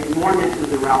to get more mentions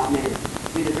than Ralph Nader.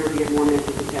 We deserve to get more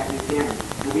mentions than Jack Buchanan.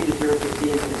 And we deserve to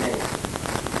see into the day.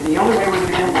 And the only way we're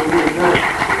going to get what we deserve.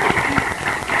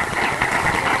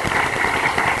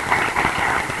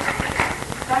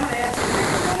 So I'm going to ask you to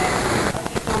make a donation. I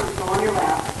see someone still on your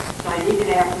lap, so I need you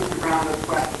to ask Mr. Browne those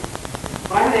questions.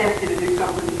 But I'm going to ask you to do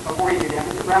something before you do that.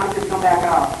 Mr. Browne, just come back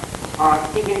up.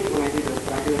 He hates when I do this,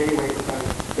 but I do it anyway because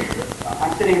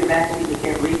I'm sitting in the back seat and he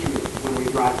can't reach me when we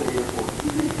drive to the airport.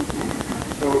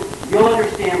 So you'll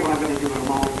understand what I'm going to do in a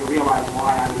moment. You'll realize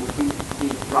why I'm in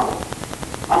deep trouble.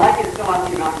 I'd like you to fill out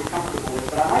the amount you're comfortable with,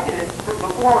 but I'd like you to,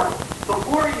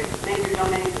 before you make your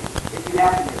donation, if you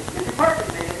have to make it. If your partner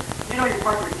made it, you know your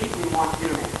partner deeply wants you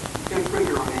to make it to improve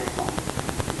your romantic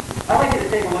life. I'd like you to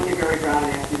take a look at Harry Browne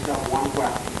and ask yourself one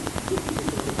question.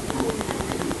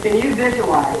 Can you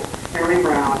visualize Harry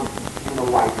Browne in the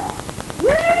White House?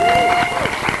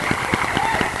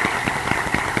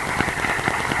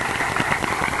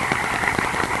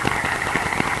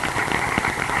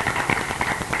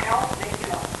 Help make it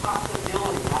a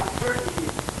possibility, not a certainty,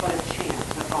 but a chance.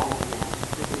 That's all we have.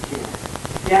 Just a chance.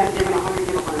 If you haven't given 100,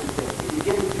 give 150. If you've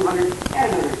given 200, add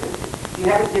another 50. If you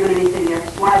haven't given anything yet,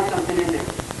 slide something in there.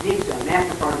 Visa,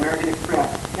 MasterCard, American Express.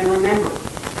 And remember,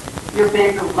 your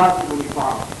banker loves it when you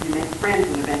borrow. You make friends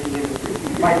in the banking industry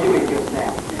by doing just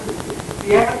that. If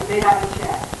you haven't made out a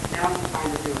check, now's the time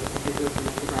to do it. You do it for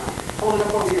Mr. Browne. Hold it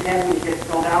up over your head when you get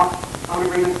filled out. I'm going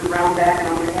to bring Mr. Browne back, and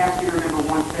I'm going to ask you to remember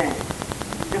one thing.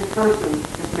 This person,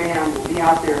 this man, will be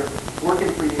out there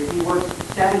working for you. He works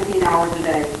 17 hours a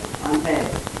day unpaid.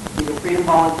 He's a freedom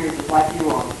volunteer just like you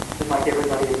are, just like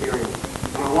everybody in here is.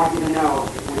 And I want you to know,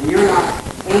 when you're not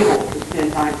able to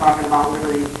spend time talking about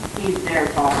liberty, he's there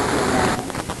talking to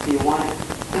Americans. Do you want it?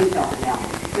 Please help me out.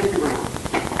 Mr. Browne.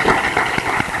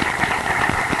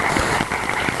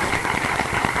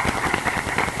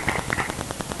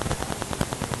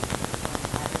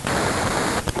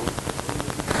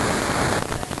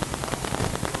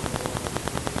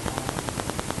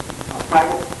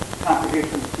 Private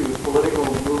contributions to political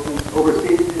movements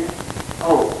overseas?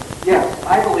 Oh, yes.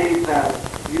 I believe that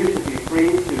you should be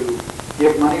free to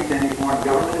give money to any foreign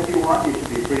government if you want. You should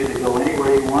be free to go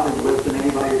anywhere you want and enlist in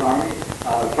anybody's army.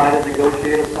 Try to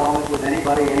negotiate a settlement with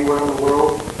anybody anywhere in the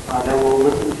world that will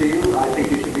listen to you. I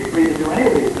think you should be free to do any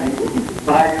of these things.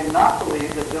 But I do not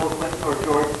believe that Bill Clinton or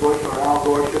George Bush or Al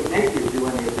Gore should make you do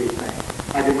any of these things.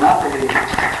 I do not believe you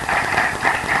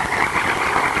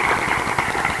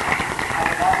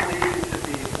should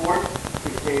be forced to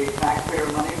pay taxpayer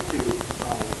money to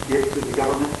give to the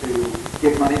government to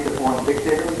give money to foreign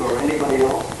dictators or anybody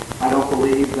else. I don't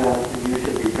believe that you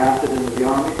should be drafted into the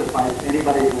army to fight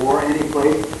anybody's war, any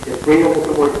place. If freedom is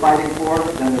what we're fighting for,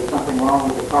 then there's something wrong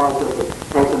with the cause that the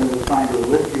president is trying to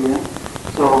enlist you in.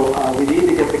 So we need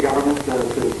to get the government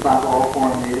to stop all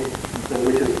foreign aid,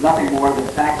 which is nothing more than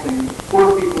taxing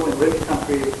poor people in rich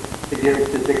countries to give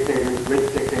to dictators,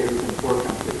 rich dictators in poor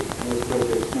countries. And this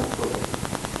President Smith put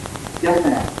it. Yes,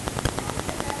 ma'am.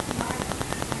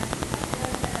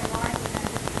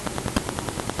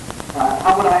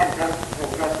 How would I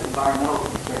address environmental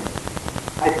concerns?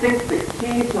 I think the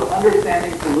key to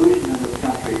understanding pollution in this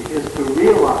country is to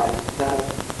realize that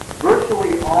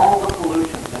virtually all the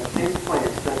pollution that takes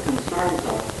place that concerns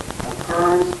us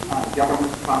occurs on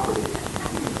government property.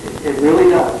 It really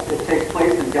does. It takes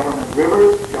place in government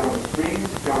rivers, government streams,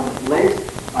 government lakes,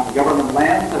 on government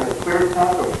lands that are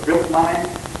clear-cut or strip mined.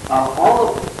 All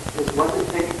of this is what is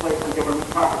taking place on government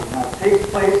property. Now, it takes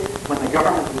place when the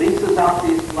government leases out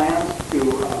these lands to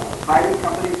private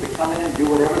companies to come in and do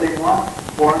whatever they want,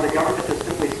 or the government just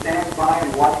simply stands by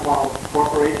and watch while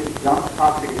corporations dump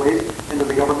toxic waste into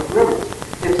the government rivers.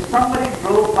 If somebody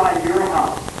drove by your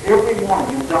house every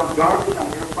morning and dumped garbage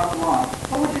on your front lawn,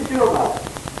 what would you do about it?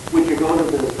 Would you go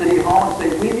to the city hall and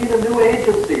say, we need a new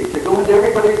agency to go into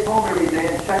everybody's home every day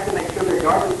and check to make sure their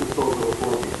garbage disposal is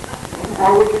working?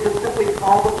 Or would you just simply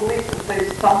call the police and say,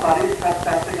 somebody is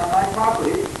trespassing on my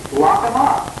property, lock them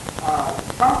up,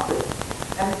 stop it?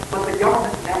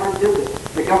 government never did this.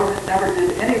 The government never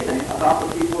did anything about the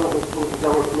people that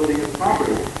were polluting its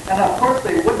property. And of course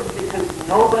they wouldn't, because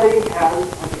nobody has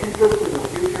an interest in the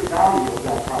future value of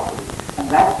that property. And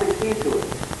that's the key to it.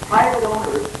 Private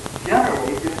owners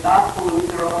generally do not pollute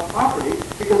their own property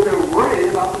because they're worried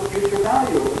about the future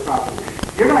value of the property.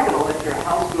 You're not going to let your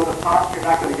house go to pot. You're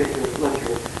not going to let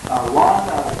your lawn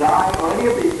die or any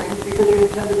of these things because you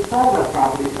intend to sell that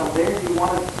property someday and you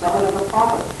want to sell it at a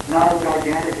profit, not a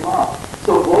gigantic loss.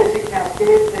 So Boise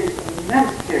Cascade takes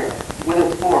immense care with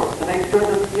its forest to make sure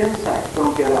that the insects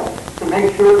don't get out, to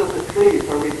make sure that the trees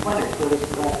are replenished, that it's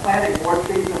planting more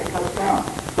trees than it cuts down.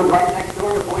 But right next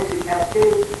door to Boise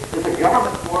Cascade is a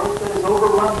government forest that is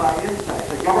overrun by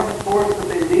insects, a government forest that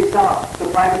they lease out to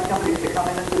private companies to come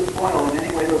in and despoil in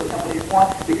any way those companies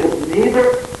want, because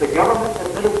neither the government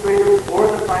administrators or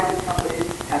the private companies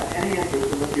have any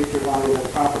interest in the future value of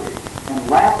that property. And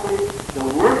lastly, the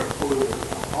worst polluter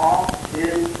of all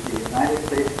is the United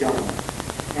States government.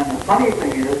 And the funny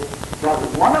thing is that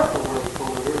one of the worst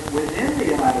polluters within the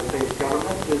United States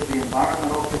government is the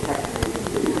Environmental Protection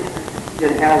Agency.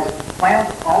 It has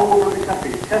plants all over the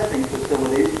country, testing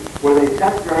facilities, where they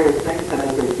test various things, and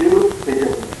as they do, they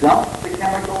just dump the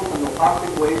chemicals and the toxic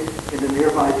waste into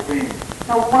nearby streams.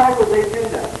 Now, why would they do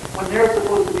that when they're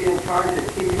supposed to be in charge of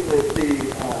keeping the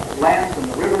lands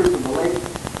and the rivers and the lakes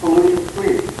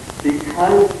pollution-free?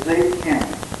 Because they can.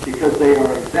 Because they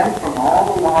are exempt from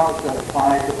all the laws that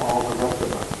apply to all the rest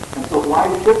of us. And so why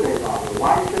should they bother?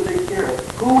 Why should they care?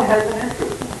 Who has an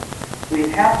interest in it? We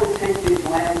have to take these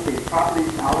lands, these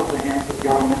properties out of the hands of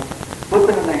government, put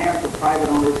them in the hands of private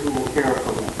owners who will care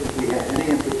for them if we have any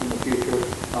interest in the future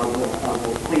of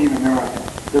a clean America.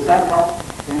 Does that help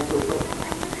to answer the question?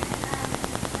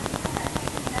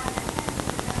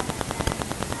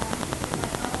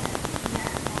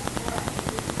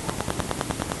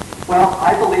 Well,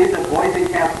 I believe that Boise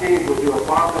Cascade would do a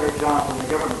far better job than the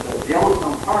government does.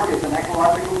 Yellowstone Park is an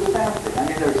ecological disaster. I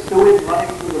mean, there's sewage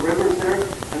running through the rivers there,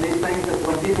 and these things that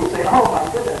when people say, oh my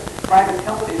goodness, private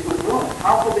companies would ruin it,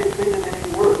 how could they treat it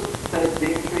any worse than it's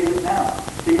being treated now?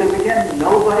 Because again,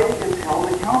 nobody is held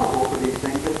accountable for these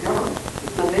things as government.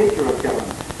 It's the nature of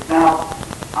government. Now,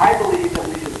 I believe that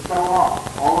we should sell off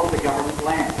all of the government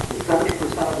land, the 70%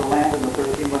 of the land in the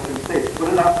 13 western states, put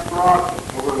it up for auction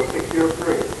over a 6-year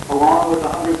period, along with the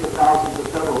hundreds of thousands of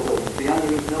federal buildings, the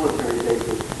unused military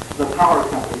bases, the power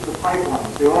companies, the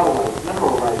pipelines, the oil rights,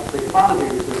 mineral rights, the commodity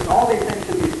reserves. All these things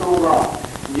should be sold off.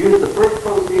 Use the first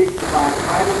proceeds to buy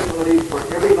private annuities for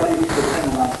everybody who's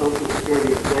dependent on Social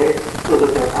Security today, so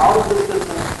that they're out of the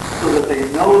system, so that they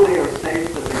know they are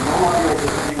safe, that they no longer are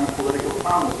depending on political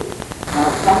promises. Now,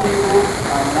 some people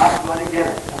are not going to get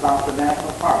it about the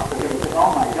national parks. They're going to say,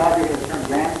 oh my God, you're going to turn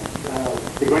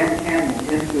the Grand Canyon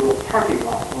into a parking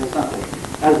lot or something.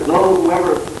 As though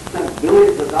whoever spent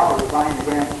billions of dollars buying the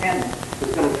Grand Canyon is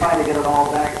going to try to get it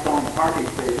all back selling parking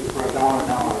spaces for $1 an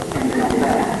hour or something like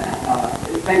that.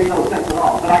 It makes no sense at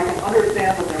all. But I can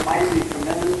understand that there might be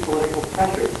tremendous political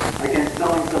pressure against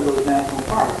selling some of those national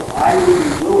parks. So I would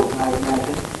be willing, I would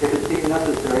imagine, if it seemed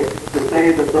necessary, to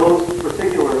say that those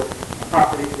particular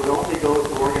properties would only go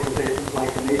to organizations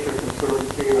like the Nature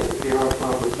Conservancy or the Sierra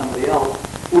Club or somebody else,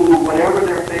 who, whatever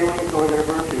their failings or their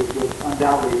virtues, would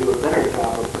undoubtedly do a better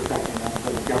job of protecting them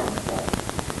than the government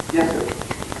does. Yes, sir.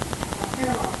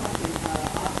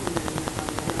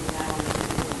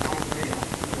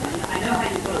 I know how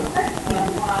you put it, but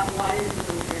why is the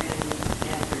Libertarian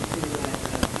answer to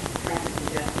trying to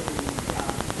suggest that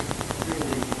we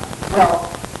really... Well,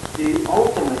 the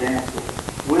ultimate answer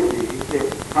would be if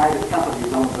private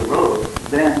companies owned the roads,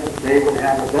 then they would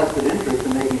have a vested interest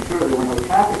in making sure there were no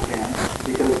traffic jams,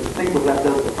 because think what that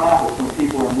does to profits when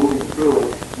people are moving through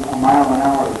it a mile an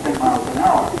hour or 10 miles an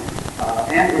hour.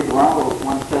 Andrew Garofalo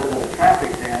once said that a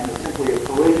traffic jam is simply a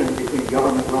collision between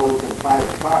government roads and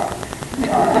private cars.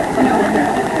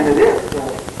 And it is,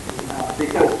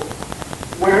 because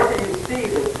wherever you see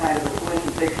this kind of a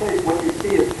collision take place, what you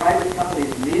see is private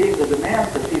companies meeting the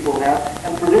demands that people have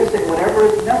and producing whatever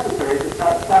is necessary to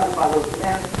satisfy those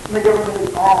demands, and the government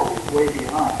is always way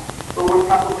behind. But we're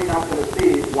probably not going to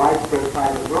see widespread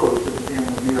private roads in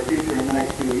the near future, in the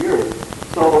next few years.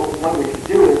 So what we should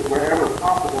do is, wherever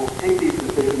possible, take these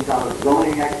decisions out of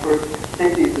zoning experts,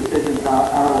 take these decisions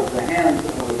out of the hands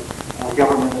of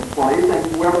government employees,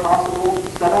 and where possible,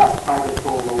 set up private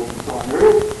toll roads and so on. There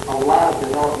is a lot of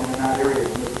development in that area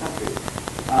in this country.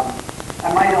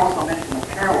 I might also mention a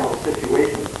parallel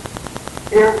situation.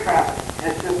 Air traffic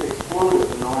has just exploded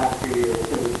in the last few years.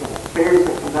 Fares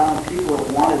have come down and people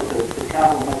have wanted to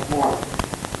travel much more.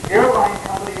 Airline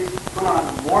companies put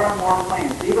on more and more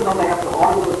planes. Even though they have to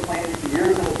order those planes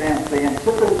years in advance, they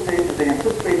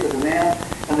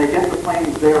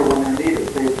there when they're needed.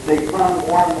 They run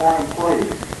more and more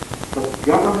employees. But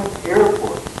government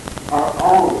airports are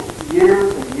always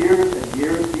years and years and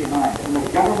years behind. And the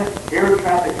government air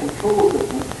traffic control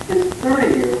system is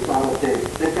 30 years out of date.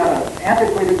 They've got an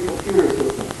antiquated computer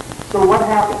system. So what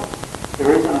happens?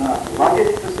 There isn't enough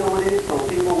luggage facilities, so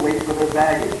people wait for their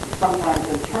baggage, sometimes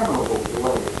interminable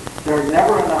delays. There are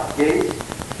never enough gates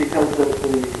because the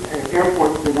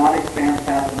airports do not expand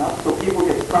fast enough, so people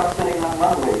get stuck sitting on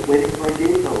runways waiting for a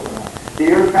gate to open up. The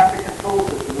air traffic control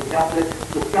system has got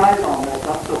the skies all messed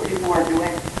up, so people are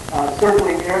doing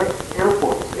circling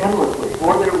airports endlessly,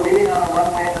 or they're waiting on a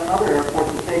runway at another airport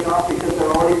to take off because they're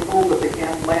already full, but they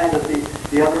can't land at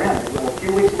the other end. A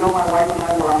few weeks ago, my wife and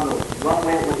I were on the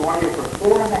runway at LaGuardia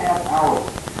for 4.5 hours.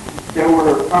 There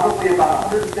were probably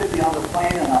about 150 on the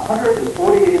plane, and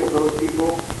 148 of those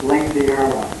people blamed the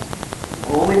airlines.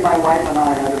 Only my wife and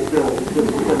I understood that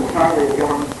this was entirely a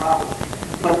government property.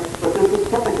 But this is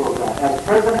typical of that. As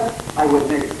president, I would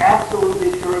make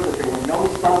absolutely sure that there were no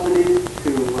subsidies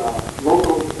to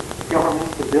local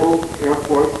governments to build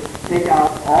airports, take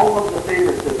out all of the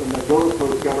favoritism that goes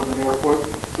towards government airports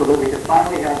so that we could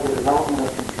finally have the development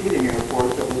of competing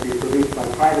airports that would be produced by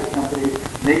private companies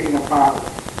making a profit.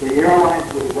 The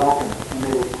airlines would welcome it, and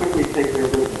they would quickly take their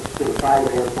business to the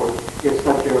private airports if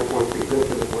such airports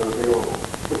existed and were available.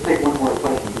 Let's take one more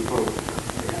question before we...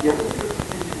 Yes, sir.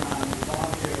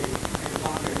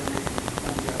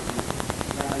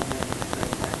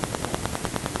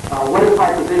 What is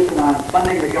my position on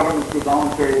funding the government through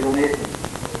voluntary donations?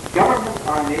 Governments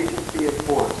are an agency of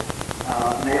force.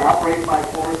 And they operate by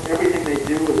force. Everything they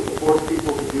do is to force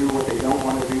people to do what they don't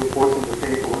want to do, force them to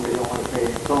pay for what they don't want to pay,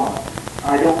 and so on.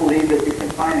 I don't believe that you can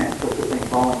finance such a thing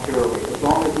voluntarily. As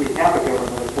long as we have a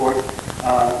government of force,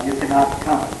 you cannot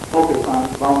focus on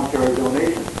voluntary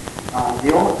donations.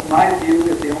 My view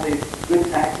is the only good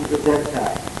tax is a dead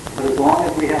tax. But as long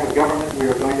as we have a government, we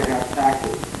are going to have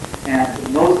taxes. And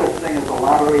no such thing as a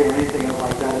lottery or anything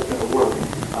like that is going to work.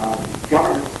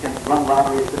 Governments can run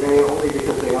lotteries today only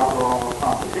because they offer all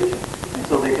competition. And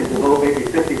so they can devote maybe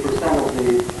 50% of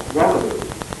the revenue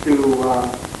to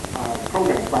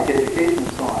programs like education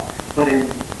and so on. But in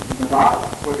Nevada,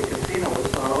 where the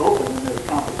casinos are open and there's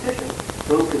competition,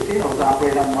 those casinos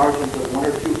operate on margins of 1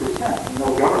 or 2%. And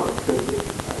no government could,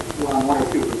 on 1 or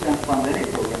 2%, fund any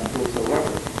program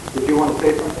whatsoever. Did you want to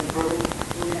say something further?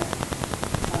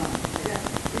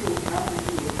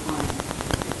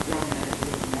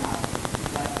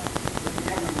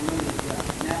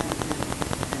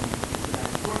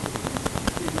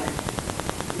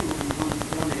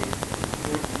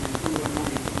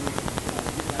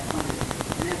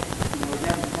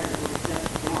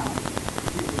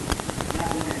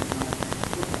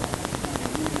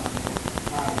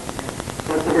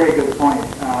 That's a very good point.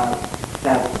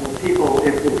 That people,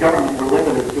 if the government were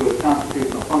limited to its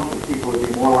constitutional functions, people would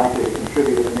be more likely to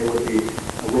contribute than they would be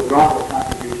withdraw the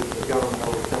contributions to government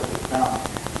over such as bound.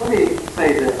 Let me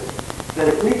say this, that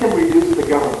if we can reduce the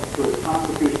government to its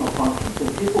constitutional functions,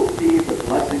 and people see the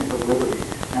blessings of liberty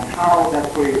and how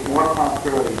that creates more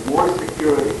prosperity, more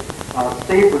security,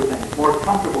 safer things, more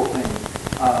comfortable things,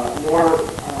 more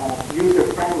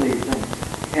user-friendly things,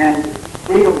 and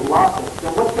freedom of losses,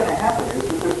 then what's going to happen is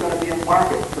that there's going to be a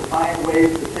market to find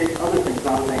ways to take other things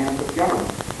out of the hands of government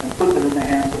and put them in the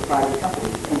hands of private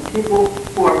companies. And people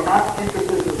who are not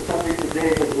interested in the subject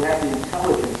today but who have the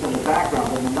intelligence and the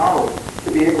background and the knowledge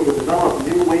to be able to develop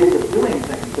new ways of doing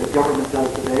things that government does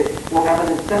today will have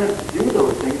an incentive to do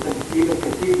those things and even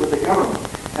compete with the government.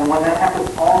 And when that happens,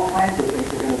 all kinds of things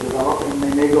are going to develop, and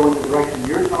they may go in the direction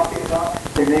you're talking about.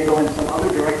 They may go in some other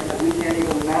direction that we can't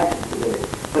even imagine today.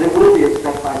 But it will be a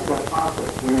step-by-step process.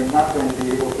 We're not going to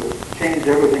be able to change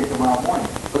everything tomorrow morning.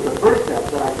 But the first step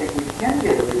that I think we can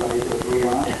get everybody to agree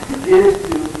on is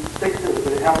to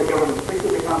have the government stick to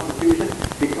the Constitution,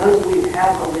 because we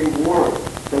have a reward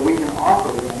that we can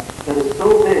offer them that is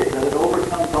so big that it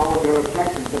overcomes all of their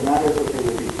objections, and that is that they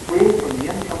will be free from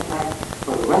the income tax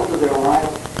for the rest of their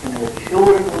lives, and their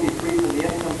children will be free from the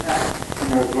income tax,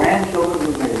 and their grandchildren,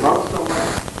 whom they love so much,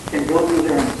 can go through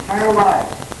their entire lives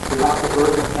without the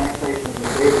burden of taxation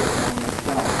that they have on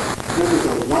themselves. This is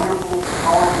a wonderful,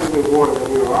 powerful reward that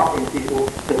we are offering people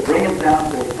to bring it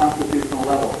down to a constitutional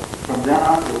level. From then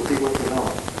on, we'll see what's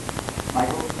developed.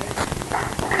 Michael?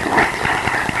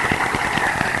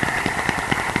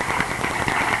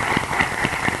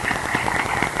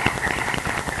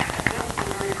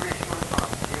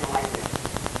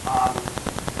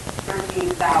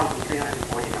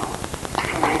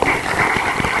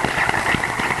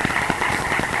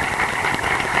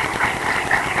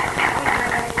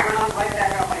 Right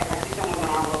back up. I see someone with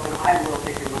an envelope, and I will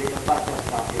take your money, but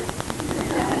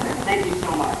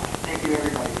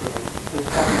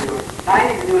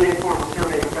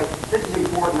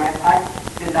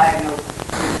been diagnosed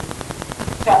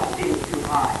with self-esteem is too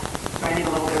high. So I need a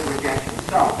little bit of rejection.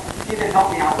 So, you can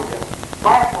help me out with this.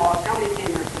 By applause, how many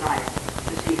came here tonight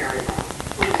to see Harry Browne?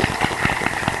 Please.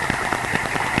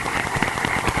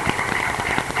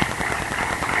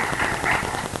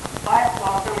 By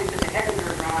applause, somebody said, the heck is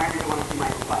Harry Browne, I really want to see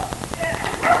Michael Clyde.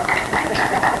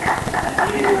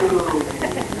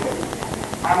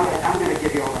 I'm going to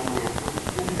give you all that money.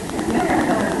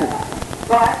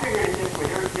 Well, I figured it this way.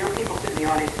 There are people sitting in the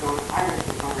audience going, I wish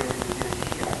the fundraiser would do this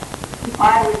shit. I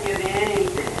would give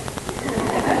anything.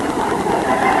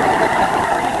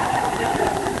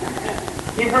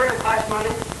 You've heard of hush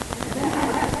money?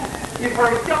 You've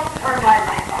heard of don't turn my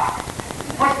light off.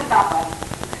 Push the stop button.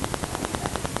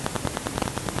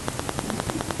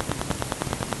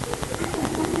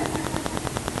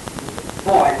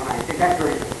 Boy, I think that's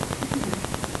very good.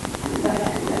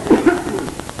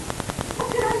 What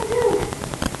did I do?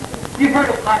 You've heard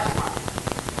of hush money.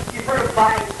 You've heard of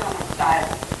buying someone's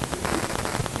silence.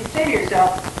 You say to yourself,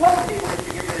 what would be worth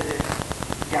to get rid of this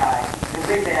guy and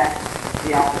bring back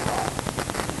the alcohol?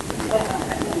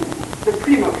 The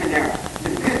primo canera, the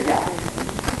good guy,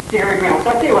 Harry Browne. So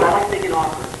I'll tell you what, I'd like to make an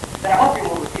offer that I hope you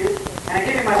won't refuse. And I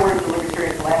gave you my word as a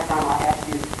Libertarian the last time I asked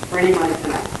you for any money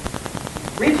tonight.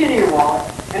 Reach into your wallet,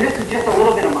 and this is just a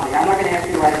little bit of money. I'm not going to ask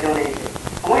you to write a donation.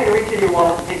 I want you to reach into your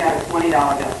wallet and take out a $20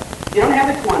 bill. If you don't have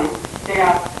the 20, take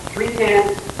out 3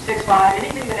 10s, 6 5,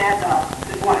 anything that adds up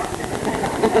to 20.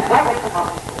 I went to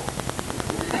public school.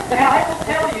 Now, I will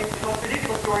tell you the most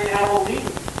ridiculous story, and I will leave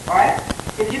you. All right?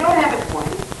 If you don't have a 20,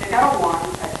 take out a 1,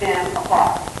 a 10, a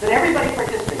 5. Then everybody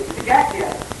participates. If you got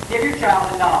together, give your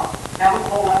child $1. Have them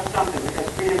hold up something because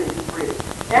freedom is free.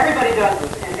 Everybody does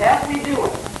this. And as we do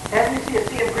it, as we see a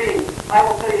sea of green, I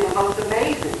will tell you the most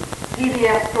amazing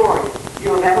PBS story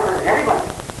you have ever heard. Everybody.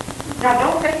 Now,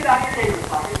 don't take it out of your neighbor's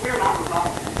pocket. We're not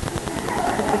Republicans.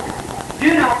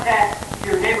 Do not tax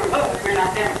your neighborhood. We're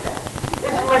not Democrats.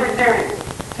 This is Libertarian.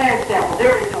 10 samples.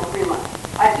 There is no free lunch.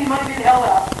 I see money being held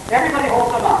up. Everybody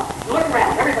holds them up. Look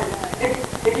around. Everybody.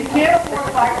 If you can't afford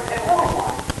a 5 or 10 or a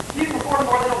 1, you can afford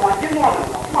more than a 1. Give more than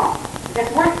a 1. Come on.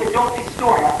 It's worth the dopey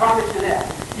story. I promise you that.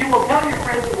 You will tell your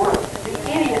friends at work the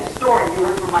idiot story you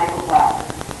heard from Michael Cloud.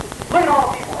 Look at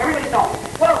all the people. Everybody's talking.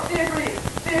 Well, see agree.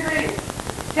 See agree.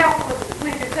 Capitalism,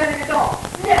 free consenting adults.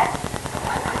 Yes.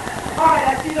 All right,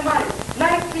 I see the money.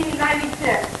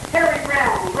 1996, Harry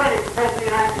Browne was running for President of the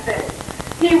United States.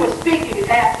 He was speaking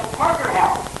at the Parker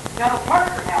House. Now, the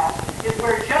Parker House is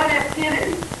where John F.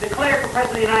 Kennedy declared for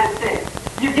President of the United States.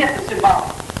 You get the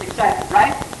symbolic excitement,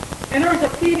 right? And there was a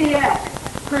PBS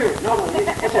crew. No,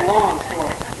 it's a long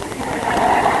story.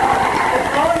 It's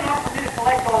long enough for me to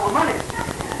collect all the money.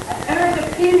 And there's a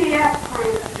PBS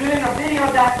crew doing a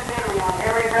video documentary on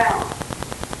Harry Browne.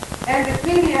 And the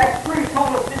PBS crew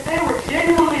told us that they were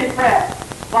genuinely impressed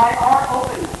by our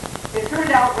openness. It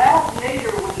turned out Ralph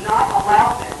Nader would not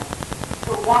allow them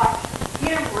to watch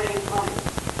him raise money,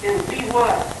 and we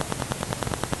would.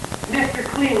 Mr.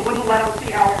 Clean wouldn't let them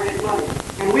see how we raised money.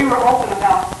 And we were open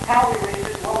about how we raised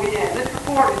it and what we did. This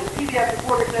reporter, this PBS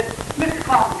reporter said, Mr.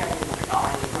 Coffin got me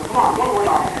 $100. Come on, one more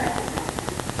dollar.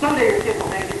 Someday your kids will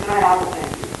thank you. Tonight I will thank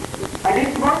you. I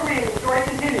need some more reading. The story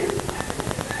continues.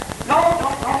 No.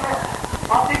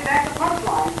 I'll take back the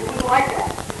punchline. You wouldn't like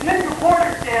that. And this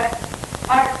reporter said,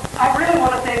 I really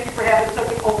want to thank you for having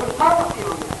such an open policy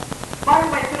on this. By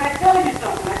the way, can I tell you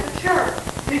something? I said, sure.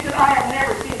 He said, I have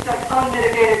never seen such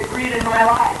unmitigated greed in my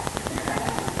life.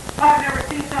 I've never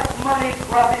seen such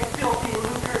money-grubbing, filthy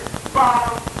lucre,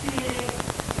 bottom-feeding,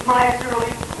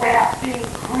 miserly, grasping,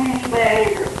 greedy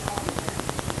behavior.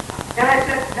 And I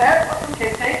said,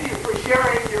 okay, thank you for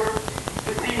sharing your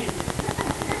disease.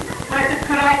 And I said,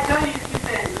 could I tell you 2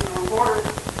 things? And the reporter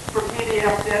for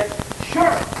PDF said,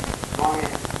 sure. Wrong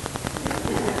answer.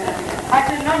 I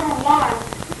said, number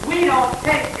 1, we don't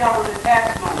take government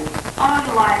tax money,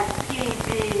 unlike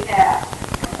PBS.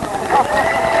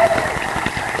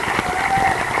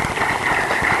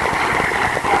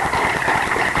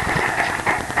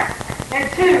 And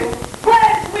 2,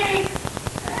 Flash Week!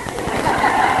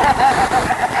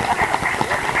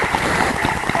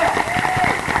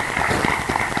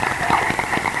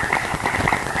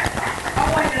 I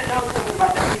want you to know something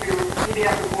about that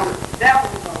PBS reporter. That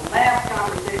was the last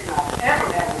conversation I've ever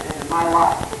had with him in my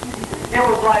life. It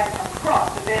was like a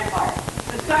cross, a vampire.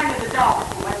 The sign of the dollar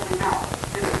from Wesley Mount.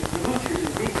 The moochers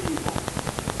and greasy people.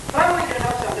 But I want you to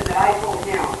know something that I told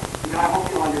him, and I hope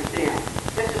you'll understand.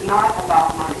 This is not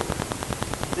about money.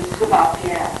 This is about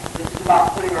the ads. This is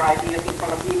about putting our ideas in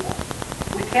front of people.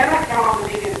 We cannot count on the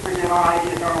media to present our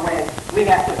ideas our way. We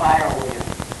have to buy our way in.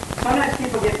 Sometimes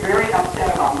people get very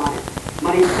upset about money.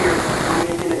 Money is here.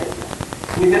 Money is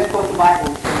we misquote the Bible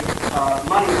and say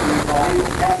money is all evil.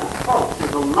 That's not close.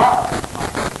 There's a love of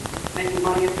money. Making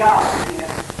money of God, making it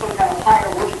some kind of higher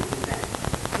worship thing.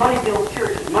 Money builds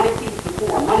churches. Money feeds the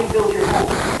poor. Money builds your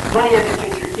home. Money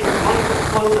educates your kids. Money puts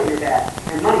clothes on your back.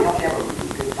 And money helps you have a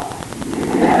really good time.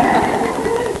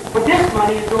 But this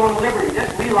money is going to liberty.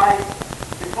 This relights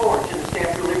the torch and the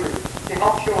Statue of Liberty to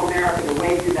help show America the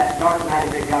way through that dark night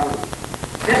of big government.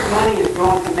 This money is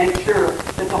going to make sure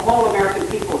that the whole American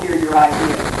people hear your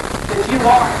idea. That you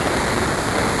are.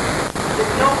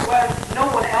 That no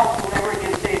one else will ever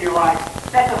again say in your life,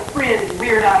 that's a fringe,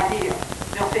 weird idea.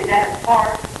 They'll say that is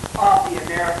part of the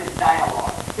American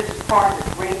dialogue. This is part of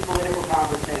the great political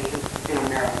conversation in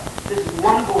America. This is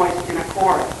one voice in a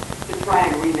chorus to try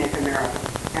and remake America.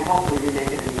 And hopefully remake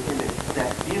it in the image of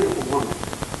that beautiful woman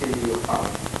in New York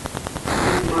Harbor.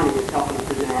 This money is helping us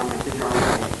present our message our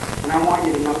way. And I want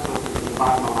you to know something from the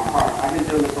bottom of my heart. I've been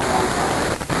doing this a long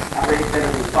time. I've raised better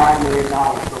than $5 million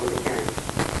for Libertarian.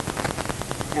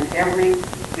 And every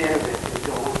bit of it is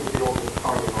going to build this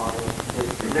part of ours,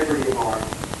 this liberty of ours.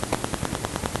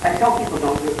 I tell people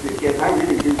don't do it for your kids. I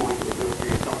really do want you to do it for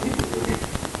yourself. You can do it.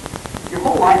 Your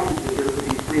whole life you deserve to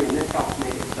be free, and this helps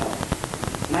make it so.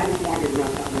 And I just want you to know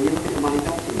something. When you look at the money,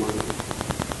 don't see money.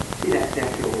 See that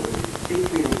statue over there. See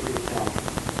freedom for yourself.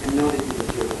 And know that you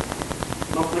deserve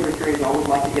it. Most libertarians always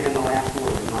like to get in the last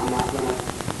word, and I'm not going to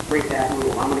break that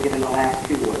rule. I'm going to get in the last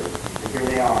two words. And here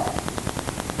they are.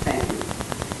 Thank you.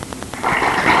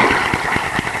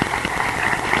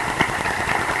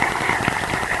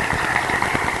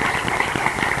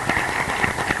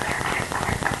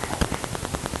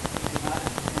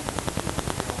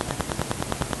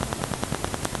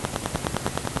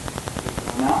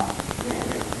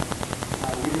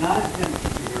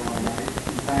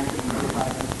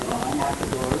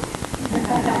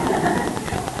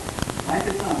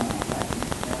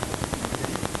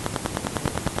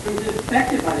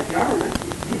 Affected by the government.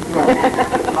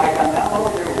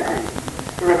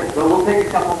 Terrific. So we'll take a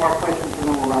couple more questions and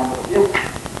then we'll round it up. Yes.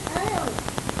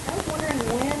 I was wondering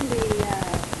when the,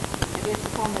 I guess you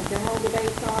call them the general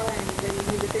debates are, and that you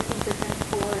need the 15%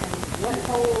 for, and what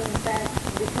poll, in fact,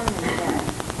 determines that?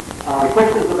 The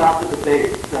question is about the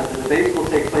debates. The debates will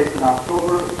take place in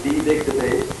October, the big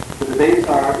debates. The debates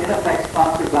are, in effect,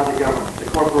 sponsored by the government. The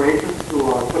corporations who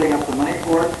are putting up the money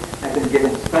for it have been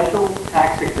given special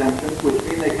tax exemptions, which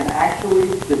mean they can actually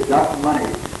deduct money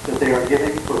that they are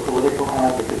giving for political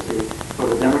advocacy for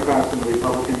the Democrats and the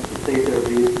Republicans to state their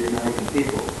views to the American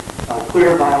people. A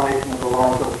clear violation of the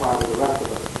laws that apply to the rest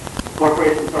of us.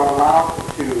 Corporations are allowed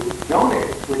to donate,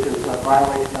 which is a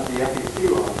violation of the FEC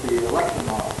laws, the election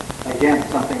law. Again,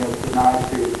 something that's denied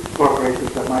to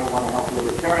corporations that might want to help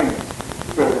libertarians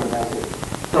spread their message.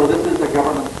 So this is a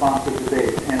government-sponsored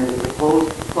debate, and it is a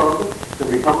closed club. The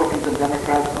Republicans and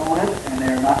Democrats own it, and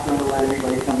they're not going to let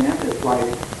anybody come in. It's like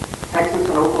Texas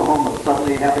and Oklahoma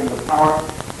suddenly having the power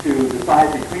to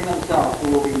decide between themselves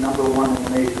who will be number one in the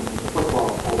nation in the football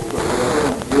polls or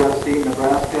whatever. And USC,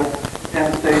 Nebraska,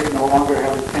 Penn State no longer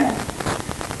have a chance.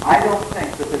 I don't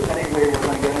think that there's any way we're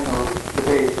going to get in those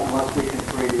debates unless we can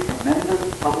create tremendous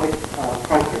public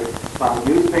pressure by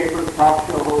newspapers, talk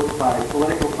show hosts, by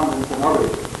political pundits and others.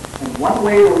 And one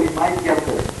way that we might get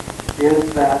this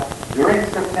is that during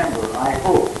September, I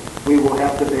hope we will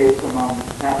have debates among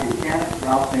Matthew Kent,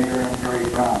 Ralph Nader, and Harry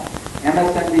Browne.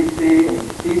 MSNBC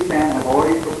and C-SPAN have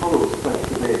already proposed such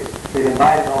debates. They've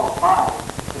invited all five,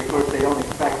 but of course they don't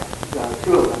expect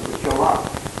two of them to show up.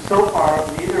 So far,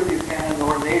 neither Buchanan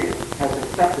nor Nader has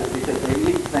accepted because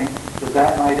they each think that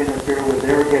that might interfere with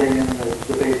their getting in the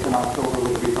debates in October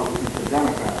with Republicans and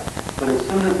Democrats. But as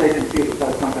soon as they can see that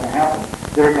that's not going to happen,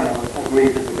 they're going to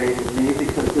agree to debate with me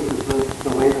because this is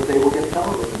the way that they will get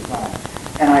television time.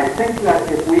 And I think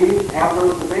that if we have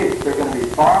those debates, they're going to be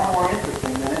far more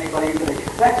interesting than anybody even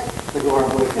expects the Gore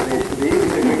and Bush debates to be,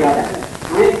 because we've got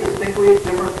three distinctly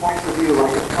different points of view,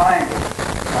 like a triangle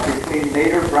between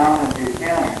Nader, Browne, and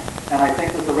Buchanan. And I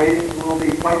think that the ratings will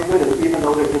be quite good, even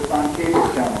though they're just on cable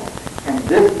channels. And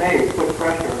this may put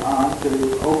pressure on to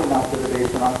open up the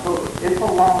debates in October. It's a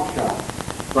long shot,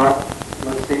 but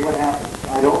let's see what happens.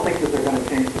 I don't think that they're going to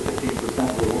change the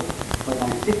 15% rule, but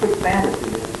my secret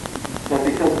fantasy is that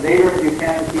because Nader and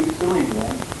Buchanan keep suing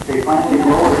them, they finally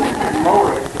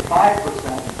lower it to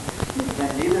 5%, then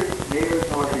neither Nader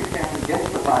nor Buchanan gets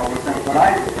the 5% that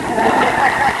I do.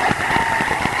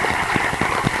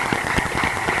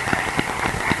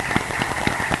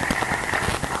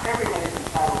 Everybody's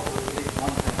entitled to at least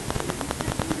one thing.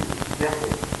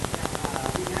 Definitely.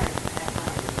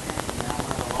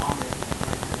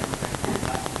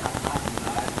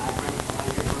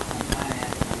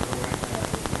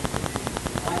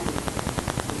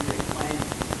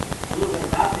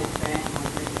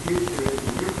 future is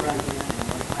when you're president and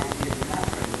what might be if you're not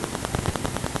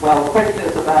president? Well, the question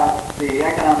is about the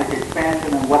economic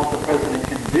expansion and what the president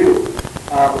can do.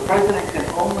 The president can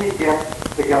only get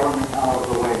the government out of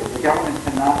the way. The government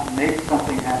cannot make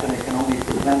something happen. It can only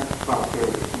prevent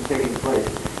prosperity from taking place.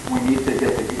 We need to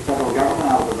get the federal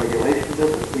government out of the regulation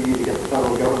business. We need to get the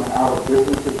federal government out of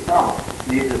business itself.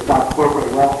 We need to stop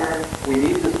corporate welfare. We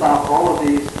need to stop all of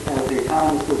these, as the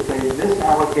economists would say,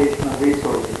 misallocation of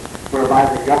resources, whereby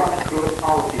the government through its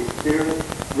policies steers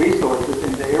resources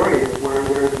into areas where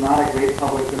there is not a great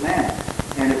public demand.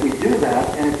 And if we do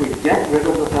that, and if we get rid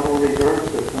of the Federal Reserve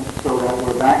System so that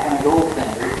we're back in a gold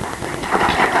standard,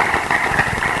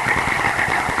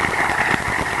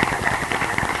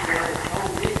 there is no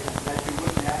reason that you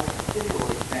wouldn't have a continual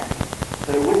expansion.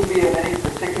 That it wouldn't be of any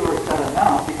particular set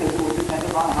amount because it would depend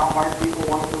upon how hard people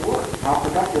wanted to work, how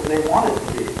productive they wanted to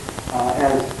be.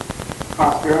 As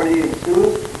prosperity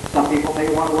ensues, some people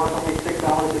may want to work only 6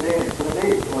 hours a day instead of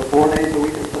 8, or 4 days a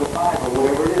week instead of 5, or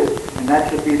whatever it is, and that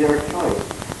should be their choice.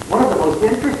 One of the most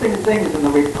interesting things in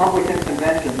the Republican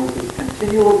convention was this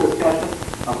continual discussion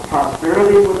of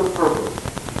prosperity with a purpose.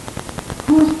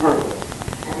 Whose purpose?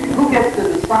 I mean, who gets to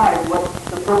decide what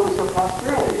the purpose of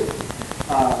prosperity is?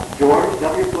 George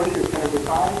W. Bush is going to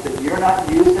decide that you're not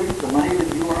using the money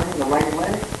that you earn in the right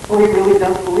way? Well, he really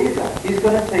does believe that. He's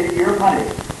going to take your money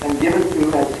and give it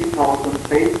to, as he calls them,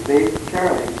 faith-based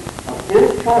charities of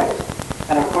his choice.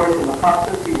 And of course, in the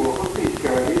process, he will hook these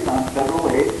charities on federal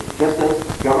aid, just as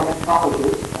government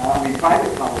colleges,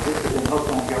 private colleges have been hooked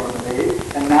on government aid,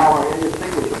 and now are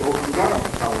indistinguishable from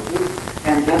government colleges.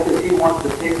 And just as he wants to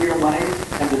take your money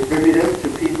and distribute it to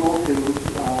people who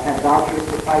have vouchers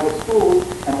for private schools,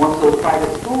 and once those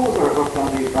private schools are hooked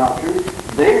on these vouchers,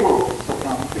 they will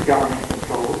succumb to government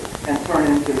control and turn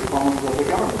into clones of the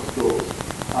government schools.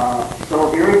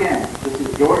 So here again, this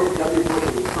is George W.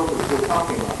 Bush's purpose we're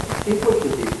talking about. People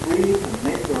should be free to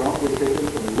make their own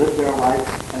decisions and live their life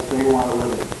as they want to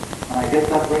live it. And I guess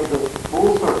that brings us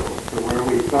full circle to where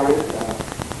we started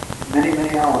many,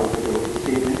 many hours ago this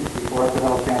evening before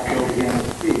Fidel Castro began his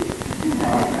speech.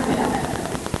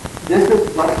 This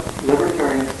is what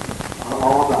libertarians are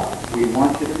all about. We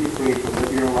want you to be free to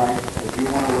live your life as you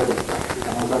want to live it.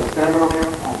 And as I said earlier,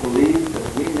 I believe that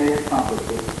we may accomplish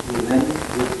this within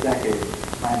this decade.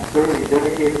 I am certainly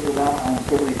dedicated to that. I am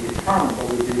certainly determined that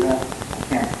we do that. I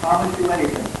can't promise you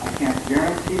anything. I can't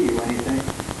guarantee you anything.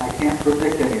 I can't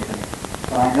predict anything.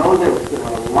 But I know this, there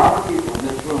are a lot of people in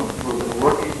this room who have been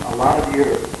working a lot of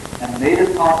years and made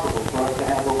it possible for us to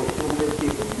have over 200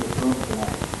 people in this room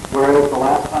tonight. Whereas the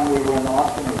last time we were in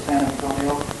Austin or San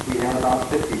Antonio, we had about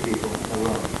 50 people in the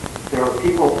room. There are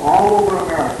people all over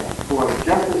America who are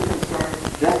just as concerned,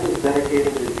 just as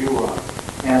dedicated as you are.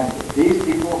 And these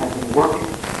people have been working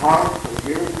hard for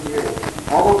years and years.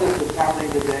 All of this that's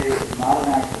happening today is not an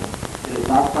accident. It is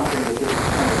not something that just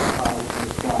comes from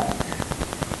the sky.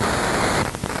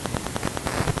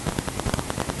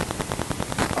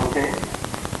 Okay?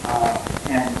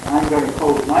 And I'm going to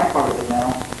close my part of it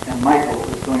now, and Michael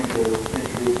is going to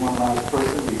introduce one last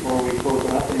person before we close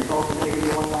it up, and he's also going to give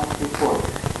you one last report.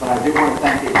 But I do want to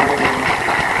thank you very much.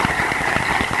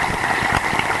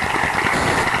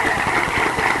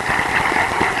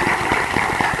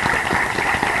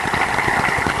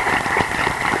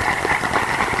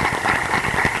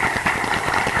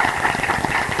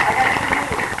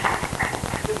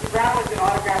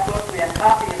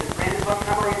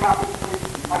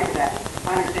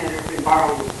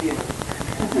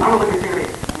 I'm a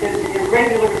libertarian. There's great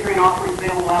new libertarian offerings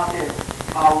available out there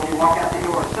when you walk out the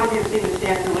door. Some of you have seen the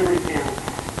Statue of Liberty panels.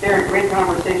 They're great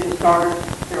conversation starters.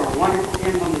 They're a wonderful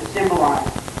emblem that symbolize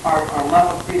our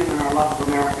love of freedom and our love of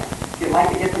America. If you'd like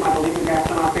to get them, I believe we've got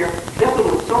some out there. Just a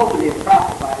little soul to be a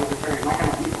prophet by a libertarian, my kind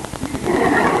of people.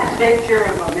 State chair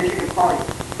of Michigan Party.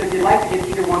 So if you'd like to get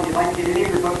either one, if you'd like to get any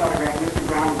of your books autographed, Mr.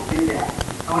 Browne will do that.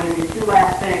 I want to do two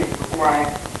last things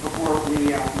before we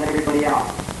let everybody out.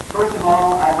 First of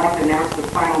all, I'd like to announce the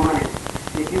final money.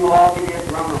 If you will all give me a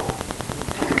drum roll.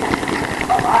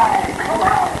 All right.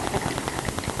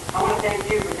 I want to thank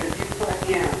you because you put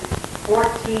in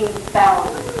 $14,091.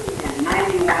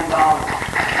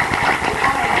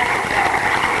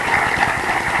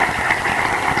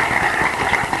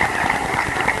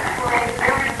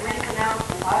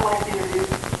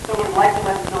 Someone would like to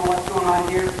let us know what's going on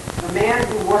here. The man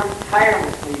who worked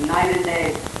tirelessly night and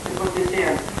day to put this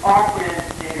in, our friend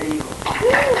David Eagle.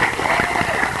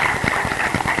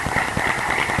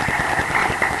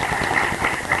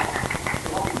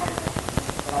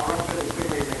 I'll run through this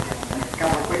quickly. A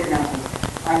couple of quick announcements.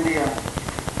 I'm the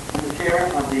chair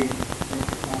of the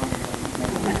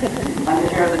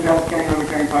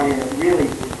everybody, and it really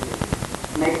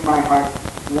makes my heart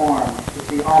warm to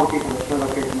see all the people that showed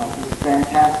up here tonight. This is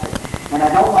fantastic. And I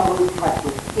don't want to lose touch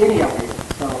with any of you,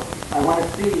 so I want to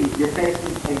see your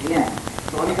faces again.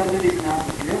 So let me go through these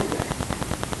announcements real quick.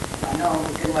 I know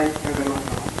it's getting late, everybody wants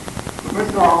to go.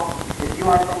 First of all, if you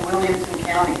are from Williamson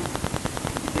County,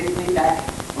 please meet back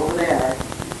over there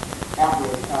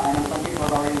afterwards. I know some people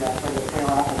have already started to trail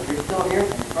out, but if you're still here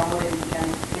from Williamson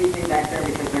County, please meet back there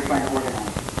because they're trying to organize.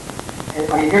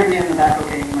 Are you hearing me in the back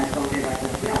okay? Am I still okay back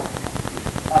there?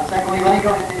 Yeah. Secondly, let me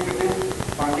go ahead and introduce,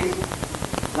 or at least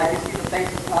let you see the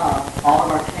faces of all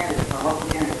of our candidates, our local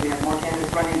candidates. We have more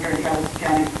candidates running here in Travis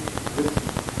County this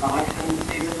election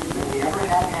season than we ever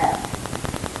have had.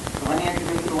 So let me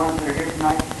introduce the ones that are here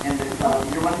tonight, and if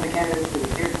you're one of the candidates that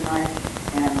is here tonight,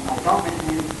 and I don't mention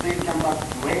you, please jump up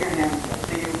and wave your hands so I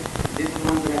see you. These are the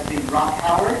ones that I've seen. Rock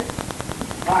Howard.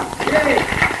 Rock.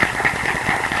 Yay!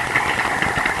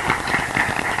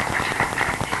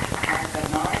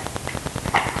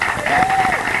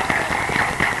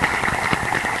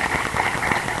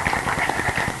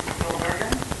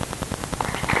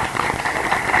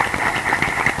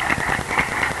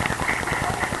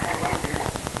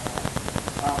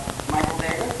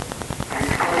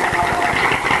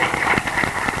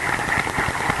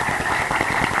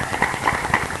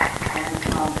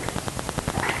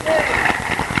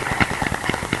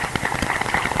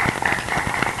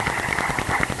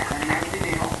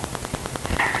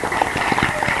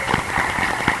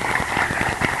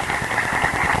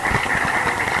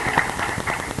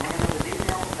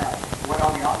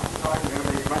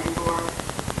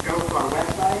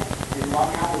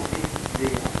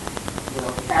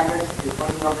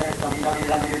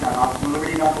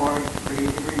 www.officeinliberty.org. Pretty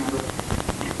easy to remember.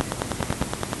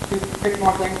 Six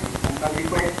more things. I'm going to be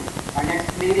quick. Our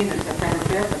next meeting is September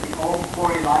 5th at the Old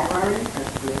Quarry Library.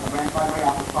 That's the branch library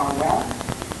off the far west.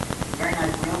 Very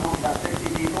nice room, holds about 60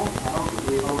 people. I hope that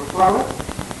we overflow it.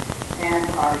 And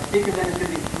our speaker then is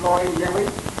going to be Floyd Lilly.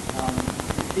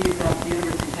 He's at the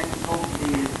University of Texas holds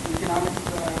the economics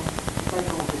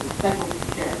special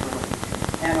chair for us.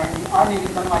 And our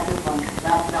meetings, unlike this one,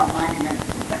 last about 90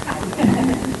 minutes.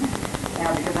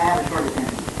 Because I have a short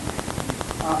attention.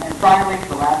 And finally,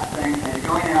 the last thing, as you're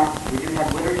going out, we do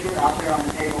have literature out there on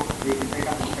the table so you can pick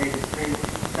up the pages.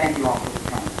 Thank you all for